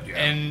 Yep.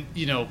 And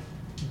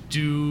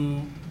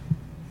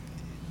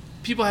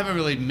people haven't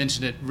really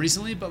mentioned it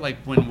recently, but like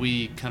when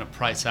we kind of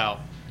price out,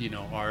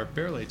 our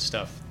barrel aged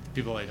stuff,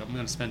 people are like, I'm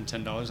going to spend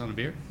 $10 on a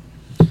beer,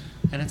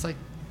 and it's like,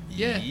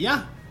 yeah.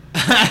 Sorry,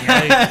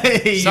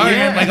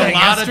 Yeah. like a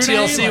lot of Yesterday,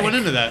 TLC went like-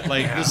 into that.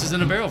 Like Yeah. this is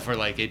in a barrel for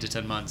like 8 to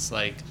 10 months.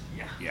 Like,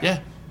 Yeah. yeah,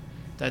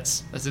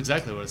 that's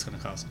exactly what it's going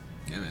to cost.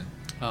 Yeah, man.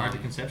 Hard to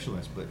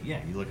conceptualize, but yeah,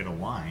 you look at a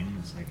wine,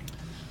 it's like,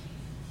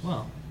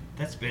 well,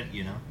 that's been, Which,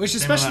 same amount of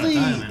especially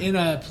time, and- in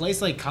a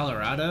place like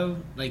Colorado,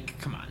 like,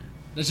 come on.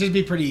 That should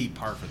be pretty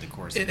par for the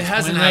course. It at this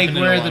hasn't point. happened in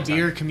a where long the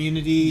beer time.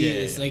 community Yeah,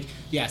 is yeah. like,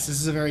 yes, this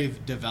is a very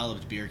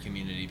developed beer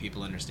community.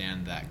 People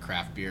understand that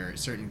craft beer,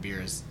 certain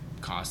beers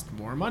cost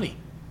more money,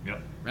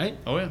 Yep. right?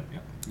 Oh yeah.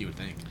 You would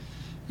think.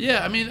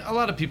 Yeah, I mean, a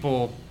lot of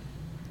people,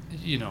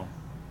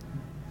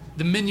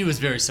 the menu is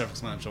very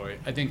self-explanatory.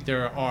 I think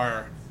there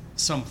are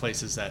some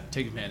places that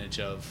take advantage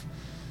of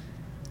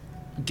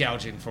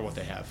gouging for what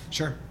they have.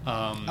 Sure.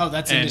 Um,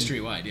 That's and-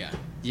 industry wide, yeah.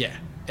 Yeah,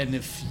 and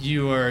if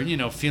you are,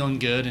 feeling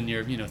good and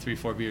you're,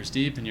 3-4 beers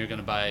deep and you're going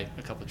to buy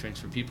a couple of drinks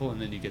for people and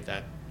then you get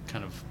that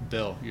kind of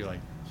bill, you're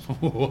like,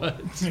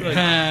 what? Like,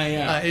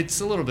 Yeah.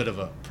 it's a little bit of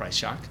a price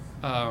shock.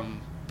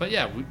 But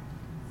yeah, we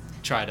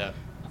try to,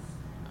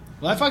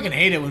 Well, I fucking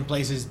hate it when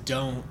places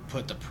don't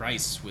put the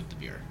price with the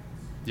beer.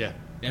 yeah.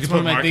 That's Can we one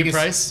of put my market biggest-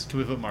 price? Can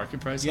we put market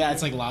price? Yeah, on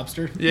it's it? like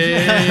lobster.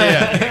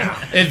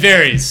 Yeah. It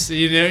varies.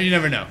 You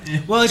never know.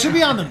 Well, it should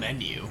be on the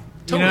menu.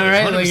 Totally, You know,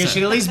 right? Like it 100%.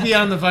 should at least be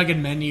on the fucking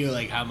menu,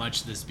 like how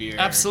much this beer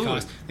Absolutely.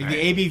 costs. Like the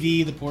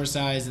ABV, the pour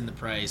size, and the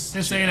price.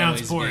 this should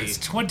 8-ounce always pour be- is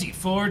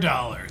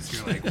 $24.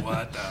 You're like,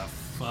 what the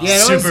fuck? Yeah,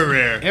 it always- Super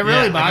rare. It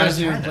really Yeah, bothers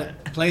I me gotta when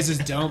try places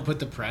don't put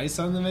the price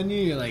on the menu.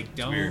 You're like,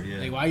 don't. weird, yeah.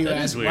 Like, why are you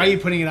That is why are weird. you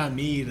putting it on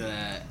me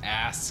to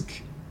ask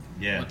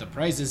Yeah. what the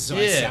price is? So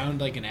I Yeah.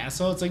 sound like an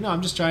asshole. It's like, no,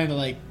 I'm just trying to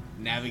like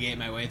navigate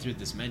my way through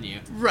this menu.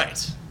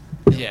 Right.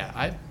 Yeah,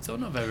 I don't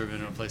know if I've ever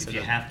been to a place If that you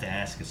doesn't. have to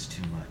ask, it's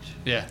too much.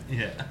 Yeah.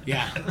 Yeah.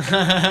 Yeah,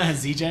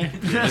 ZJ.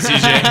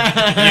 CJ,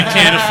 you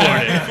can't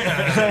afford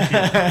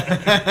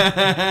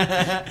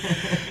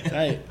it.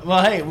 Right.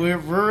 Well, hey, we're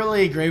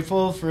really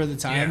grateful for the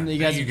time Yeah, that you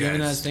guys thank have you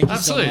given guys. us. Thank you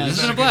Absolutely. so much. This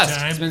has been a Good blast.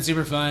 time. It's been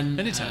super fun.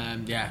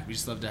 Anytime. Yeah, we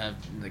just love to have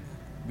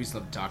we just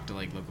love to talk to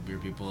like local beer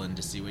people and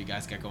just see what you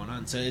guys got going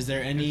on. So, is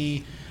there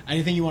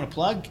anything you want to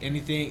plug?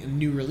 Anything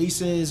new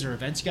releases or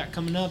events you got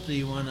coming up that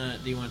you wanna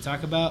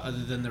talk about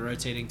other than the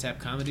Rotating Tap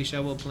comedy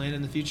show we'll plan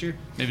in the future?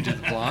 Maybe do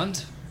the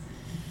blonde.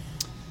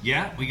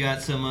 Yeah, we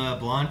got some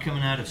blonde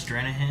coming out of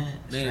Stranahan.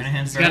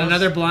 Stranahan's It's got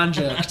another blonde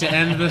joke to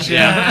end the show.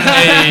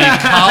 A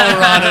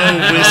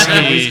Colorado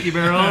whiskey. whiskey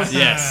barrels.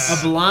 Yes.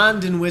 A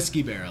blonde in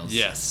whiskey barrels.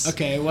 Yes.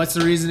 Okay, what's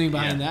the reasoning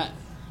behind Yeah. that?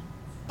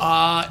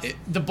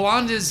 The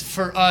blonde is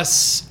for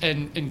us,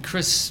 and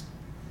Chris,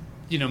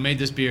 made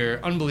this beer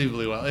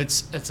unbelievably well.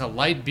 It's a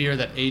light beer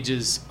that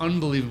ages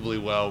unbelievably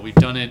well. We've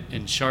done it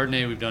in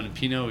Chardonnay, we've done it in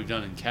Pinot, we've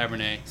done it in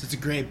Cabernet. So it's a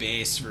great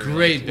base for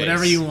Great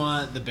whatever base. you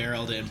want the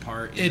barrel to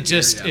impart. in It the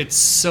just beer, yeah. it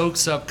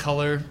soaks up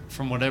color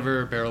from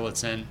whatever barrel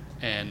it's in,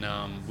 and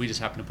we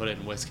just happen to put it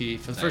in whiskey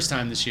for the first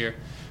time this year,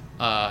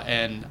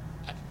 and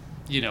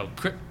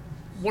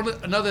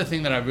another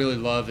thing that I really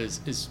love is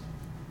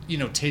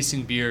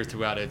tasting beer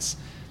throughout its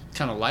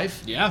kind of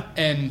life. Yeah.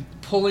 And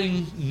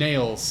pulling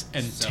nails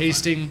and So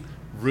tasting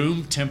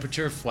room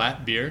temperature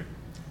flat beer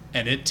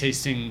and it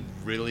tasting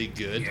really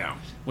good. Yeah.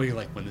 Where you're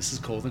like, when this is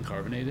cold and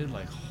carbonated,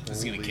 like, This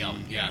is gonna holy kill.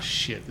 Yeah.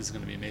 shit, this is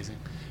going to be amazing.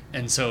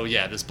 And so,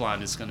 yeah, this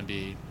blonde is going to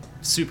be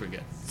super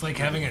good. It's like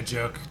having a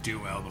joke do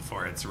well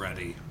before it's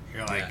ready.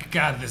 You're like, Yeah.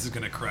 God, this is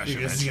gonna crush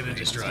Yeah, this is eventually. gonna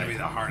destroy. It's gonna be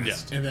the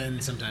hardest. And then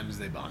sometimes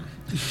they bomb.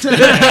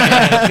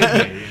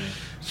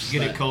 You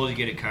get it cold, you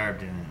get it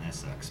carved, and that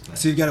sucks. But.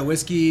 So you've got a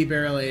whiskey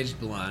barrel aged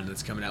blonde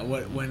that's coming out.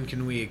 When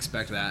can we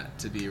expect that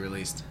to be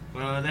released?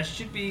 Well, that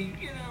should be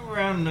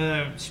around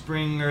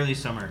spring, early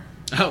summer.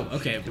 Oh,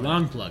 okay.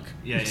 Long plug.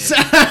 Yeah.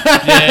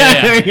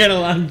 Yeah. We got a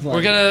long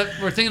plug.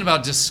 We're thinking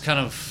about just kind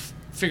of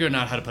figuring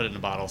out how to put it into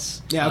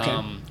bottles. Yeah,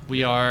 okay.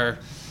 We are,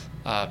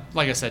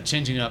 like I said,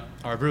 changing up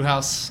our brew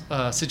house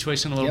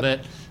situation a little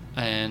Yep. bit,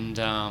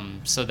 and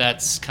so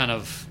that's kind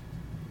of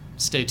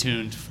stay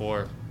tuned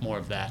for more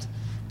of that.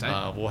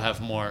 Tight. We'll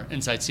have more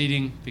inside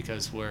seating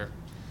because we're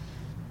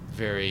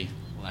very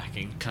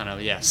lacking. kind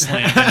of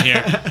slammed in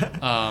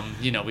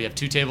here. We have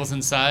 2 tables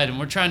inside, and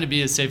we're trying to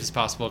be as safe as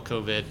possible.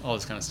 COVID, all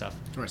this kind of stuff.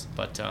 Of course.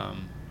 But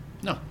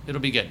no,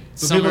 it'll be good.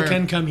 So people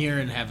can come here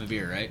and have a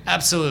beer, right?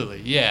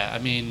 Absolutely, yeah. I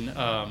mean,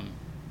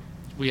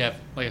 we have,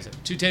 like I said,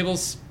 2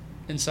 tables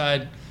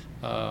inside.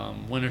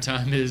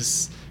 Wintertime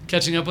is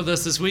catching up with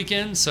us this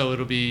weekend, so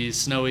it'll be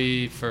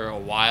snowy for a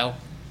while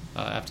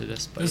after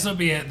this. But This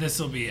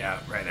will be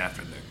out right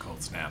after the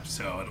cold snap,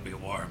 so it'll be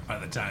warm by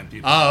the time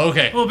people. Oh,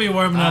 okay. We'll be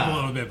warming up a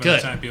little bit by Good.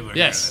 the time people are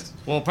Yes. hearing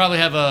this. We'll probably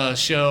have a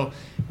show.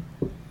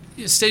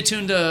 Stay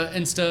tuned to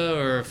Insta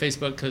or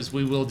Facebook because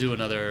we will do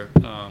another.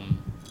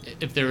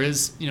 If there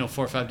is,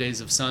 4 or 5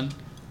 days of sun,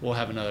 we'll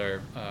have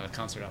another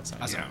concert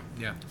outside. Awesome.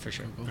 Yeah. For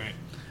sure. Great.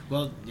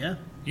 Well, yeah.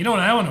 You know what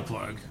I want to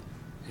plug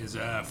is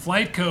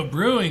Flightco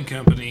Brewing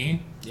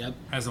Company Yep.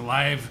 has a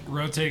live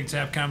rotating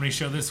tap comedy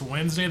show this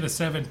Wednesday, the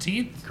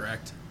 17th,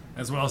 Correct.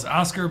 as well as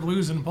Oscar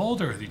Blues in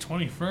Boulder, the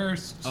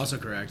 21st. Also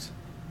correct.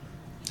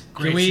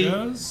 Great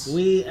shows.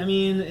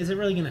 Is it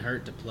really going to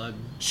hurt to plug?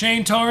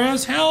 Shane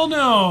Torres? Hell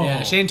no!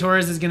 Yeah, Shane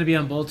Torres is going to be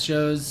on both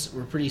shows.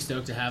 We're pretty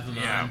stoked to have him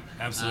Yeah, on.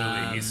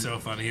 absolutely. He's so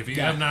funny. If you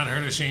yeah. have not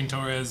heard of Shane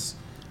Torres,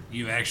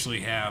 you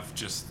actually have.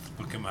 Just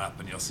look him up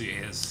and you'll see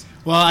his.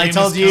 Well, I famous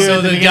told you comedy.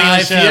 So the beginning of Guy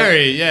the show.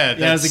 Fieri, yeah.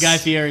 Yeah, it was the Guy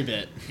that's- Fieri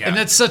bit. Yeah. And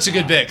that's such a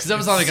good bit because that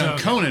was It's like so on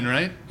good. Conan,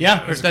 right?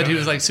 Yeah. Or that he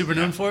was like super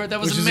known for. That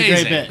was Which is a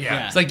amazing. great bit. Yeah.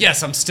 Yeah. It's like,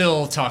 yes, I'm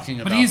still talking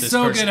about But he's this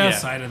so person. good Yeah.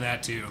 outside of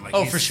that too. Like,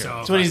 Oh, he's for sure. so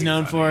That's what he's fucking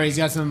known funny. for. He's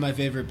got some of my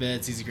favorite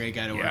bits. He's a great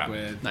guy to Yeah. work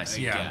with. Nice.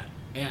 Yeah.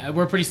 Yeah,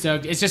 we're pretty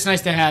stoked. It's just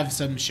nice to have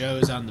some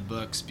shows on the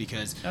books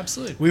because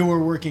Absolutely. we were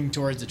working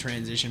towards a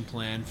transition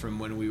plan from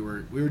when we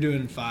were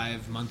doing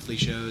 5 monthly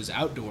shows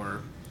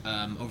outdoor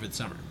over the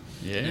summer.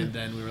 Yeah. And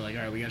then we were like,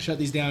 all right, we got to shut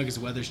these down because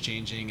the weather's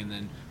changing. And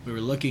then we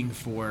were looking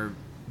for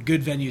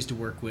good venues to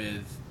work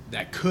with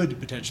that could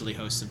potentially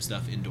host some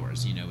stuff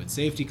indoors, with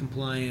safety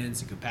compliance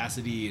and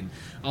capacity and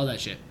all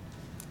that shit.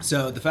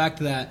 So the fact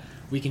that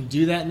we can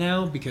do that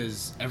now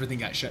because everything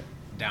got shut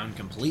down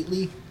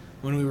completely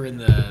when we were in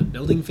the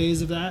building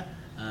phase of that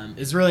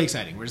is really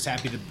exciting. We're just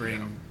happy to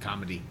bring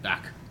comedy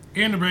back.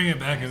 And to bring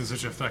it back in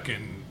such a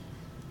fucking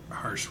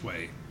harsh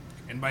way.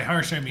 And by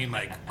harsh, I mean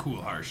like cool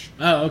harsh.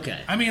 Oh, okay.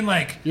 I mean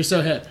like You're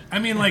so hip.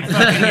 fucking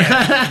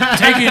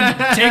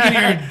taking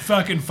your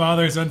fucking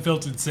father's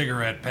unfiltered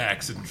cigarette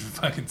packs and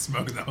fucking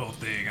smoking the whole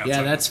thing outside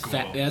Yeah, that's the school.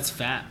 fat. That's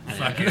fat.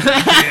 Fucking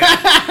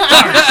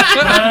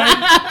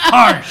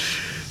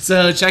harsh.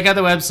 So check out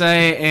the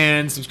website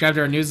and subscribe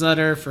to our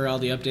newsletter for all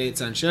the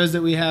updates on shows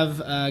that we have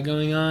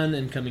going on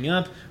and coming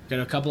up. We've got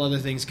a couple other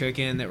things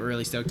cooking that we're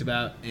really stoked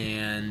about,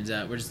 and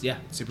we're just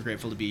super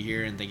grateful to be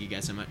here. And thank you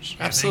guys so much.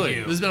 Absolutely.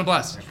 you. This has been a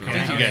blast.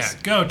 Thank you, guys.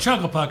 Go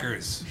Chuckle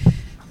Puckers.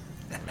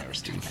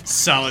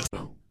 Solid.